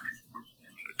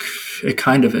It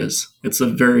kind of is. It's a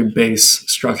very base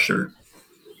structure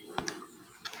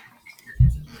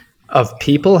of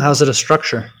people. How's it a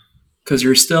structure? because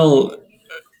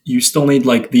you still need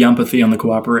like the empathy and the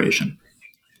cooperation.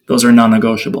 Those are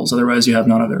non-negotiables. Otherwise, you have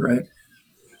none of it, right?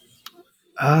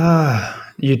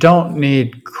 You don't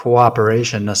need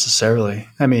cooperation necessarily.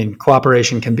 I mean,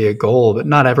 cooperation can be a goal, but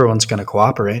not everyone's going to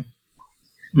cooperate.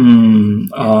 Yeah,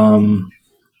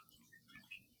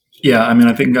 I mean,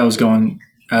 I think I was going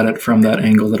at it from that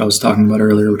angle that I was talking about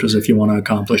earlier, which is if you want to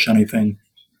accomplish anything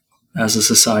as a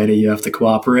society, you have to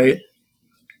cooperate.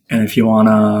 And if you want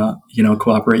to,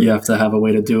 cooperate, you have to have a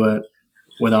way to do it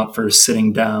without first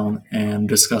sitting down and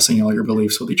discussing all your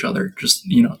beliefs with each other, just,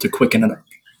 to quicken it up.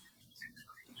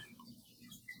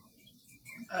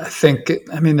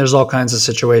 I mean, there's all kinds of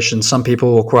situations. Some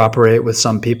people will cooperate with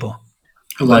some people.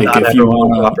 Like not if you everyone will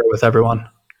want cooperate with everyone.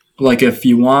 like if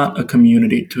you want a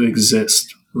community to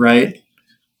exist, right?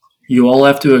 You all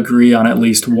have to agree on at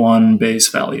least one base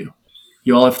value.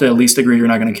 You all have to at least agree you're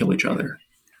not going to kill each other.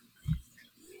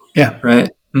 Yeah. Right?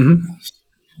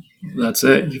 Mm-hmm. That's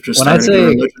it. You've just When I started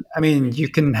your say, religion. I mean, you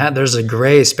can have, there's a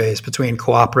gray space between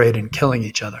cooperate and killing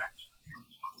each other.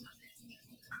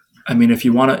 I mean, if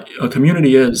you want a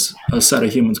community is a set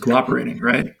of humans cooperating,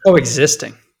 right?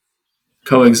 Coexisting.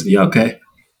 Yeah, okay.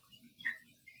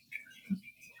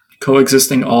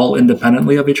 Coexisting all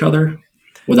independently of each other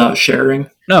without sharing.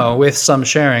 No, with some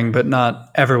sharing, but not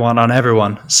everyone on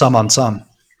everyone, some on some.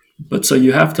 But so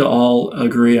you have to all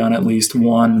agree on at least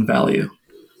one value.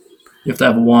 You have to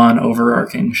have one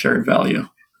overarching shared value.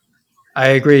 I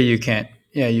agree. You can't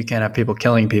have people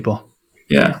killing people.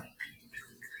 Yeah.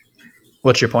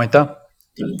 What's your point, though?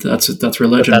 That's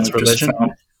religion. But that's religion?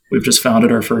 We've just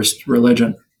founded our first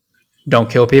religion. Don't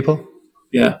kill people?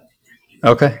 Yeah.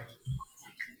 Okay.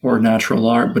 Or natural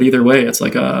law. But either way, it's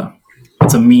a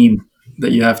meme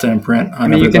that you have to imprint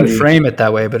on everybody. You can frame it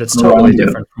that way, but it's totally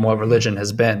different from what religion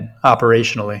has been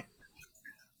operationally.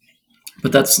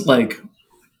 But that's like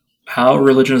how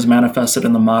religion is manifested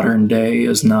in the modern day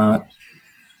is not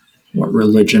what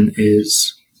religion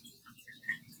is.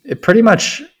 It pretty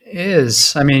much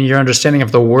is. I mean, your understanding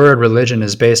of the word religion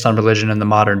is based on religion in the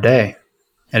modern day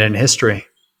and in history.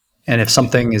 And if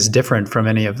something is different from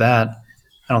any of that,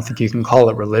 I don't think you can call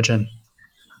it religion.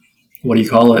 What do you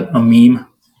call it? A meme?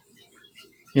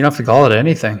 You don't have to call it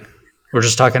anything. We're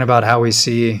just talking about how we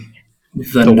see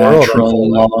the natural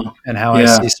law and how I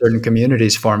see certain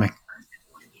communities forming.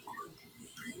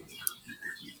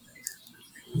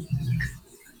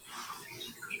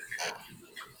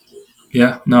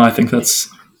 Yeah, no, I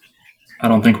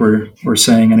don't think we're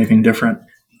saying anything different.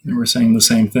 We're saying the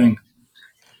same thing.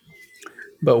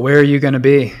 But where are you going to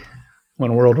be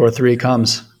when World War III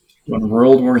comes? When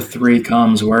World War III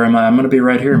comes, where am I? I'm going to be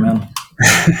right here, man.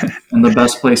 In the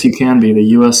best place you can be, the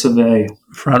US of A.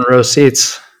 Front row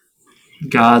seats.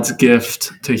 God's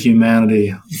gift to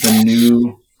humanity, the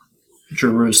new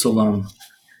Jerusalem,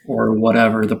 or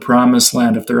whatever, the promised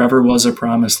land. If there ever was a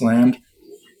promised land,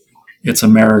 it's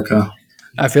America.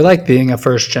 I feel like being a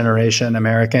first generation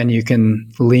American, you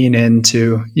can lean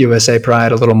into USA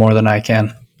pride a little more than I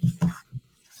can.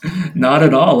 Not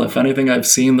at all. If anything, I've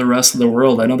seen the rest of the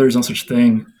world. I know there's no such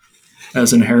thing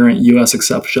as inherent U.S.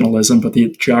 exceptionalism, but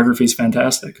the geography is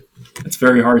fantastic. It's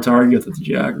very hard to argue that the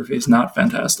geography is not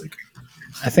fantastic.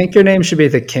 I think your name should be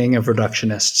the king of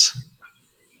reductionists.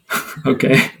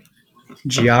 Okay.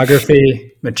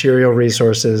 Geography, material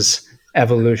resources,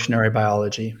 evolutionary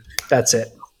biology. That's it.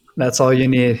 That's all you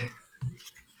need.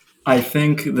 I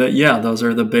think that, those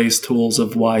are the base tools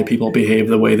of why people behave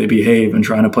the way they behave, and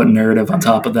trying to put narrative on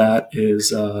top of that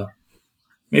is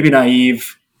maybe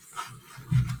naive.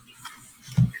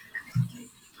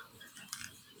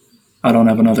 I don't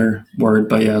have another word,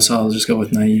 but so I'll just go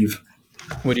with naive.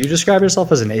 Would you describe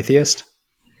yourself as an atheist?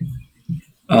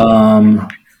 No.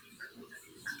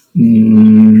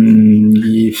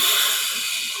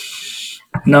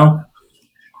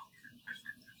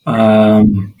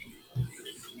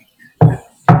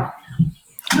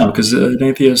 No, because an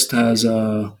atheist has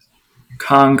a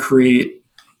concrete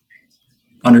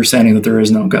understanding that there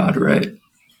is no God, right?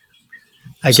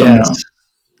 I guess. No.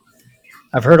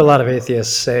 I've heard a lot of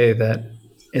atheists say that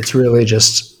it's really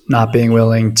just not being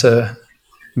willing to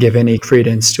give any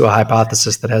credence to a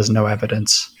hypothesis that has no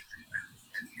evidence.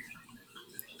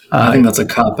 I think that's a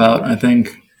cop-out, I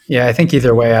think. Yeah, I think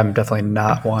either way, I'm definitely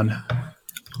not one.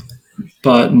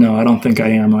 But no, I don't think I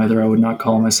am either. I would not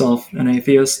call myself an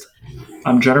atheist.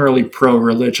 I'm generally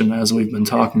pro-religion, as we've been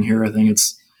talking here. I think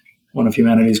it's one of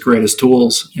humanity's greatest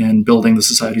tools in building the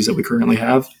societies that we currently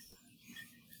have.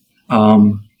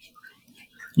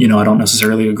 I don't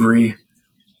necessarily agree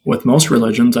with most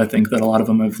religions. I think that a lot of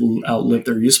them have outlived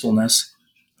their usefulness.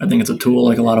 I think it's a tool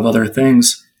like a lot of other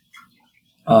things,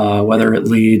 whether it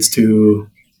leads to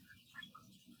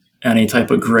any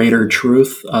type of greater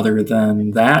truth other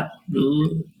than that,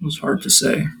 it was hard to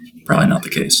say. Probably not the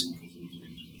case.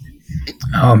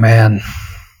 Oh man,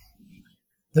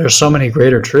 there's so many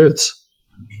greater truths.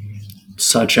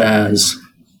 Such as,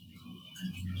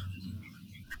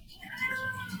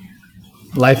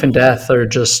 Life and death are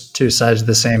just two sides of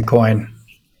the same coin.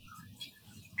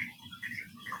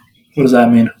 what does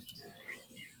that mean?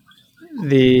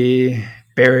 The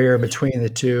barrier between the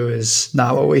two is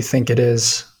not what we think it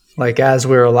is. Like, as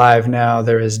we're alive now,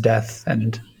 there is death,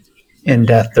 and in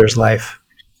death, there's life.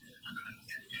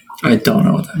 I don't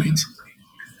know what that means.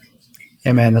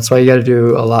 Yeah, man, that's why you got to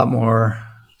do a lot more,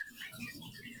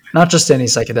 not just any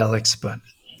psychedelics, but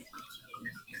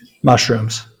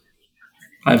mushrooms.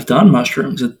 I've done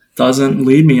mushrooms. It doesn't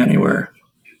lead me anywhere.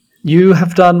 You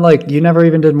have done, like, you never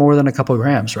even did more than a couple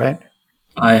grams, right?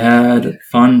 I had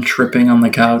fun tripping on the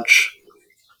couch.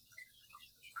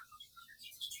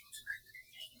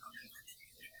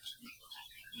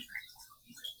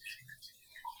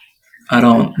 I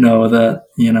don't know that,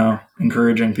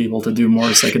 encouraging people to do more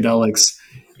psychedelics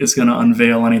is going to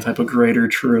unveil any type of greater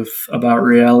truth about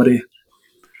reality.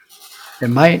 It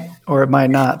might or it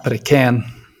might not, but it can.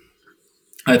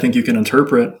 I think you can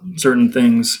interpret certain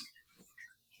things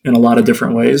in a lot of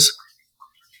different ways.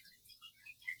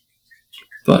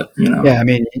 But, Yeah, I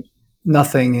mean,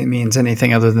 nothing means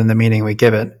anything other than the meaning we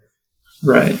give it.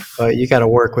 right. But you got to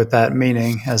work with that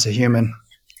meaning as a human.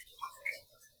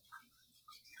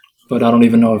 But I don't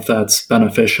even know if that's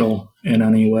beneficial in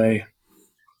any way.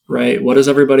 Right? What does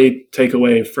everybody take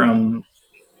away from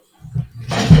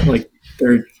like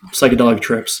their psychedelic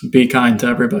trips? Be kind to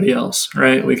everybody else,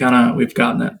 right? We've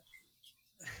gotten it.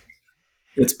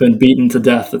 It's been beaten to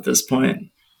death at this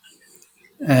point.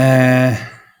 Nah,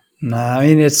 I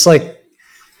mean, it's like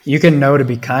you can know to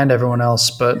be kind to everyone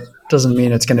else, but it doesn't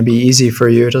mean it's going to be easy for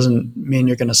you. It doesn't mean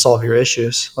you're going to solve your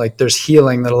issues. Like, there's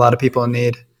healing that a lot of people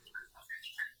need.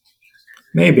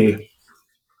 Maybe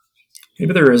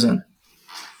there isn't.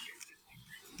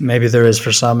 Maybe there is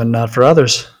for some and not for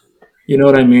others. You know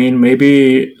what I mean?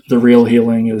 Maybe the real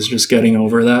healing is just getting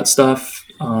over that stuff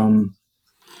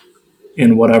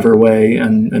in whatever way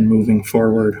and moving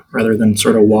forward rather than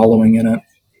sort of wallowing in it.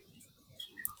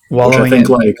 Wallowing Which I think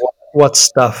in like what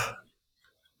stuff?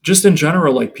 just in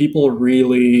general, like people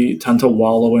really tend to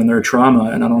wallow in their trauma,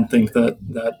 and I don't think that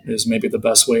is maybe the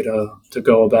best way to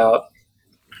go about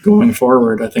going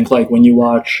forward. I think like when you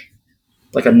watch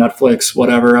like a Netflix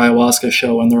whatever ayahuasca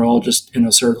show and they're all just in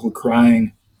a circle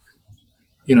crying,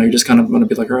 you just kind of want to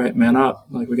be like, all right, man up.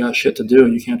 Like we got shit to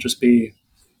do. You can't just be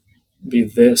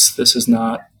this. This is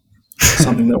not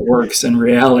something that works in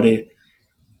reality.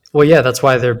 Well, yeah, that's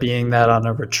why they're being that on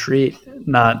a retreat,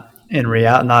 not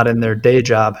in their day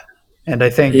job. And I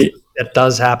think it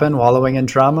does happen, wallowing in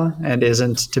trauma, and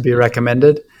isn't to be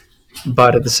recommended.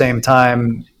 But at the same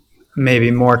time,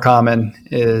 maybe more common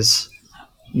is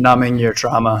numbing your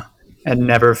trauma and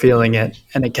never feeling it,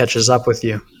 and it catches up with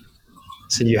you.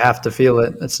 So you have to feel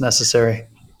it. It's necessary.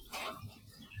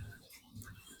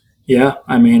 Yeah,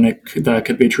 I mean, that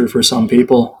could be true for some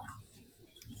people.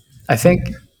 I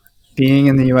think being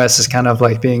in the US is kind of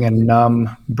like being a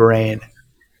numb brain.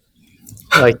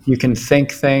 Like, you can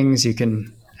think things, you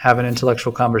can have an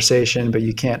intellectual conversation, but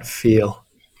you can't feel.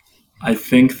 I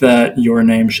think that your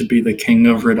name should be the king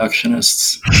of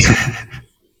reductionists.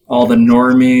 All the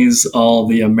normies, all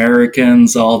the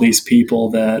Americans, all these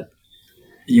people that,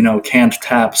 can't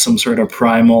tap some sort of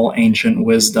primal ancient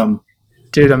wisdom.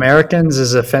 Dude, Americans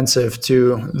is offensive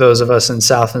to those of us in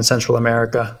South and Central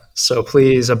America. So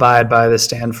please abide by the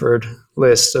Stanford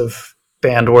list of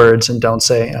banned words and don't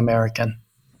say American.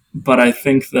 But I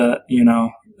think that,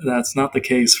 that's not the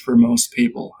case for most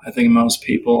people. I think most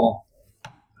people,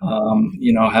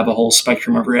 have a whole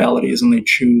spectrum of realities and they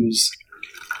choose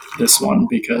this one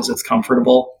because it's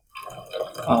comfortable.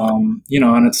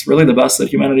 And it's really the best that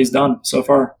humanity's done so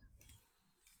far.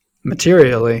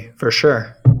 Materially, for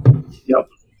sure. Yep.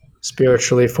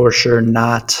 Spiritually, for sure,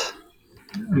 not.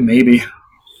 Maybe.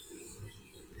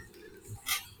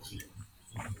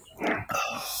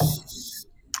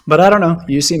 But I don't know.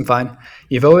 You seem fine.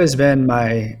 You've always been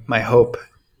my hope.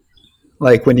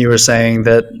 Like when you were saying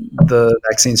that the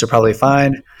vaccines are probably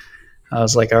fine, I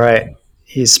was like, all right,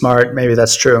 he's smart. Maybe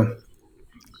that's true.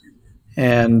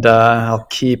 And I'll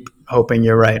keep hoping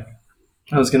you're right.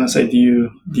 I was going to say, do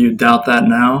you doubt that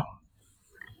now?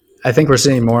 I think we're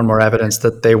seeing more and more evidence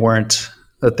that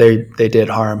they did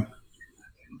harm.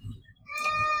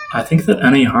 I think that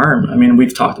any harm, I mean,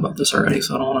 we've talked about this already,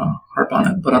 so I don't want to harp on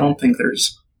it, but I don't think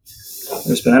there's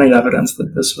been any evidence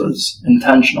that this was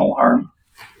intentional harm.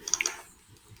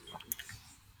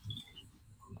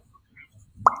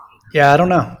 Yeah, I don't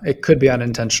know. It could be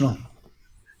unintentional.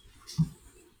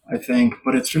 I think,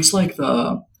 but it's just like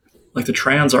the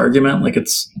trans argument. Like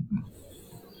it's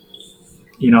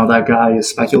that guy is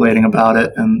speculating about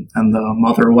it, and the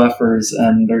mother weffers,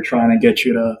 and they're trying to get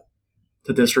you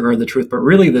to disregard the truth. But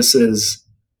really, this is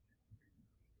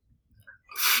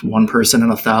one person in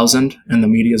 1,000, and the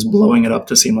media is blowing it up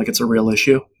to seem like it's a real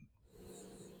issue.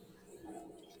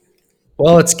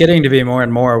 Well, it's getting to be more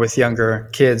and more with younger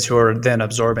kids who are then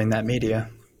absorbing that media.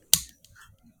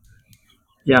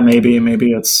 Yeah, maybe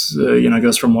it's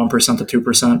goes from 1% to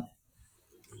 2%,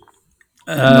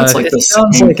 and that's like It the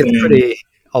sounds same like it's thing. pretty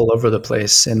all over the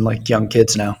place in like young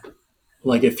kids now.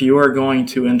 Like if you are going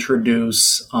to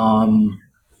introduce, I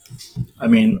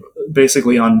mean,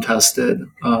 basically untested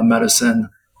medicine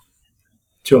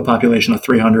to a population of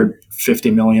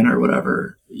 350 million or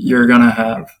whatever, you're gonna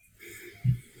have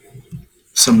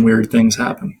some weird things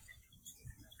happen.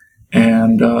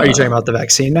 And Are you talking about the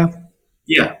vaccine now?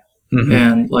 yeah, Hmm.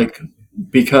 and like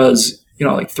because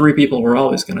like three people were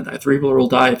always gonna die. Three people will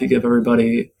die if you give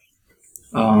everybody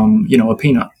a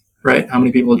peanut, right? How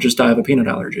many people just die of a peanut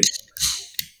allergy?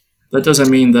 That doesn't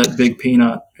mean that Big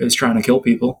Peanut is trying to kill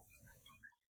people.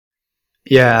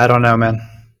 Yeah, I don't know, man.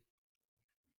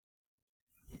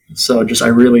 So just I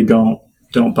really don't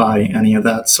buy any of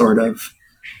that sort of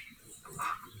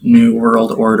new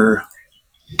world order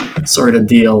sort of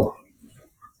deal.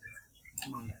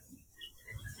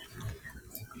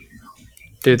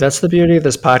 Dude, that's the beauty of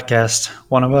this podcast.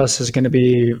 One of us is going to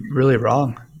be really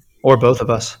wrong, or both of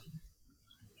us.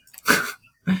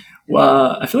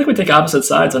 Well, I feel like we take opposite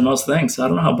sides on most things. So I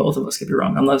don't know how both of us could be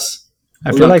wrong, unless I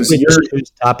well, feel no, like because we you're just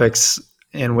choose topics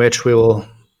in which we will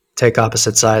take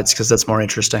opposite sides because that's more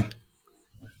interesting.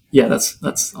 yeah,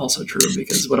 that's also true.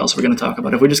 Because what else are we going to talk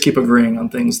about? If we just keep agreeing on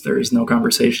things, there is no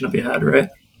conversation to be had, right?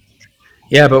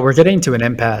 Yeah, but we're getting to an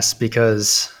impasse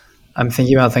because I'm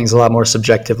thinking about things a lot more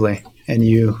subjectively, and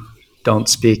you don't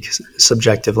speak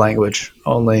subjective language,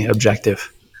 only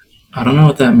objective. I don't know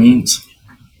what that means.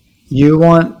 You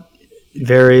want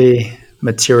very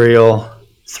material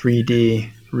 3D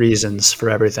reasons for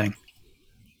everything.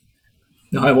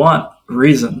 No, I want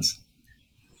reasons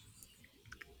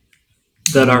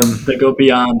that Mm, go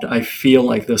beyond. I feel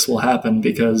like this will happen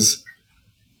because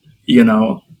you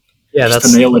know yeah,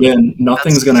 just to nail it in,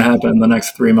 nothing's going to that's. happen in the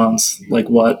next 3 months. Like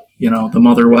what the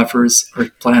mother weffers are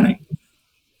planning.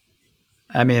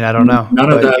 I mean, I don't know,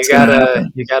 None of but you that's going to gotta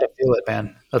happen. you gotta feel it,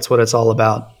 man. That's what it's all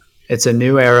about. It's a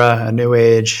new era, a new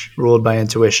age, ruled by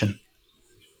intuition.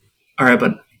 All right,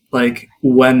 but like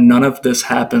when none of this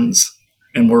happens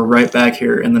and we're right back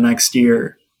here in the next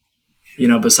year,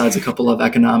 besides a couple of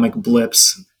economic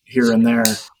blips here and there,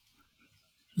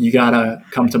 you gotta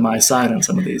come to my side on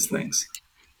some of these things.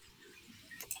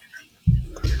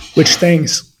 Which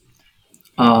things?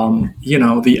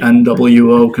 The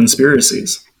NWO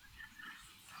conspiracies.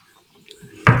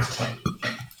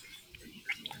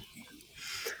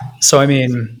 So I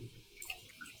mean,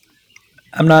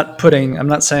 I'm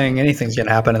not saying anything's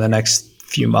gonna happen in the next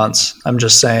few months. I'm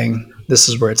just saying this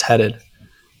is where it's headed.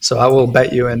 So I will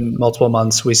bet you in multiple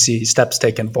months we see steps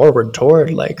taken forward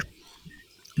toward like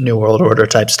new world order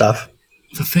type stuff.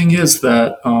 The thing is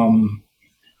that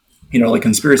like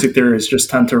conspiracy theories just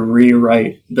tend to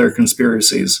rewrite their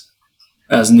conspiracies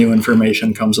as new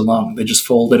information comes along. They just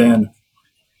fold it in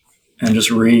and just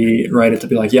rewrite it to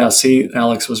be like, yeah, see,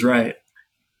 Alex was right.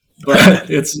 But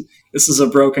this is a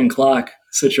broken clock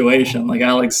situation. Like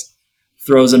Alex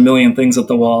throws a million things at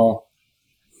the wall,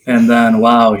 and then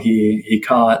wow, he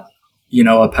caught a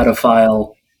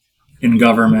pedophile in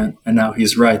government, and now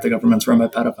he's right. The government's run by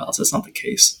pedophiles. That's not the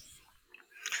case.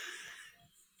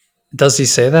 Does he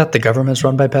say that the government's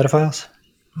run by pedophiles?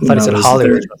 I Who thought he said knows?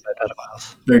 Hollywood's run by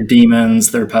pedophiles. They're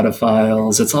demons. They're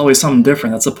pedophiles. It's always something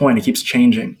different. That's the point. It keeps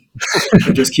changing.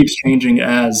 It just keeps changing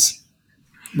as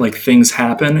like things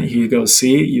happen. He goes,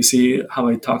 see, you see how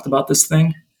I talked about this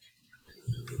thing,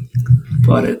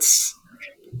 but it's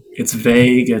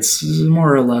vague. It's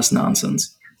more or less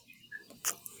nonsense.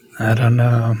 I don't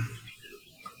know.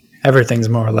 Everything's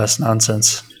more or less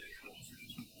nonsense.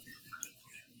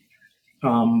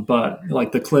 But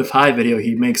like the Cliff High video,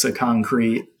 he makes a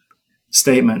concrete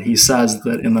statement. He says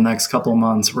that in the next couple of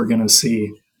months, we're going to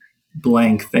see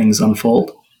blank things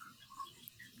unfold.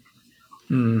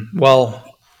 Well,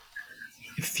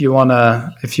 if you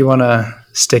wanna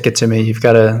stick it to me, you've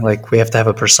got to like we have to have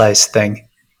a precise thing.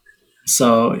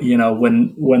 So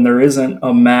when there isn't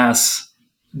a mass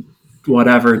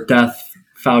whatever death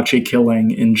Fauci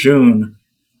killing in June,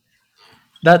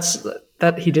 That's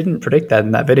that he didn't predict that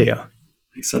in that video.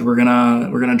 He said we're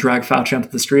gonna drag Fauci onto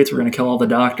the streets. We're gonna kill all the He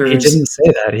doctors. didn't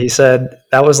say that. He said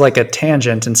that was like a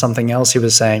tangent in something else he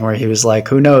was saying, where he was like,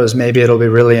 who knows, maybe it'll be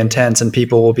really intense and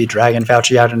people will be dragging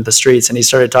Fauci out into the streets. And he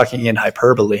started talking in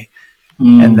hyperbole.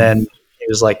 And then he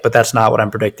was like, but that's not what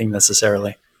I'm predicting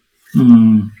necessarily.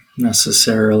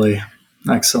 Necessarily.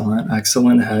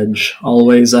 Excellent hedge.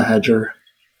 Always a hedger.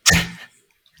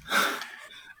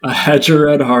 A hedger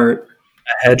at heart.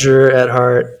 A hedger at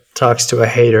heart talks to a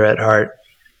hater at heart.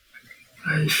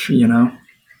 You know,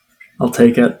 I'll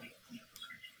take it.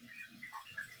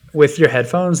 With your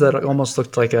headphones, that almost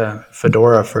looked like a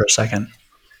fedora for a second.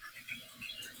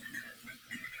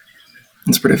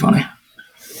 It's pretty funny.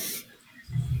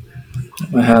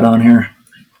 Put my hat on here.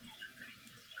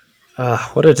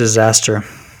 What a disaster.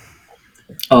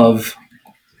 Of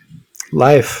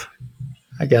life.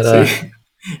 I gotta. See,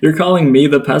 you're calling me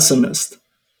the pessimist.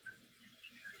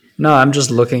 No, I'm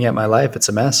just looking at my life. It's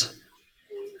a mess.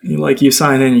 You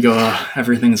sign in, you go, oh,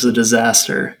 everything's a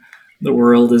disaster. The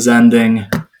world is ending.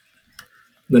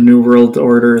 The New World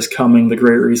Order is coming. The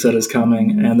Great Reset is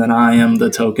coming. And then I am the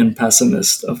token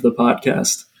pessimist of the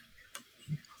podcast.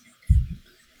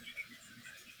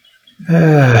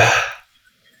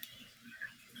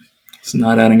 It's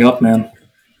not adding up, man.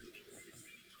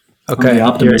 Okay,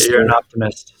 you're an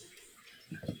optimist.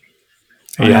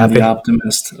 Are you happy? The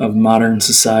optimist of modern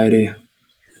society.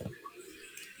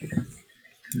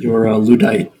 You're a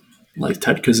Luddite, like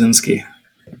Ted Kaczynski.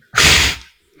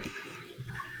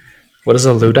 What is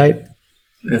a Luddite?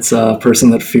 It's a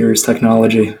person that fears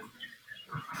technology.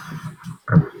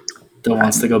 That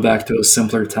wants to go back to a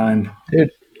simpler time. Dude,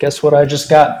 guess what I just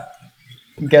got?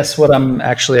 Guess what I'm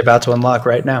actually about to unlock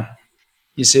right now?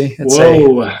 You see? It's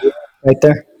right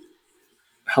there.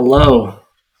 Hello.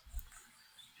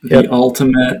 The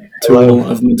ultimate tool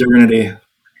of modernity.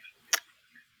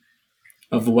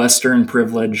 Of Western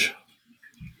privilege.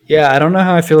 Yeah, I don't know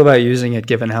how I feel about using it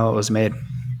given how it was made.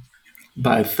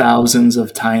 By thousands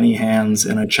of tiny hands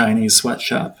in a Chinese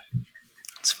sweatshop.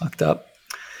 It's fucked up.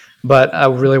 But I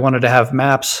really wanted to have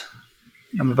maps.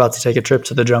 I'm about to take a trip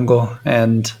to the jungle,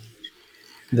 and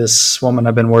this woman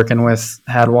I've been working with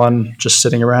had one just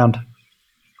sitting around.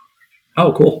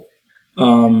 Oh, cool.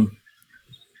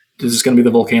 Is this going to be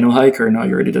the volcano hike, or no,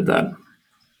 you already did that?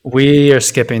 We are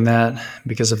skipping that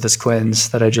because of this cleanse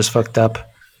that I just fucked up.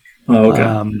 Oh,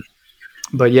 okay.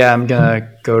 But yeah, I'm going to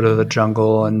go to the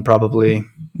jungle and probably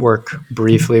work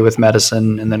briefly with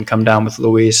medicine and then come down with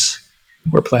Luis.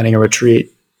 We're planning a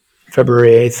retreat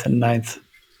February 8th and 9th,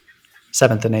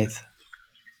 7th and 8th.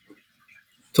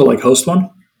 To like host one?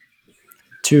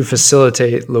 To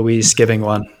facilitate Luis giving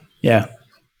one. Yeah.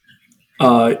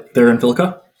 They're in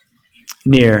Vilca?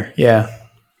 Near, yeah.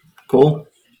 Cool.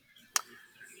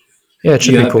 Yeah, it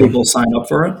should be cool. People sign up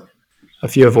for it? A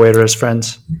few of Waitera's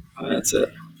friends. That's it.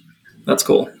 That's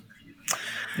cool.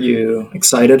 You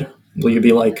excited? Will you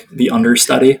be like the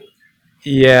understudy?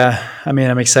 Yeah, I mean,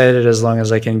 I'm excited as long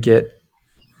as I can get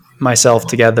myself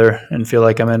together and feel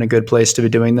like I'm in a good place to be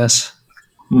doing this.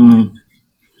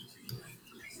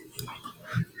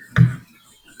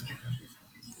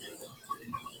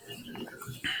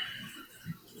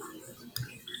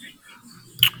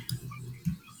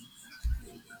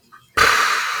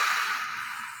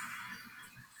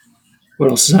 What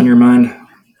else is on your mind?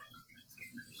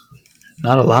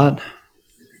 Not a lot.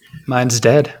 Mine's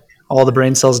dead. All the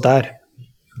brain cells died.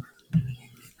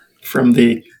 From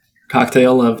the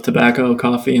cocktail of tobacco,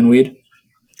 coffee, and weed?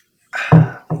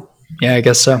 Yeah, I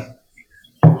guess so.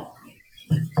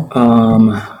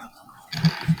 I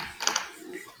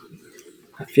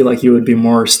feel like you would be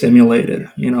more stimulated.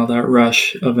 You know, that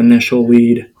rush of initial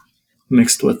weed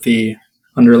mixed with the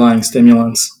underlying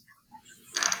stimulants.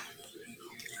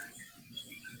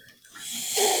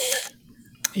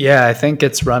 Yeah, I think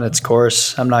it's run its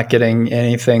course. I'm not getting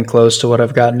anything close to what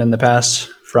I've gotten in the past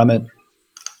from it.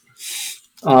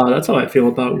 That's how I feel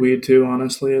about weed too,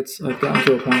 honestly. I've gotten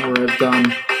to a point where I've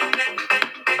done...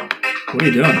 What are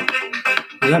you doing?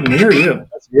 Is that me or you?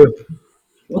 That's you.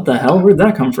 What the hell? Where'd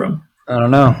that come from? I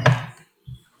don't know.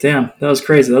 Damn, that was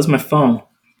crazy. That was my phone.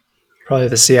 Probably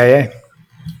the CIA.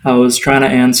 I was trying to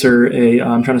answer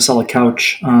I'm trying to sell a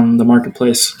couch on the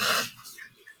marketplace.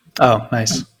 Oh,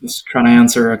 nice. I was trying to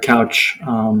answer a couch,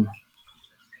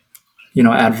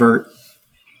 advert.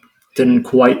 Didn't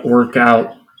quite work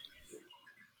out.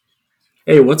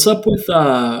 Hey, what's up with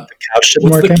the couch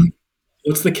didn't work?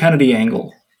 What's the Kennedy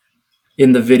angle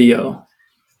in the video?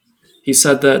 He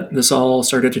said that this all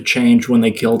started to change when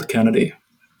they killed Kennedy.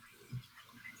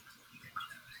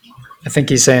 I think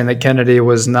he's saying that Kennedy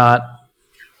was not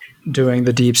doing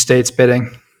the deep state's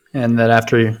bidding. and that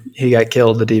after he got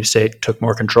killed, the deep state took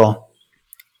more control.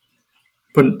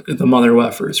 But the mother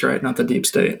wefers, right? Not the deep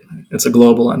state. It's a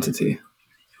global entity.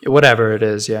 Whatever it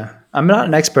is, yeah. I'm not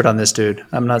an expert on this dude.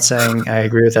 I'm not saying I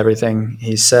agree with everything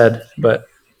he said, but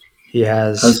he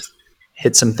has As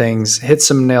hit some things, hit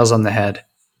some nails on the head.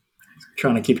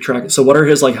 trying to keep track. So what are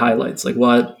his like highlights? Like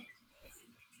what,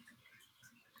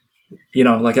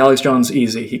 like Alex Jones,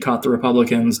 easy. He caught the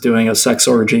Republicans doing a sex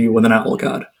orgy with an owl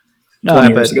god No,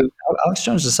 20 years but ago. Alex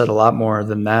Jones has said a lot more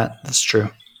than that. That's true.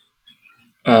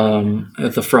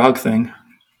 The frog thing.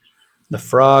 The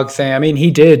frog thing. I mean,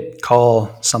 he did call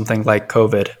something like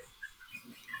COVID.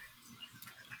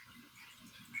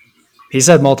 He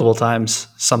said multiple times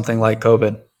something like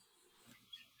COVID.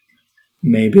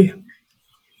 Maybe.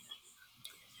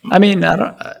 I mean, I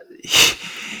don't.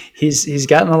 He's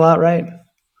gotten a lot right.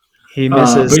 He Uh,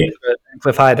 misses, but, but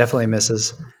Cliff High definitely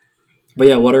misses. but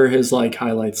yeah, what are his like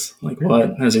highlights? Like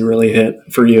what has he really hit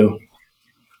for you?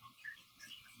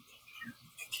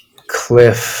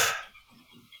 Cliff.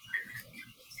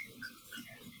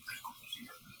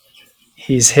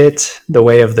 He's hit the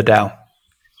way of the Tao.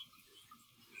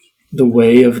 The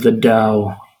way of the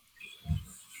Tao.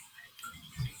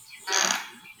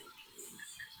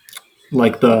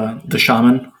 Like the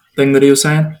shaman thing that he was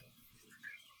saying?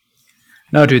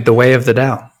 No, dude, the way of the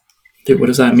Tao. Dude, what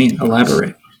does that mean?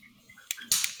 Elaborate.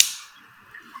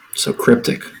 So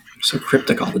cryptic. So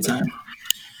cryptic all the time.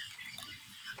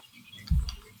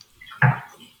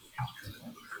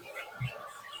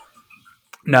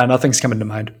 No, nothing's coming to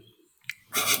mind.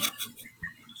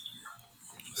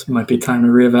 So it might be time to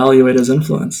reevaluate his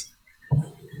influence.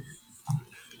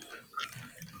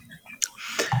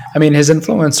 I mean, his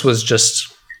influence was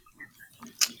just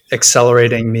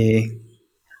accelerating me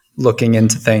looking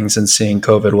into things and seeing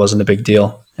COVID wasn't a big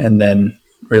deal, and then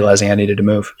realizing I needed to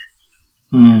move.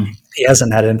 Hmm. He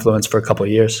hasn't had influence for a couple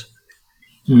of years.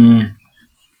 Because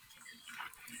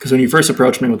when you first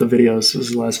approached me with the videos, this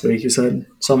was last week, you said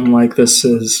something like this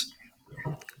is,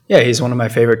 Yeah, he's one of my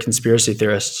favorite conspiracy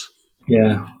theorists.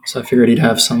 yeah. So I figured he'd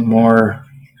have some more,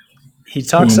 He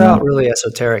talks out really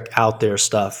esoteric, out there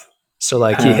stuff. So,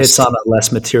 like, he hits past. on a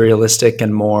less materialistic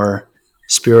and more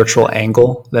spiritual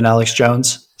angle than Alex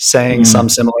Jones, saying some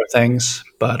similar things.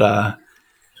 But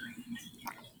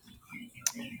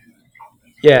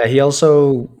yeah, he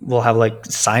also will have like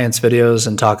science videos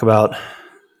and talk about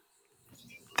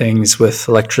things with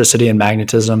electricity and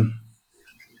magnetism.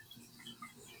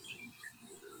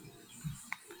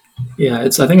 Yeah, I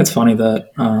think it's funny that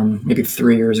maybe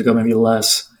 3 years ago, maybe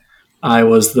less, I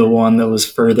was the one that was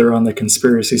further on the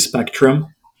conspiracy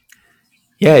spectrum,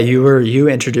 Yeah, you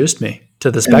introduced me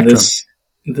to the and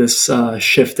spectrum. this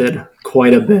shifted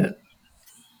quite a bit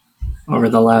over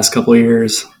the last couple of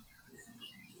years.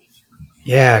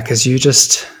 Yeah, because you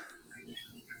just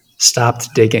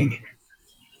stopped digging.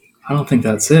 I don't think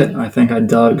that's it. I think I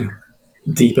dug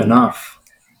deep enough.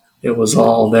 It was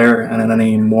all there, and then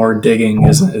any more digging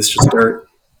is just dirt.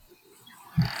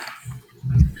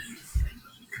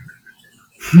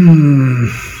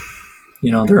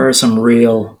 There are some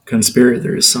real conspiracy.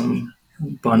 There's some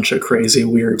bunch of crazy,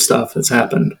 weird stuff that's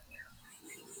happened.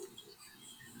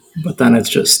 But then it's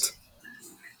just,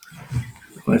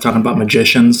 when they're talking about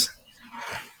magicians,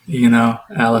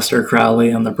 Aleister Crowley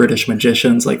and the British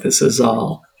magicians, like this is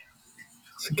all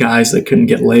guys that couldn't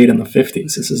get laid in the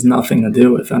 50s. This has nothing to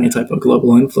do with any type of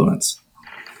global influence.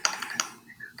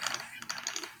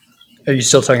 Are you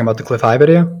still talking about the Cliff High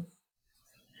video?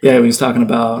 Yeah, he was talking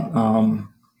about,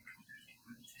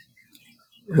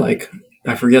 like,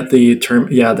 I forget the term.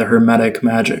 Yeah, the hermetic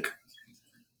magic.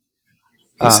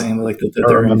 He's saying like that I don't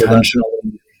they're remember that.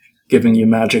 intentionally giving you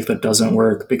magic that doesn't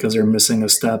work because they're missing a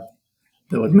step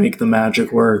that would make the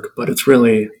magic work, but it's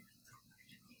really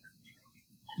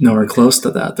nowhere close to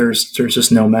that. There's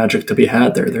just no magic to be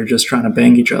had there. They're just trying to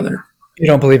bang each other. You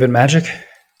don't believe in magic?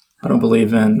 I don't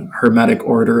believe in Hermetic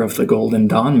Order of the Golden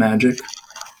Dawn magic.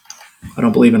 I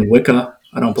don't believe in Wicca.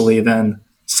 I don't believe in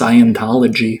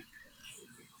Scientology.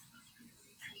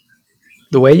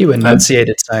 The way you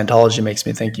enunciated Scientology makes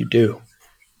me think you do.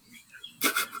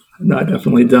 No, I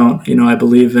definitely don't. I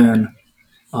believe in,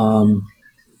 um,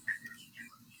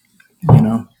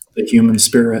 the human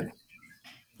spirit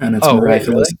and its Oh, wait,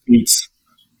 miraculous really? feats.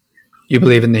 You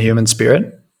believe in the human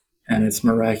spirit? And its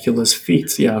miraculous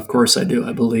feats. Yeah, of course I do.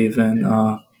 I believe in,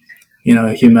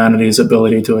 humanity's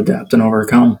ability to adapt and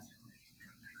overcome.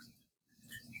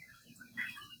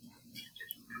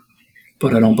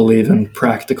 But I don't believe in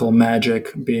practical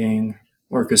magic being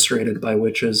orchestrated by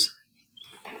witches.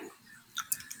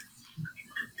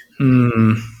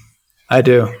 I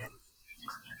do.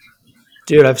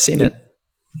 Dude, I've seen it.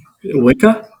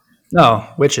 Wicca? No,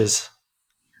 witches.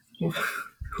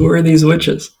 Who are these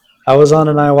witches? I was on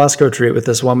an ayahuasca retreat with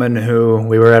this woman who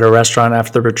we were at a restaurant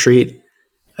after the retreat.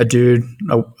 A dude,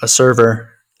 a server,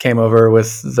 came over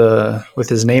with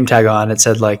his name tag on. It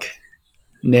said like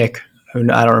Nick, who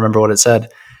I don't remember what it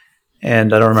said,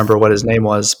 and I don't remember what his name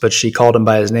was. But she called him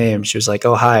by his name. She was like,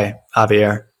 "Oh hi,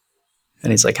 Javier,"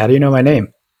 and he's like, "How do you know my name?"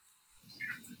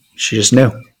 She just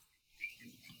knew.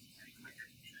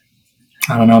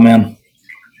 I don't know, man.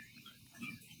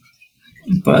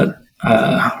 But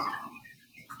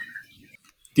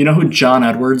do you know who John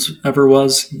Edwards ever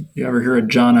was? You ever hear of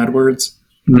John Edwards?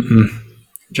 Mm-mm.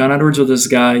 John Edwards was this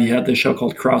guy. He had this show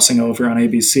called Crossing Over on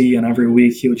ABC, and every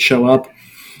week he would show up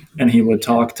and he would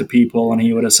talk to people, and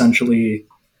he would essentially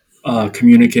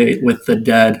communicate with the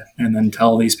dead, and then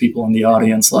tell these people in the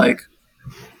audience, like,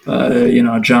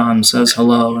 John says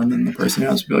hello, and then the person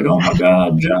has to be like, "Oh my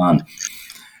God, John."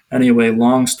 Anyway,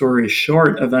 long story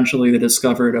short, eventually they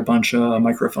discovered a bunch of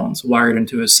microphones wired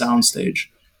into his soundstage,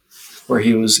 where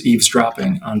he was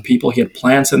eavesdropping on people. He had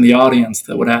plants in the audience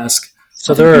that would ask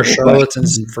So other there are people charlatans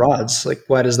questions. and frauds. Like,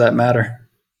 why does that matter?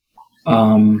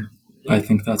 Um, I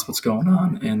think that's what's going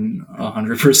on in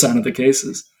 100% of the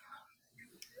cases.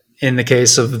 In the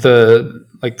case of the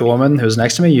woman who's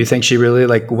next to me, you think she really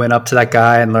like went up to that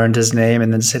guy and learned his name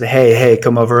and then said, "Hey,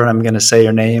 come over and I'm going to say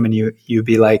your name," and you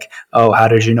be like, "Oh, how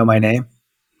did you know my name?"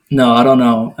 No, I don't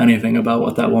know anything about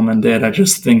what that woman did. I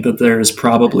just think that there's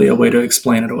probably a way to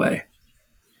explain it away.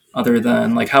 Other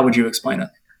than, like, how would you explain it?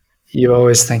 You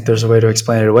always think there's a way to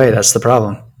explain it away. That's the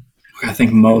problem. I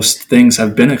think most things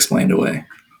have been explained away.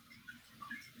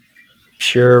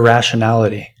 Pure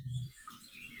rationality.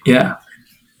 Yeah,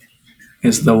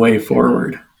 is the way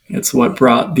forward. It's what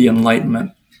brought the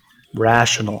Enlightenment.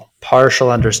 Rational,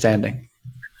 partial understanding.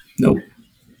 Nope.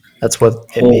 That's what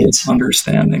it Whole means.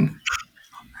 understanding.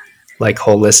 Like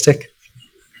holistic.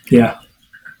 Yeah,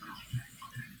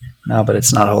 No, but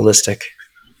it's not holistic.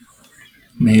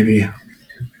 maybe.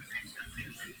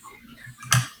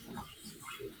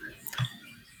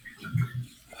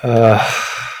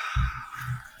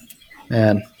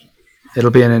 Man,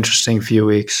 it'll be an interesting few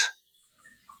weeks.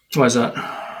 Why is that?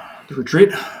 The retreat?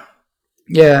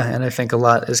 Yeah, and I think a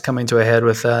lot is coming to a head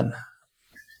with that.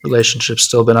 Relationship's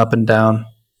still been up and down.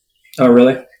 Oh,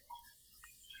 really?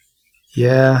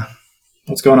 Yeah,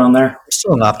 What's going on there?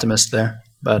 still an optimist there,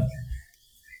 but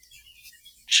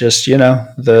just,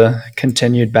 the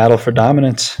continued battle for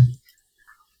dominance.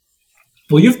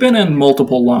 Well, you've been in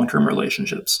multiple long-term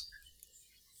relationships,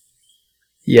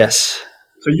 Yes.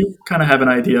 so you kind of have an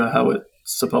idea how it's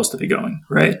supposed to be going,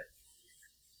 right?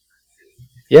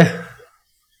 Yeah.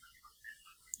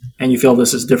 And you feel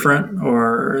this is different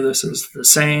or this is the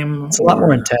same? It's a lot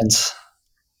more intense.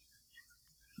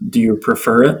 Do you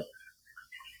prefer it?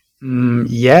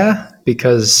 Yeah,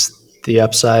 because the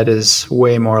upside is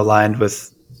way more aligned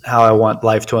with how I want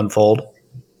life to unfold.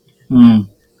 Mm.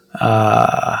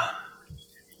 Uh,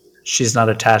 she's not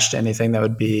attached to anything that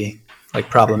would be like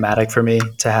problematic for me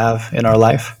to have in our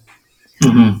life.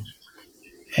 Mm-hmm.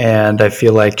 And I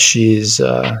feel like she's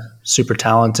super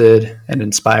talented and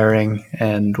inspiring,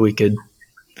 and we could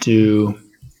do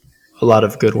a lot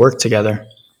of good work together.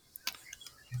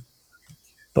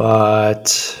 But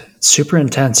it's super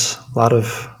intense. A lot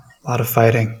of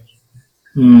fighting.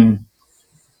 Mm.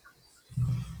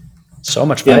 So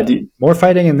much Yeah. fighting. More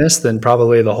fighting in this than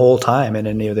probably the whole time in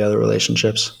any of the other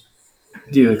relationships.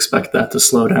 Do you expect that to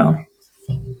slow down?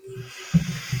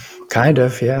 Kind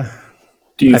of, yeah.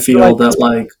 Do you I feel feel like that,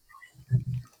 like,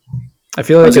 I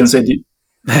feel I like was going to it's. say, do you,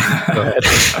 Go ahead.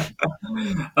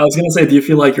 I was going to say, do you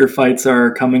feel like your fights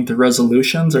are coming to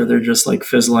resolutions, or they're just like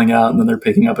fizzling out and then they're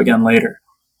picking up again later?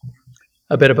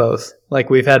 A bit of both. Like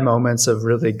we've had moments of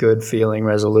really good feeling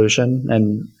resolution,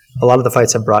 and a lot of the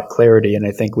fights have brought clarity, and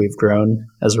I think we've grown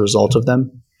as a result of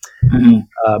them.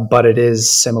 Mm-hmm. But it is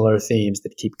similar themes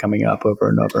that keep coming up over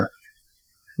and over.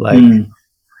 Like Mm.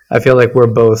 I feel like we're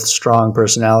both strong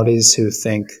personalities who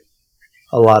think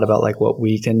a lot about like what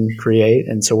we can create,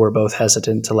 and so we're both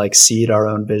hesitant to like seed our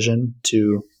own vision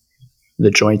to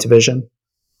the joint vision.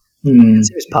 Mm. It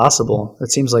seems possible. It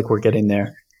seems like we're getting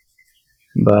there.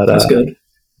 But That's good.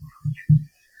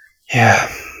 yeah,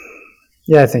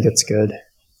 I think it's good.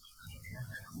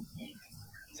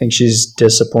 I think she's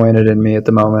disappointed in me at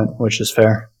the moment, which is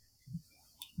fair.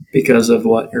 Because of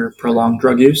what, your prolonged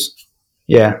drug use?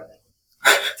 Yeah.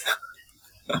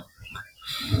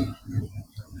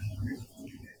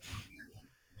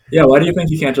 Yeah, why do you think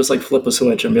you can't just like flip a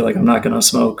switch and be like, I'm not going to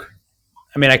smoke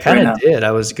I mean, I kind right of now? did.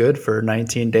 I was good for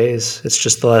 19 days. It's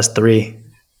just the last 3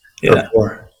 or Yeah.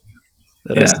 4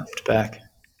 that I Yeah. stepped back.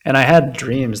 And I had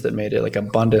dreams that made it like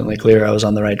abundantly clear I was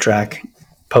on the right track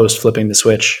post flipping the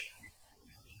switch.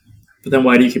 But then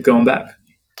why do you keep going back?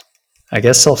 I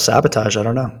guess self sabotage. I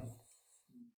don't know.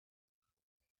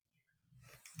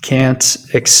 Can't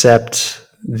accept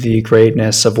the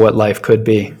greatness of what life could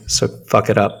be. So fuck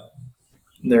it up.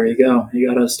 There you go. You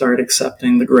got to start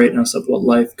accepting the greatness of what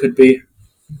life could be.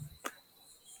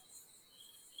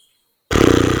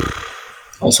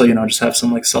 Also, just have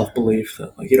some like self-belief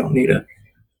that like you don't need it.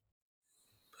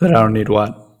 But I don't need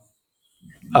what?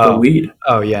 The weed,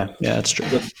 Oh, yeah. Yeah, that's true.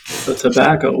 the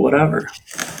tobacco, whatever.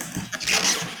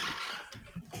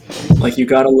 Like you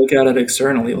got to look at it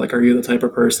externally. Like, are you the type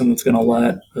of person that's going to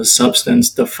let a substance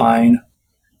define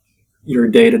your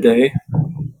day to day?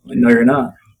 No, you're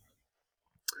not.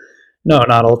 No,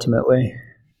 not ultimately.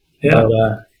 Yeah.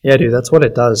 But yeah, dude, that's what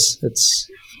it does. It's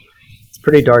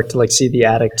pretty dark to like see the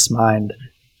addict's mind.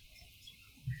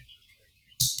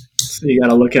 So you got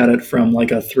to look at it from like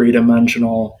a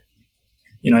three-dimensional.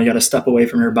 You got to step away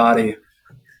from your body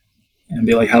and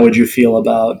be like, how would you feel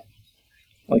about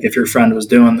like if your friend was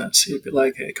doing this? You'd be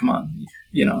like, hey, come on,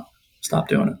 stop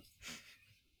doing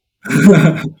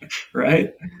it.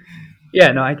 Right?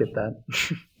 Yeah, no, I get that.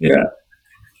 Yeah.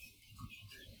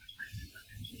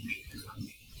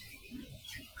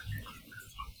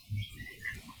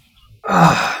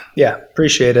 Yeah,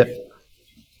 appreciate it.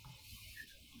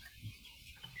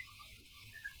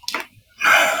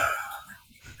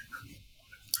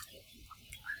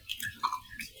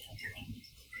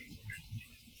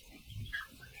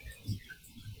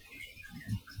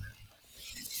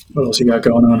 What else you got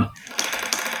going on?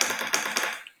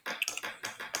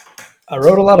 I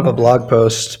wrote a lot of a blog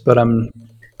post, but I'm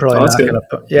probably Oh, that's not good.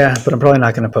 gonna. Yeah, but I'm probably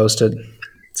not gonna post it.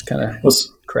 It's kind of What's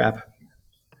crap.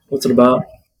 what's it about?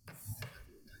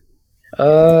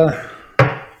 Uh,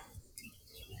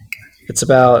 it's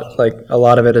about like a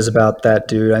lot of it is about that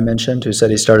dude I mentioned who said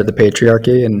he started the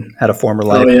patriarchy and had a former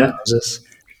life Oh in yeah. Moses.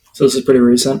 So this is pretty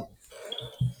recent.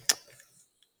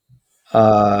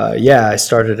 Yeah, I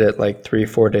started it like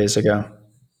 3-4 days ago,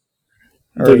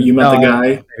 or You met the no, guy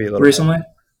maybe a little more. recently?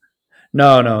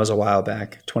 No, it was a while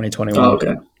back, Oh, 2021.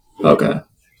 okay. Okay.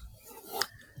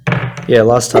 Yeah,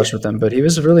 lost touch with him, but he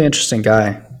was a really interesting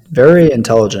guy, very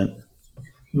intelligent.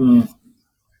 Hmm.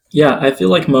 Yeah, I feel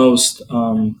like most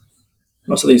of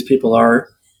these people are,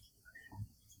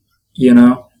 you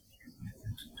know,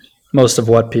 Most of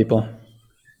what people?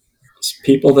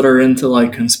 people that are into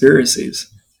like conspiracies.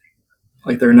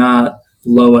 Like they're not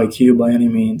low IQ by any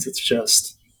means. It's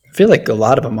just I feel like a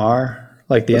lot of them are,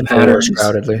 like the the Infowars patterns.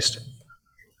 crowd, at least.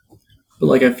 But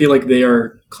like I feel like they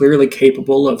are clearly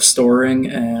capable of storing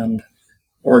and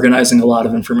organizing a lot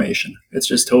of information. It's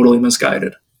just totally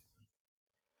misguided.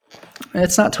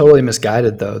 It's not totally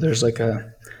misguided though.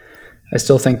 I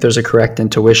still think there's a correct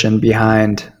intuition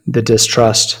behind the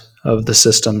distrust of the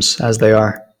systems as they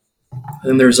are.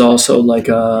 And there's also like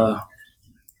a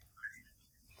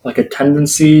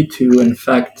tendency to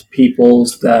infect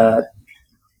peoples that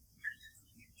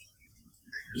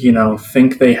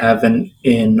think they have an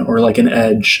in or like an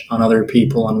edge on other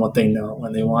people on what they know,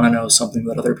 and they want to know something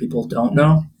that other people don't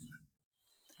know.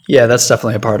 Yeah, that's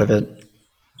definitely a part of it.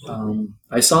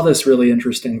 I saw this really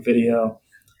interesting video,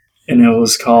 and it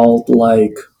was called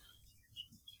like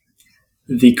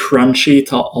the crunchy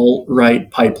to alt right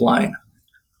pipeline.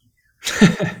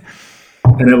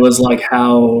 And it was like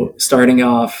how starting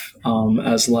off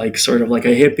as like sort of like a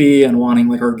hippie and wanting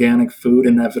like organic food,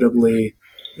 inevitably,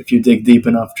 if you dig deep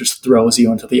enough, just throws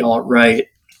you into the alt right,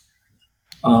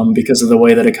 because of the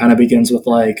way that it kind of begins with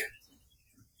like,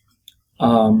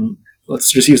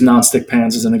 let's just use nonstick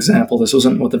pans as an example. This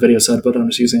wasn't what the video said, but I'm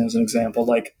just using it as an example.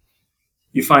 Like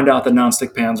you find out that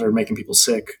nonstick pans are making people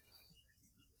sick,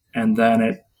 and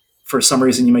then for some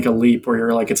reason you make a leap where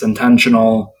you're like it's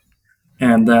intentional,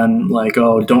 and then like,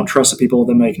 oh, don't trust the people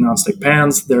that make nonstick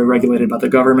pans, they're regulated by the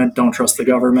government, don't trust the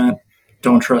government,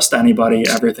 don't trust anybody,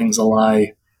 everything's a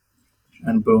lie,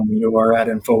 and boom, you are at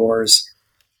Infowars.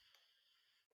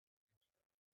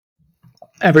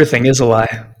 Everything is a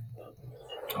lie.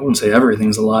 I wouldn't say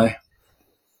everything's a lie.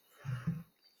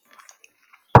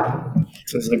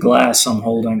 It's the glass I'm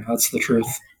holding, that's the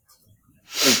truth.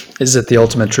 Is it the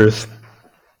ultimate truth?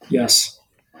 Yes,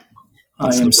 I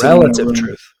It's am the sitting in a relative room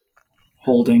truth.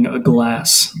 holding a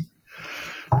glass.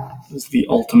 Is the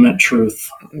ultimate truth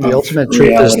The of ultimate truth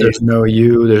is reality. there's no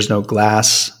you, there's no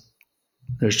glass,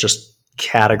 there's just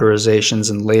categorizations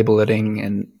and labeling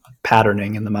and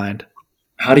patterning in the mind.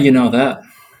 How do you know that?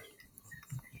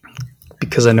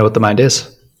 Because I know what the mind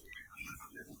is.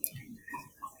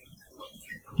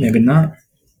 Maybe not.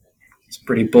 It's a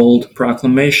pretty bold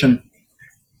proclamation.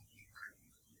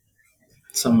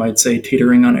 Some might say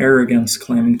teetering on arrogance,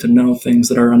 claiming to know things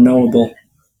that are unknowable.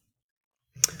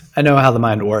 I know how the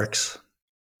mind works.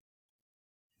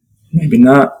 Maybe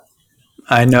not.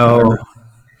 I know.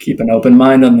 Keep an open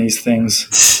mind on these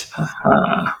things.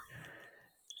 Haha.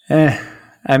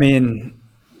 I mean,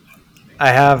 I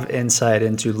have insight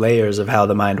into layers of how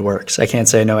the mind works. I can't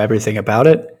say I know everything about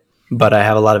it, but I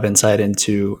have a lot of insight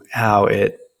into how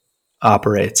it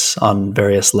operates on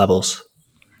various levels.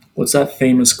 What's that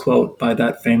famous quote by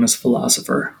that famous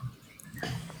philosopher?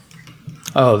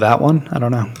 Oh, that one? I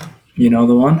don't know. You know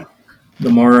the one? The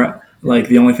more, like,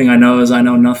 the only thing I know is I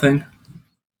know nothing.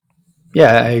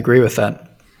 Yeah, I agree with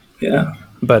that. Yeah.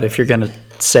 But if you're going to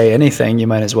say anything, you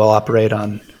might as well operate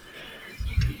on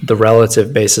the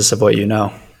relative basis of what you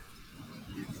know.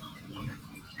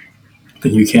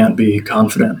 Then you can't be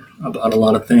confident about a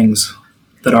lot of things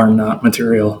that are not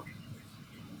material,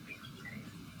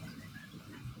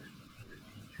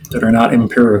 that are not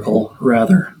empirical,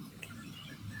 rather.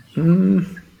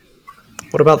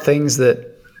 What about things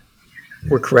that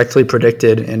were correctly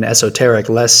predicted in esoteric,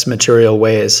 less material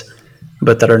ways,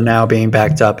 but that are now being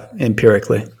backed up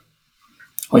empirically?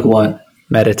 Like what?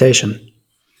 Meditation.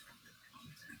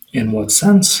 In what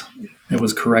sense? It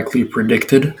was correctly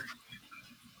predicted.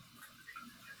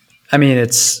 I mean,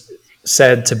 it's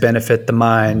said to benefit the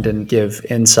mind and give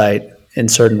insight in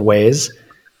certain ways,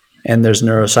 and there's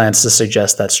neuroscience to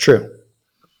suggest that's true.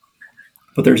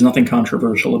 But there's nothing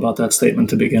controversial about that statement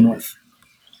to begin with.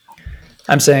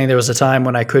 I'm saying there was a time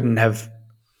when I couldn't have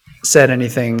said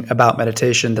anything about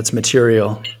meditation that's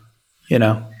material, you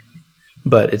know,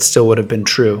 but it still would have been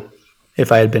true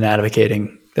if I had been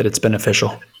advocating that it's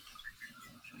beneficial.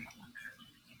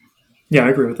 Yeah, I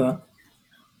agree with that.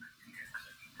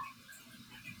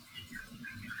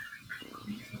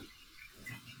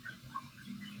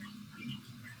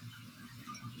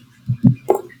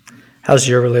 How's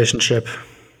your relationship?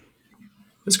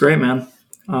 It's great, man.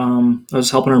 I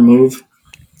was helping her move.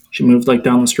 She moved like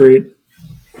down the street.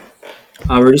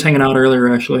 We were just hanging out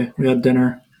earlier, actually. We had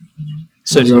dinner.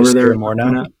 So I was do you over see there her more for a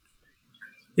now? minute.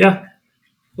 Yeah, a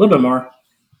little bit more.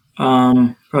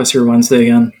 Probably see her Wednesday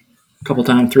again. A couple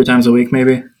times, 3 times a week,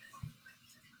 maybe.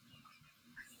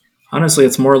 Honestly,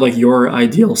 it's more like your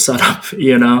ideal setup,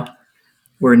 you know?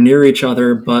 We're near each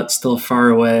other, but still far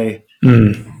away.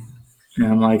 Mm. And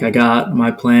I'm like, I got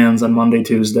my plans on Monday,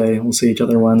 Tuesday. We'll see each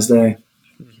other Wednesday.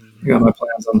 I got my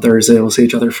plans on Thursday. We'll see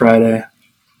each other Friday.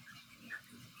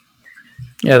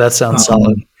 Yeah, that sounds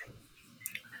solid.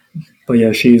 But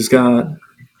yeah, she's got,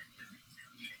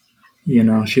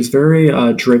 she's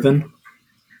very driven.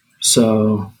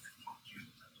 So,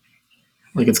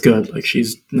 like, it's good. Like,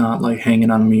 she's not like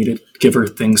hanging on me to give her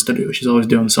things to do. She's always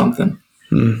doing something.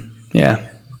 Yeah.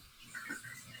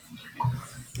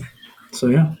 So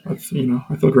yeah, I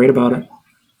feel great about it.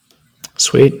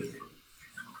 Sweet.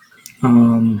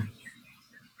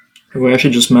 We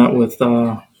actually just met with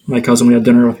my cousin. We had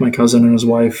dinner with my cousin and his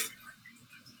wife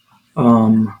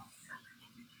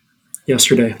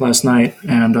yesterday, last night,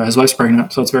 and his wife's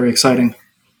pregnant, so it's very exciting.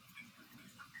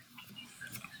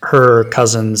 Her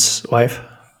cousin's wife?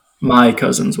 My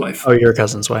cousin's wife. Oh, your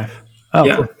cousin's wife. Oh,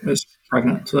 Yeah, cool. is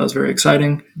pregnant, so that's very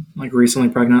exciting. Like recently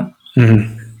pregnant.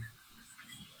 Mm-hmm.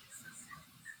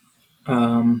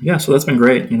 Yeah, so that's been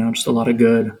great. Just a lot of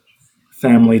good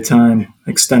family time,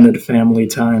 extended family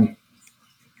time.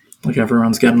 Like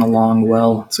everyone's getting along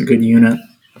well. It's a good unit.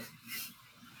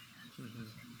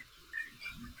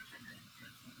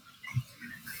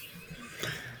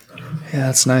 Yeah,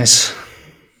 that's nice.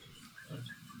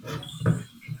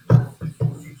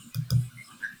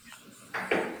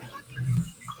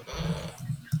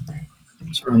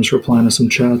 So I'm just replying to some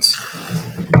chats.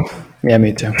 Yeah,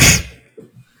 me too.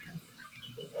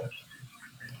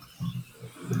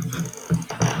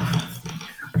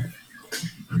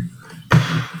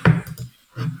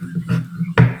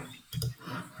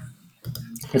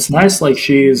 It's nice. Like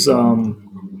she's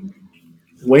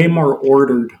way more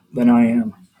ordered than I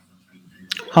am,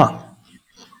 Huh.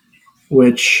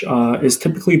 which is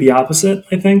typically the opposite,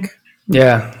 I think.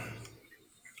 Yeah.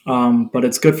 But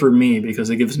it's good for me because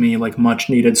it gives me like much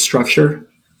needed structure.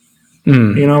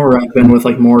 Mm. Where I've been with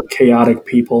like more chaotic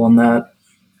people, and that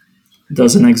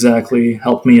doesn't exactly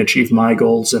help me achieve my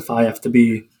goals if I have to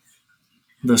be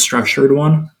the structured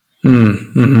one.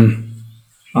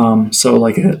 So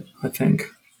like it, I think,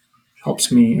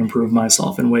 helps me improve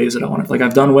myself in ways that I want to. Like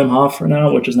I've done Wim Hof for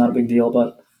now, which is not a big deal,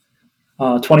 but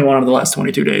 21 of the last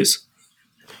 22 days.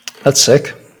 That's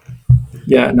sick.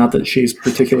 Yeah, not that she's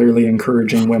particularly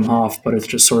encouraging Wim Hof, but it's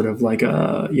just sort of like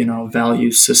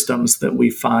value systems that we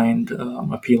find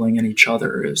appealing in each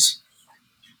other is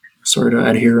sort of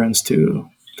adherence to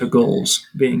the goals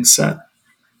being set.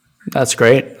 That's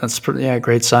great. That's pretty, yeah,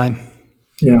 great sign.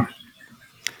 Yeah.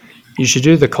 You should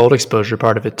do the cold exposure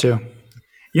part of it too.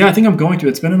 Yeah, I think I'm going to.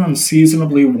 It's been an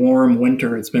unseasonably warm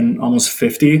winter. It's been almost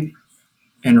 50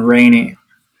 and rainy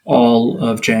all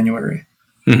of January,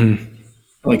 Mm-hmm.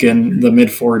 like in the mid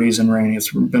 40s and rainy.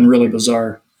 It's been really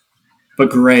bizarre, but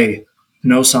gray,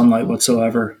 no sunlight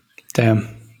whatsoever. Damn,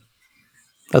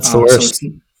 that's the So worst.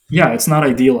 it's, yeah, it's not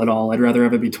ideal at all. I'd rather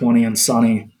have it be 20 and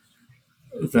sunny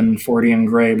than 40 and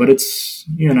gray, but it's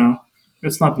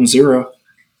not been zero.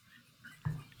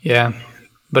 Yeah,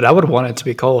 but I would want it to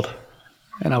be cold,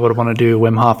 and I would want to do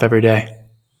Wim Hof every day.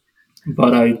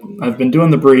 But I've been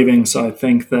doing the breathing, so I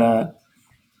think that,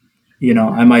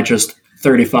 I might just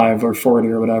 35 or 40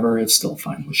 or whatever. It's still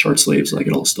fine with short sleeves. Like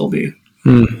it'll still be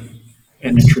Hmm.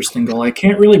 an interesting goal. I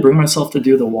can't really bring myself to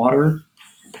do the water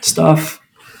stuff.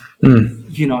 Hmm.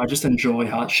 I just enjoy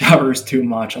hot showers too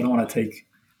much. I don't want to take.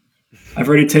 I've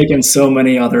already taken so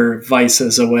many other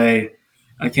vices away.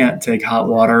 I can't take hot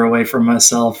water away from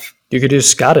myself. You could do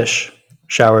Scottish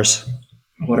showers.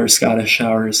 What are Scottish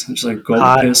showers? Just like gold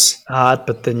Hot, piss. hot,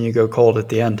 but then you go cold at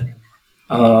the end.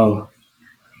 Oh,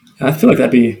 I feel like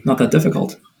that'd be not that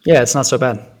difficult. Yeah, it's not so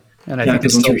bad, and I Yeah, think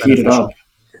it's because once still you're heated up,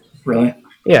 beneficial. really.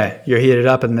 Yeah, you're heated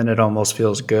up, and then it almost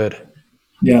feels good.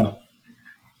 Yeah. Because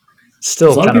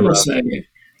Still a lot of kind of people rough. say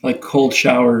like cold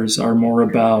showers are more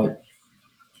about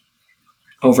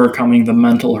overcoming the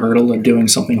mental hurdle of doing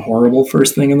something horrible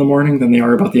first thing in the morning than they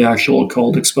are about the actual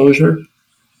cold exposure.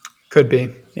 Could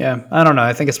be. Yeah, I don't know.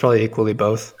 I think it's probably equally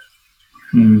both.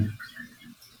 Hmm.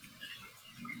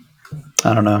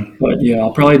 I don't know. But yeah,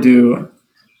 I'll probably do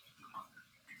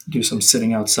some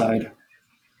sitting outside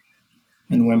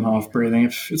and Wim Hof breathing.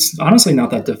 If it's honestly not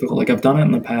that difficult. Like I've done it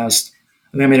in the past.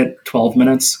 I think I made it 12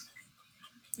 minutes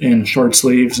in short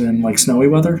sleeves in like snowy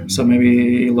weather, so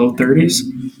maybe low 30s.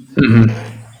 Hmm.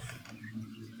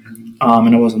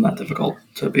 And it wasn't that difficult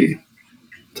to be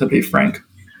frank.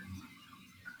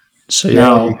 So yeah,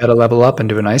 you Now, got to level up and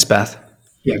do an ice bath.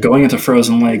 yeah, going into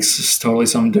frozen lakes is totally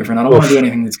something different. I don't want to do Oof.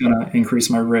 anything that's going to increase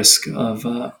my risk of,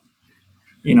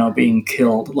 being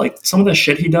killed. Like some of the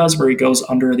shit he does where he goes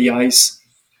under the ice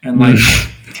and like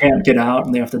can't get out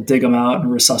and they have to dig him out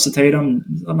and resuscitate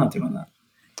him. I'm not doing that.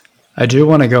 I do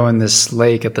want to go in this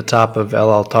lake at the top of El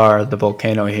Altar, the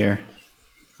volcano here,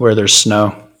 where there's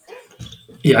snow.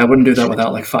 Yeah, I wouldn't do that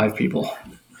without like 5 people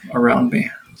around me.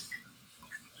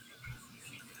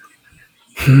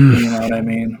 You know what I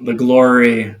mean? The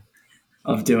glory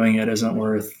of doing it isn't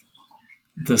worth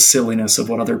the silliness of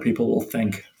what other people will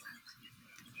think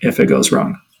if it goes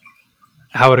wrong.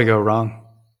 How would it go wrong?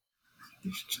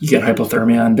 You get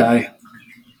hypothermia and die.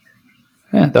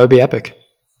 Yeah, that would be epic.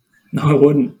 No, it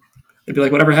wouldn't. It'd be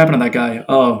like, whatever happened to that guy?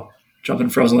 Oh, jumped in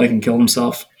a frozen lake and killed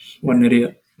himself. What an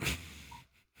idiot.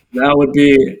 That would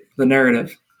be the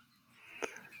narrative.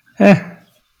 Eh,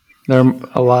 there are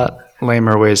a lot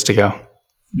lamer ways to go.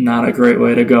 Not a great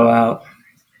way to go out.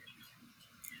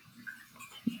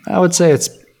 I would say it's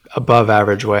above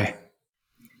average way.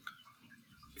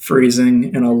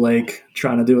 Freezing in a lake,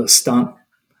 trying to do a stunt.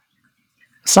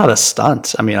 It's not a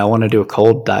stunt. I mean, I want to do a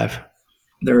cold dive.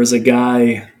 There was a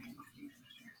guy,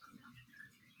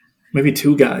 maybe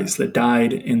two guys, that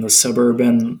died in the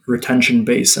suburban retention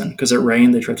basin because it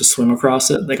rained. They tried to swim across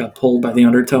it. They got pulled by the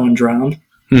undertow and drowned.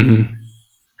 Hmm.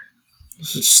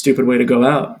 It's a stupid way to go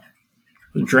out.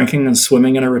 Drinking and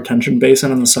swimming in a retention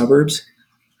basin in the suburbs.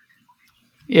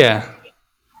 Yeah,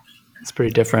 it's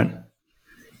pretty different.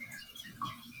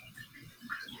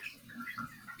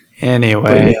 But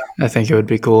Anyway, yeah, I think it would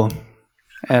be cool.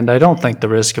 And I don't think the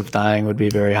risk of dying would be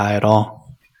very high at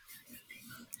all.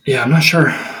 yeah, I'm not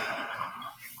sure.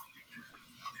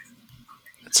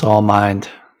 It's all mind.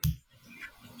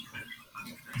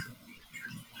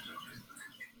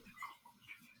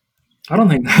 I don't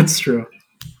think that's true.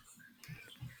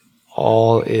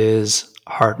 All is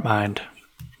heart mind.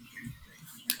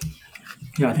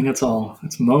 Yeah, I think that's all.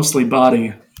 It's mostly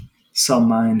body, some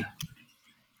mind.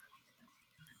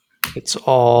 It's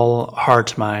all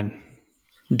heart mind.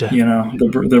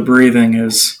 The breathing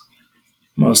is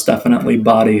most definitely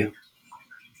body.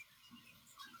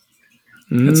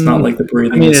 It's not like the I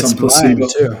breathing mean, is some it's mind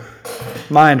placebo.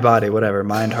 too. Mind, body, whatever.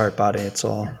 Mind, heart, body. It's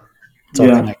all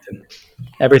Yeah, connected.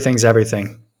 Everything's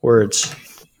everything. Words.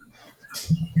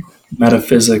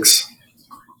 metaphysics,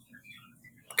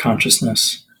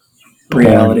 consciousness, Porn.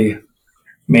 reality,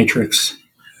 matrix,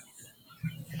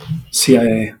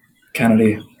 CIA,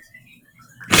 Kennedy,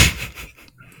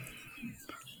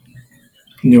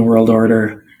 New World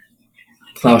Order,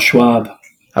 Klaus Schwab.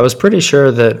 I was pretty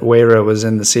sure that Weyra was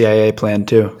in the CIA plan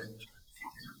too.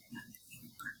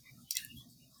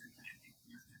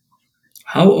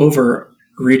 How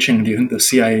overreaching do you think the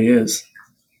CIA is?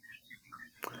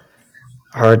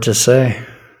 Hard to say.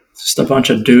 Just a bunch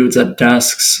of dudes at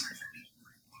desks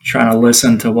trying to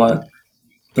listen to what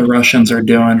the Russians are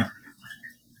doing.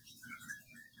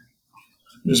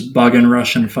 Just bugging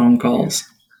Russian phone calls.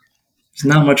 There's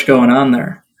not much going on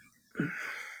there.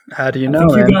 How do you I know,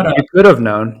 think you man? gotta. You could have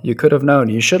known. You could have known.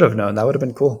 You should have known. That would have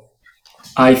been cool.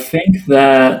 I think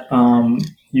that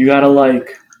you gotta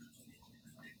like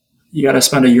you gotta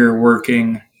spend a year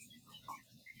working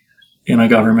in a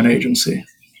government agency.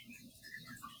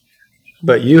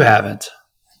 But you haven't.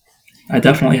 I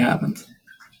definitely haven't,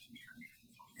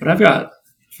 but I've got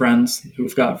friends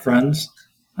who've got friends.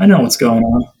 I know what's going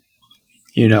on.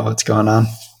 You know what's going on.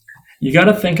 You got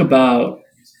to think about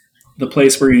the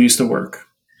place where you used to work.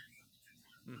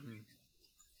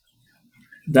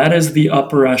 That is the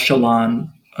upper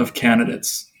echelon of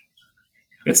candidates.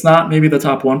 It's not maybe the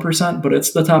top 1%, but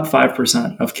it's the top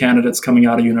 5% of candidates coming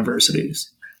out of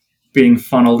universities being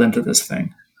funneled into this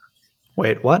thing.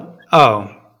 Wait, what?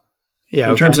 Oh, yeah.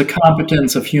 In Okay. terms of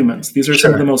competence of humans, these are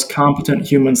some of the Sure. most competent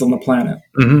humans on the planet.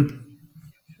 hmm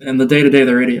And the day to day,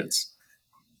 they're idiots.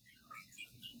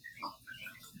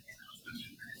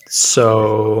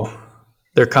 So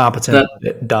they're competent,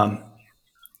 but dumb.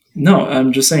 No,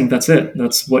 I'm just saying that's it.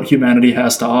 That's what humanity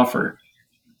has to offer.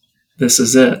 This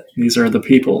is it. These are the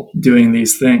people doing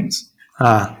these things.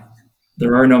 Ah.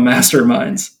 There are no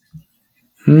masterminds.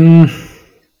 Hmm.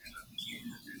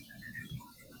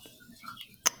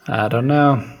 I don't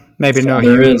know. Maybe no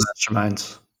There human is.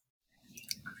 masterminds.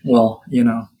 Well,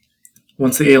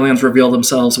 once the aliens reveal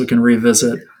themselves, we can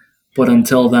revisit. But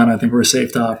until then, I think we're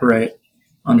safe to operate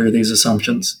under these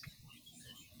assumptions.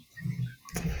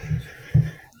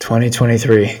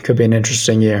 2023 could be an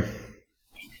interesting year.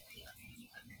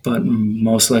 But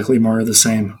most likely more of the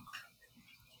same.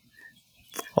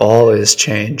 All is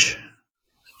change.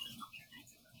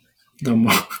 The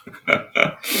more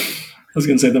I was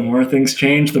going to say, the more things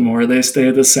change, the more they stay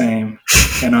the same.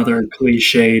 And other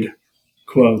cliched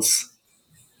quotes.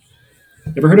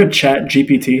 Ever heard of Chat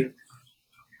GPT?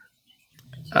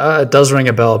 It does ring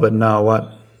a bell, but no,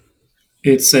 what?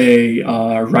 It's a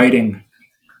writing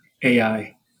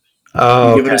AI. Oh,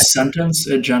 You give it okay. a sentence,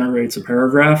 it generates a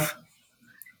paragraph.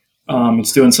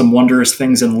 It's doing some wondrous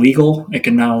things in legal. It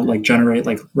can now generate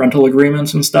rental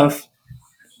agreements and stuff.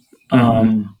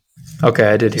 Okay,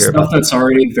 I did hear Stuff about that. that's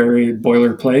already very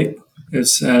boilerplate. It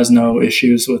has no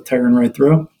issues with tearing right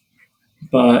through.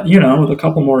 But with a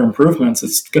couple more improvements,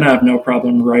 it's gonna have no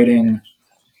problem writing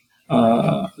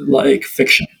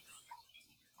fiction.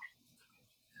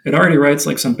 It already writes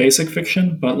some basic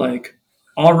fiction, but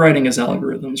all writing is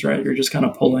algorithms, right? You're just kind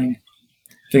of pulling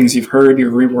things you've heard,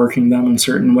 you're reworking them in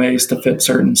certain ways to fit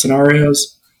certain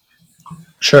scenarios.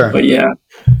 Sure. But yeah,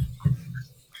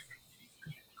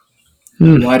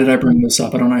 Hmm. why did I bring this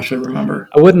up? I don't actually remember.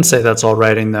 I wouldn't say that's all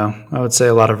writing, though. I would say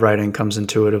a lot of writing comes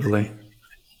intuitively.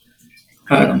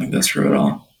 I don't think that's true at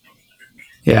all.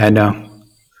 Yeah, I know.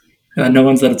 No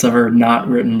one that it's ever not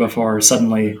written before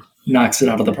suddenly knocks it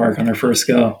out of the park on their first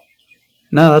go.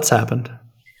 No, that's happened.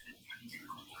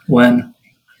 When?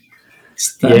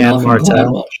 It's that Jan Malcolm Martell.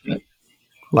 Gladwell shit.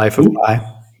 Life of Who?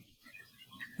 Pi.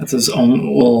 That's his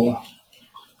own. Well,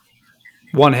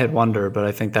 One hit wonder, but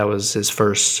I think that was his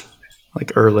first,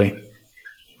 early.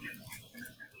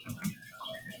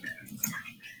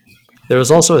 There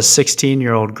was also a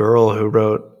 16-year-old girl who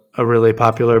wrote a really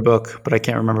popular book, but I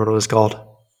can't remember what it was called.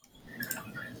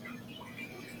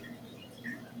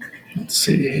 let's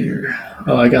see here.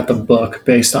 Oh, I got the book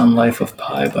based on Life of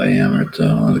Pi by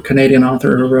Amarto, the Canadian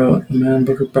author who wrote the Man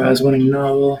Booker Prize-winning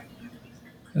novel.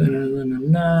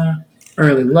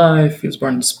 Early life. He was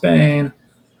born in Spain.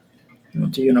 He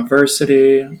went to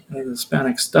university,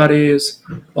 Hispanic studies,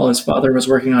 while his father was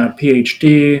working on a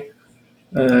PhD.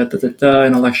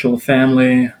 Intellectual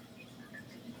family.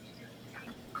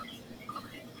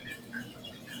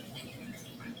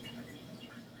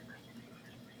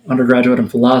 Undergraduate in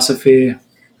philosophy.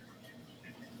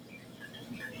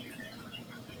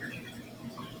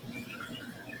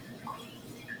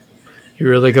 You're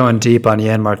really going deep on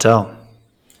Jan Martell.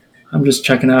 I'm just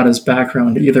checking out his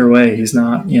background. Either way, he's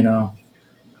not,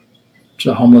 just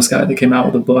a homeless guy that came out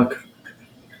with a book.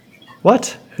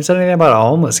 What? Who said anything about a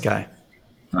homeless guy?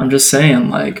 I'm just saying,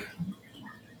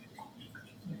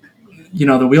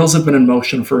 the wheels have been in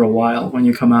motion for a while when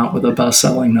you come out with a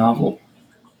best-selling novel.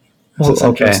 This Well, isn't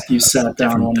okay. just you That's a sat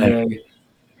down one different thing. day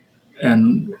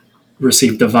and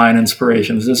received divine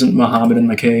inspiration. This isn't Muhammad in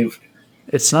the cave.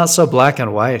 It's not so black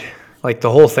and white.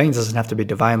 The whole thing doesn't have to be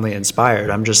divinely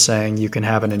inspired. I'm just saying you can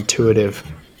have an intuitive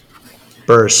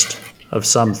burst of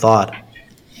some thought.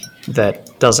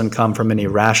 that doesn't come from any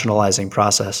rationalizing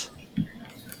process.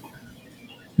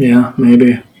 Yeah,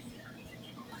 maybe.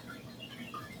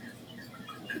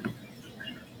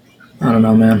 I don't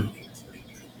know, man.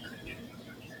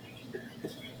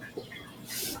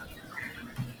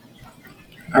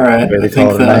 All right, Ready I to call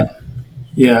think it a night? that.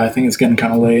 Yeah, I think it's getting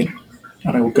kind of late.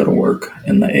 Gotta go to work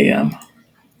in the AM.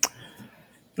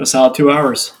 A solid 2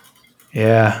 hours.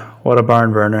 Yeah, what a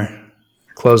barn burner.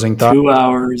 Closing thought. 2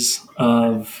 hours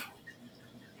of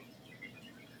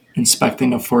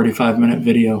inspecting a 45-minute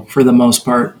video for the most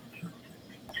part.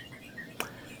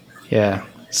 Yeah.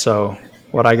 So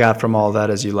what I got from all that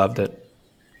is you loved it.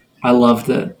 I loved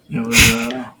it. It was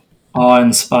a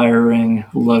awe-inspiring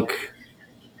look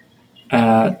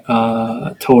at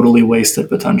totally wasted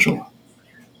potential.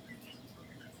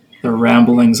 The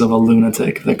ramblings of a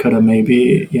lunatic that could have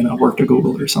maybe, worked at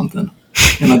Google or something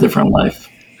in a different life.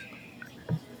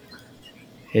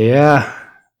 Yeah.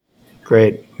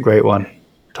 Great one.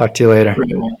 Talk to you later.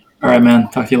 Great one. All right, man.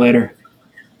 Talk to you later.